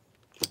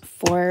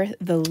for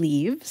the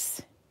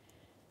leaves.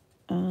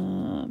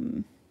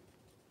 You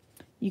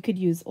could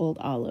use Old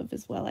Olive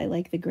as well. I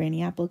like the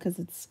Granny Apple because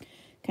it's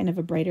kind of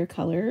a brighter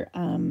color.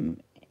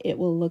 It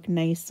will look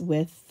nice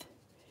with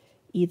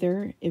the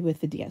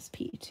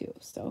DSP too.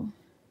 So,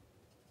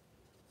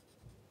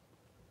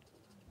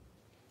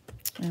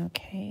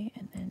 okay,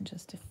 and then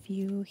just a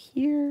few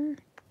here.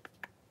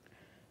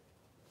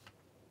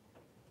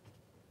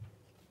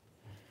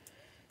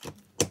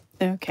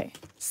 Okay,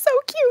 so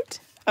cute.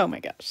 Oh my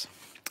gosh.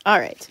 All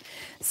right,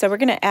 so we're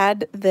going to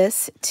add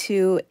this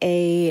to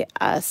a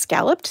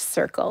scalloped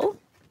circle.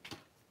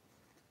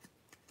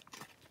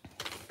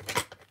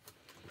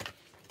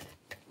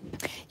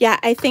 Yeah,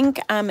 I think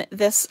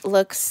this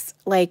looks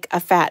like a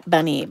fat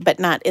bunny, but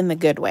not in the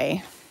good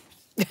way.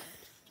 Is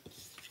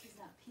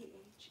that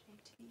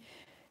P-H-A-T?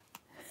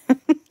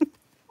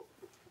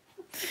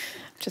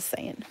 Just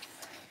saying.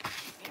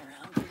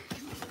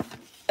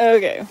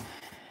 Okay.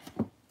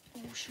 Oh,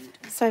 shoot.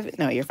 So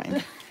no, you're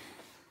fine.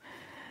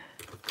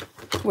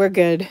 We're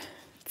good.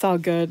 It's all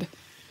good.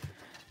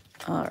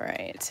 All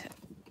right.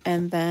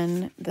 And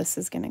then this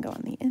is going to go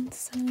on the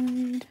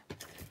inside.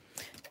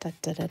 Da,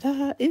 da, da,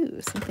 da. Ooh,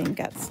 something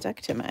got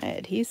stuck to my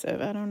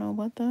adhesive. I don't know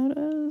what that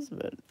is,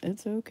 but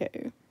it's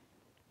okay.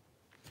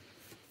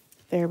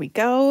 There we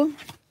go.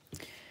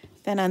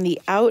 Then on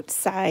the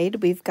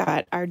outside, we've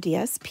got our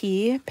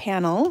DSP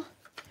panel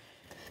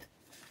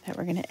that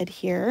we're going to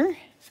adhere.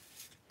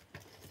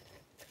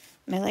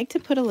 And I like to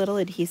put a little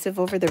adhesive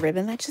over the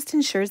ribbon. That just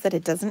ensures that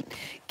it doesn't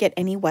get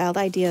any wild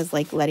ideas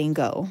like letting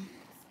go.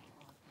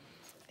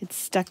 It's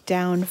stuck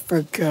down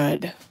for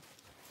good.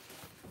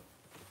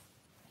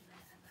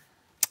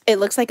 It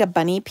looks like a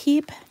bunny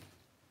peep.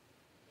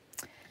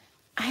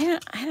 I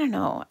don't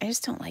know. I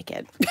just don't like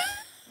it.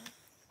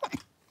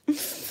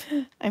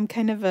 I'm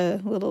kind of a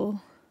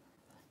little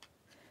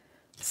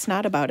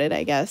snot about it,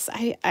 I guess.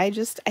 I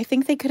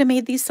think they could have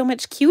made these so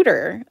much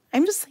cuter.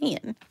 I'm just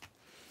saying.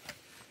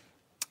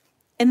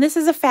 And this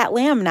is a fat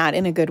lamb, not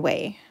in a good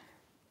way.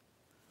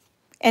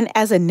 And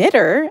as a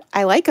knitter,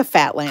 I like a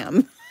fat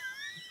lamb.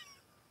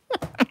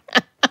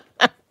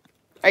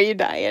 Are you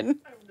dying?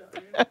 I'm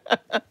dying.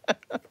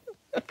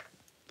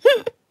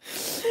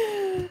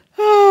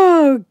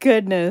 Oh,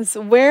 goodness.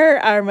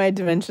 Where are my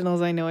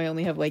dimensionals? I know I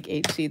only have like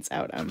 8 sheets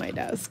out on my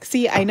desk.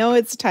 See, I know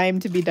it's time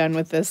to be done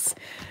with this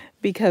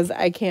because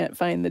I can't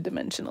find the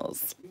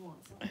dimensionals. You want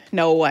some?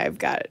 No, I've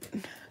got it.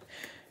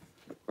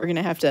 We're going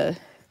to have to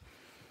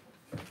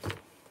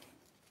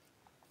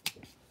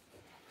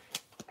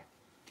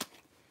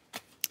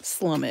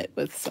slum it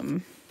with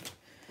some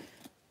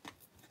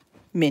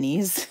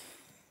minis.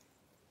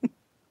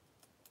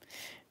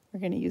 We're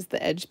going to use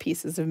the edge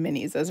pieces of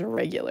minis as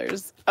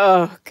regulars.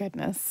 Oh,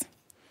 goodness.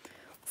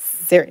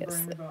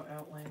 Serious. Brain about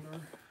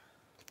Outlander.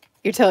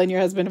 You're telling your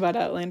husband about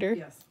Outlander?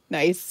 Yes.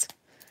 Nice.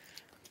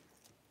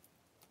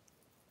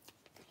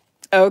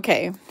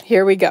 Okay,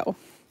 here we go.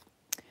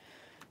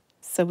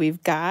 So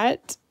we've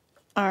got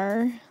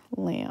our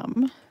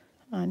lamb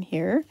on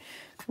here.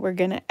 We're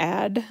going to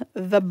add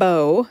the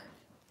bow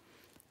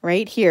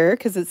right here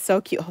because it's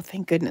so cute. Oh,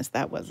 thank goodness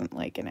that wasn't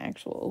like an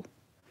actual...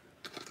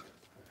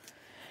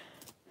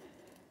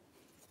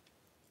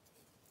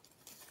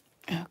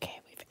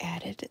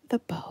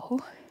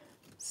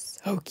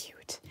 So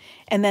cute.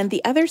 And then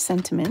the other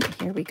sentiment,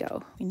 here we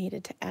go. We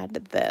needed to add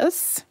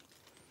this.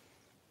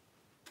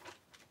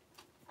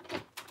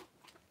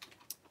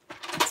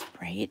 It's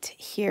right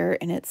here,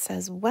 and it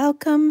says,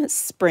 welcome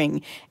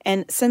spring.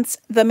 And since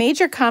the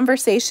major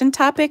conversation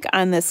topic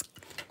on this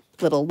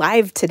little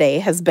live today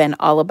has been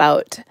all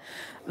about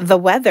the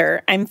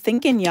weather, I'm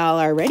thinking y'all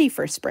are ready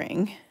for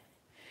spring,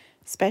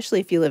 especially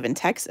if you live in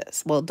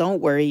Texas. Well, don't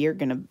worry,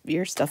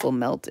 your stuff will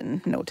melt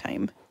in no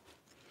time.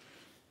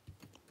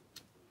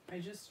 I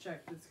just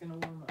checked. It's gonna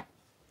warm up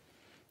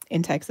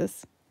In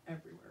Texas?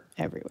 everywhere.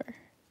 Everywhere.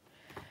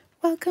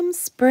 Welcome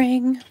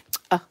spring.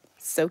 Oh,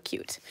 so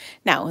cute.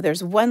 Now,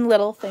 there's one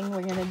little thing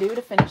we're going to do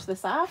to finish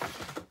this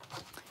off,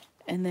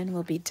 and then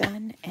we'll be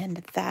done, and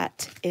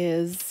that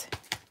is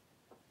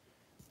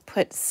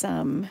put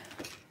some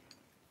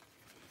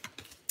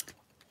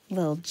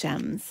little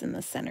gems in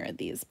the center of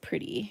these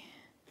pretty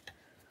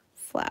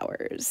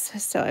flowers.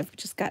 So I've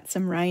just got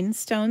some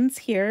rhinestones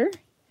here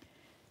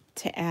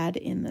to add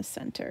in the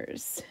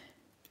centers.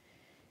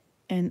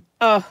 And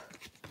oh,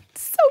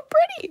 so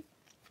pretty.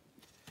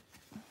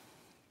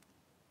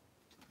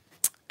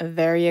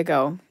 There you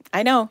go.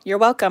 I know, you're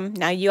welcome.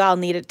 Now you all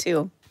need it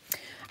too.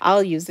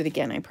 I'll use it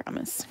again, I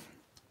promise.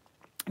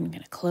 I'm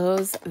going to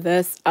close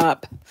this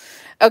up.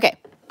 Okay,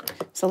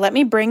 so let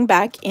me bring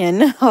back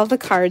in all the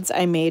cards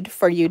I made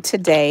for you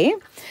today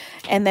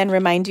and then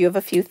remind you of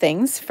a few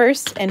things.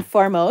 First and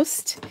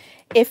foremost,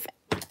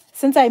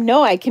 since I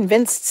know I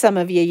convinced some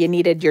of you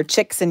needed your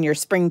chicks and your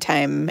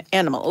springtime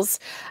animals,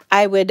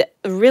 I would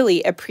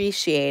really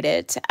appreciate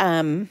it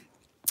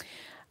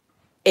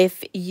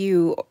if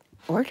you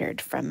ordered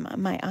from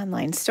my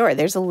online store.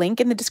 There's a link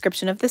in the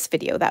description of this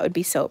video. That would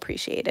be so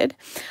appreciated.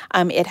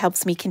 It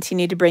helps me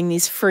continue to bring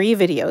these free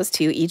videos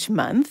to you each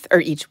month,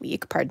 or each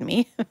week, pardon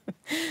me.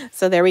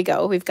 So there we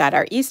go. We've got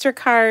our Easter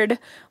card.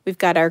 We've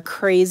got our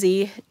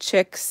Crazy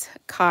Chicks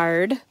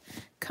card,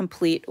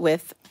 complete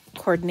with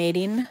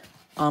coordinating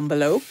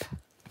envelope.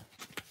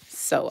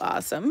 So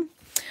awesome.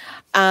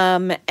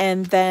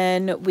 And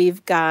then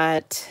we've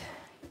got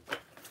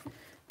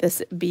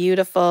this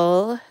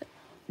beautiful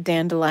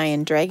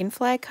dandelion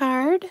dragonfly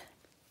card.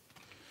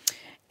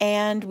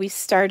 And we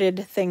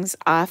started things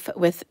off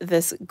with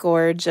this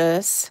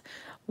gorgeous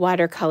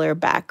watercolor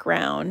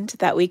background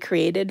that we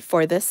created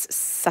for this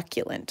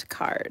succulent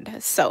card.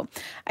 So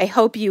I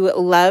hope you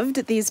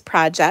loved these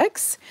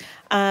projects.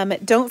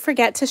 Don't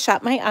forget to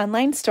shop my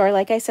online store.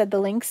 Like I said, the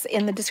link's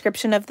in the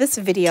description of this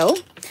video.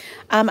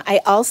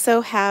 I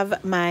also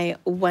have my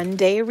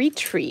one-day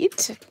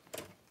retreat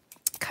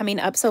coming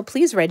up, so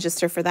please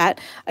register for that.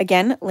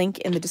 Again, link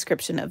in the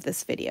description of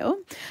this video.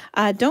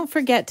 Don't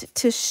forget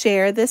to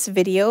share this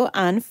video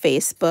on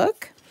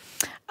Facebook,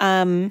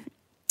 and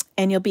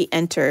you'll be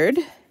entered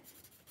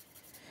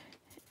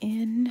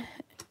in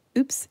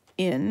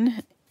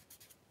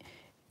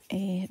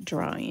a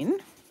drawing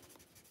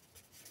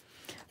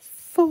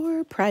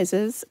for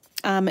prizes.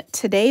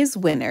 Today's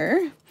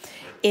winner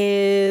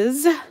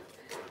is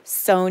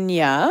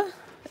Sonia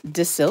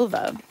De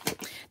Silva.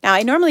 Now,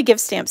 I normally give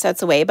stamp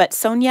sets away, but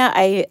Sonia,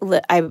 I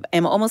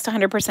am almost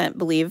 100%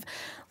 believe,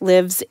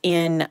 lives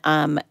in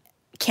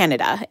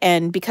Canada.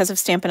 And because of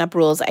Stampin' Up!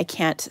 Rules, I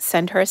can't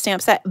send her a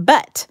stamp set,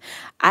 but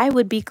I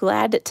would be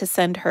glad to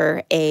send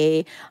her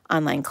a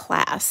online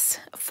class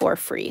for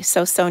free.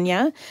 So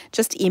Sonia,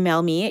 just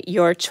email me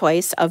your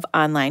choice of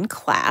online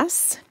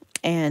class,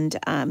 and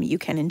you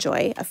can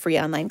enjoy a free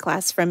online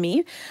class from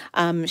me.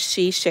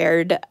 She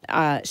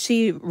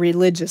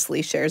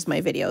religiously shares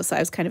my videos, so I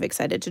was kind of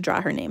excited to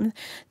draw her name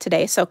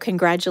today. So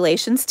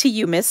congratulations to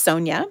you, Miss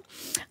Sonia.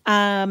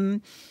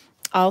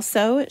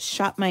 Also,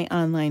 shop my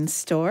online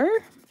store.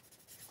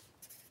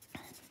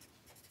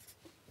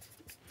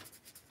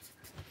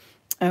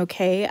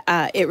 Okay,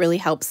 it really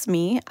helps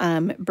me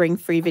bring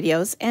free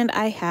videos, and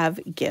I have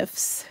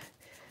gifts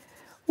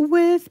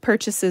with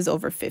purchases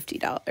over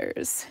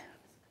 $50.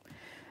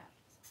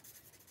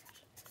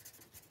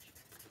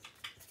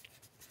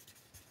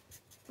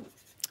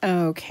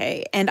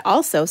 Okay, and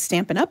also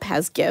Stampin' Up!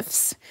 Has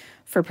gifts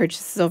for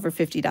purchases over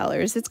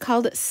 $50. It's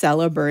called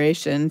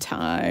Celebration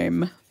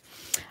Time.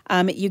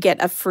 You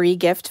get a free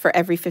gift for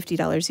every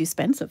 $50 you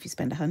spend. So if you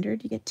spend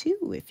 $100, you get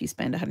 2. If you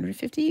spend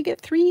 $150, you get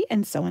 3,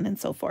 and so on and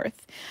so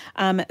forth.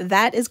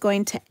 That is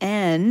going to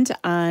end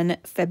on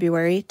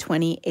February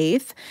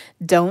 28th.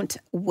 Don't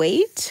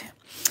wait.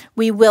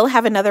 We will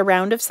have another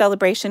round of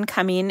celebration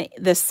coming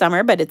this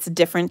summer, but it's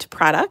different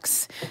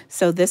products.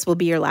 So this will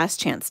be your last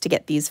chance to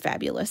get these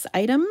fabulous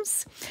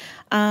items.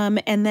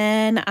 And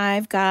then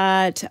I've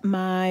got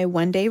my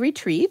one-day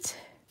retreat.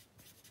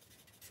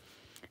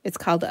 It's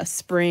called a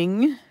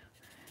spring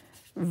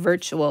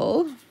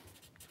virtual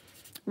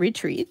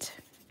retreat.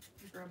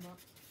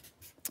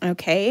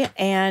 Okay,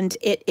 and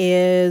it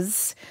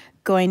is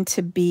going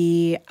to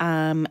be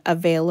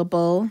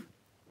available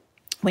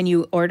when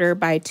you order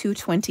by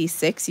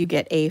 2/26. You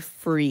get a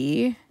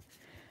free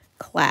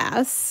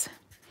class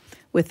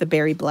with the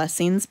Berry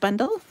Blessings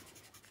bundle.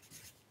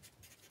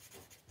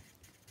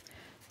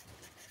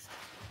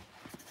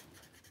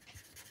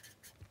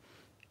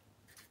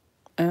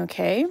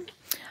 Okay.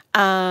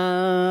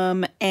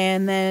 And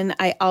then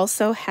I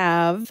also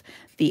have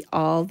the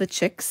All the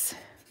Chicks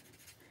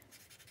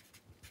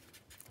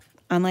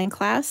online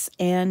class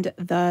and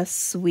the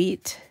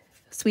Sweetest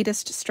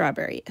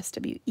Strawberry,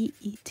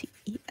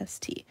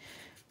 SWEETEST.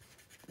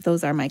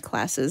 Those are my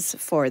classes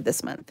for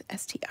this month,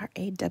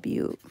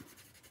 STRAW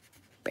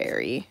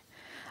Berry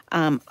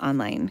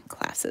online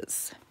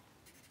classes.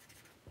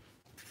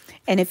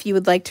 And if you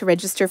would like to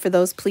register for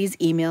those, please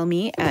email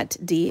me at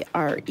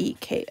drekow@yahoo,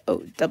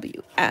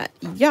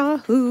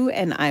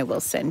 and I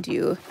will send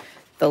you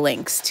the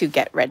links to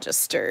get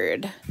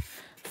registered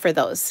for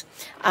those.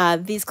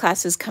 These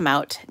classes come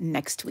out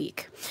next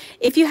week.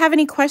 If you have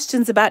any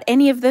questions about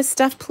any of this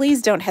stuff,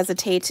 please don't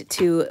hesitate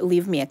to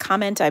leave me a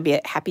comment. I'd be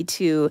happy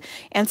to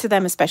answer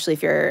them, especially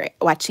if you're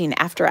watching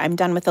after I'm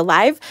done with the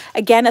live.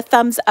 Again, a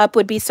thumbs up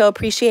would be so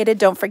appreciated.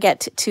 Don't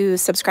forget to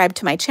subscribe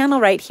to my channel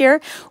right here.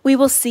 We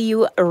will see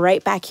you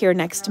right back here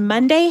next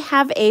Monday.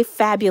 Have a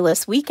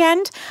fabulous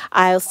weekend.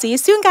 I'll see you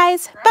soon,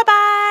 guys.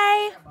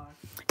 Bye-bye.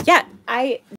 Yeah,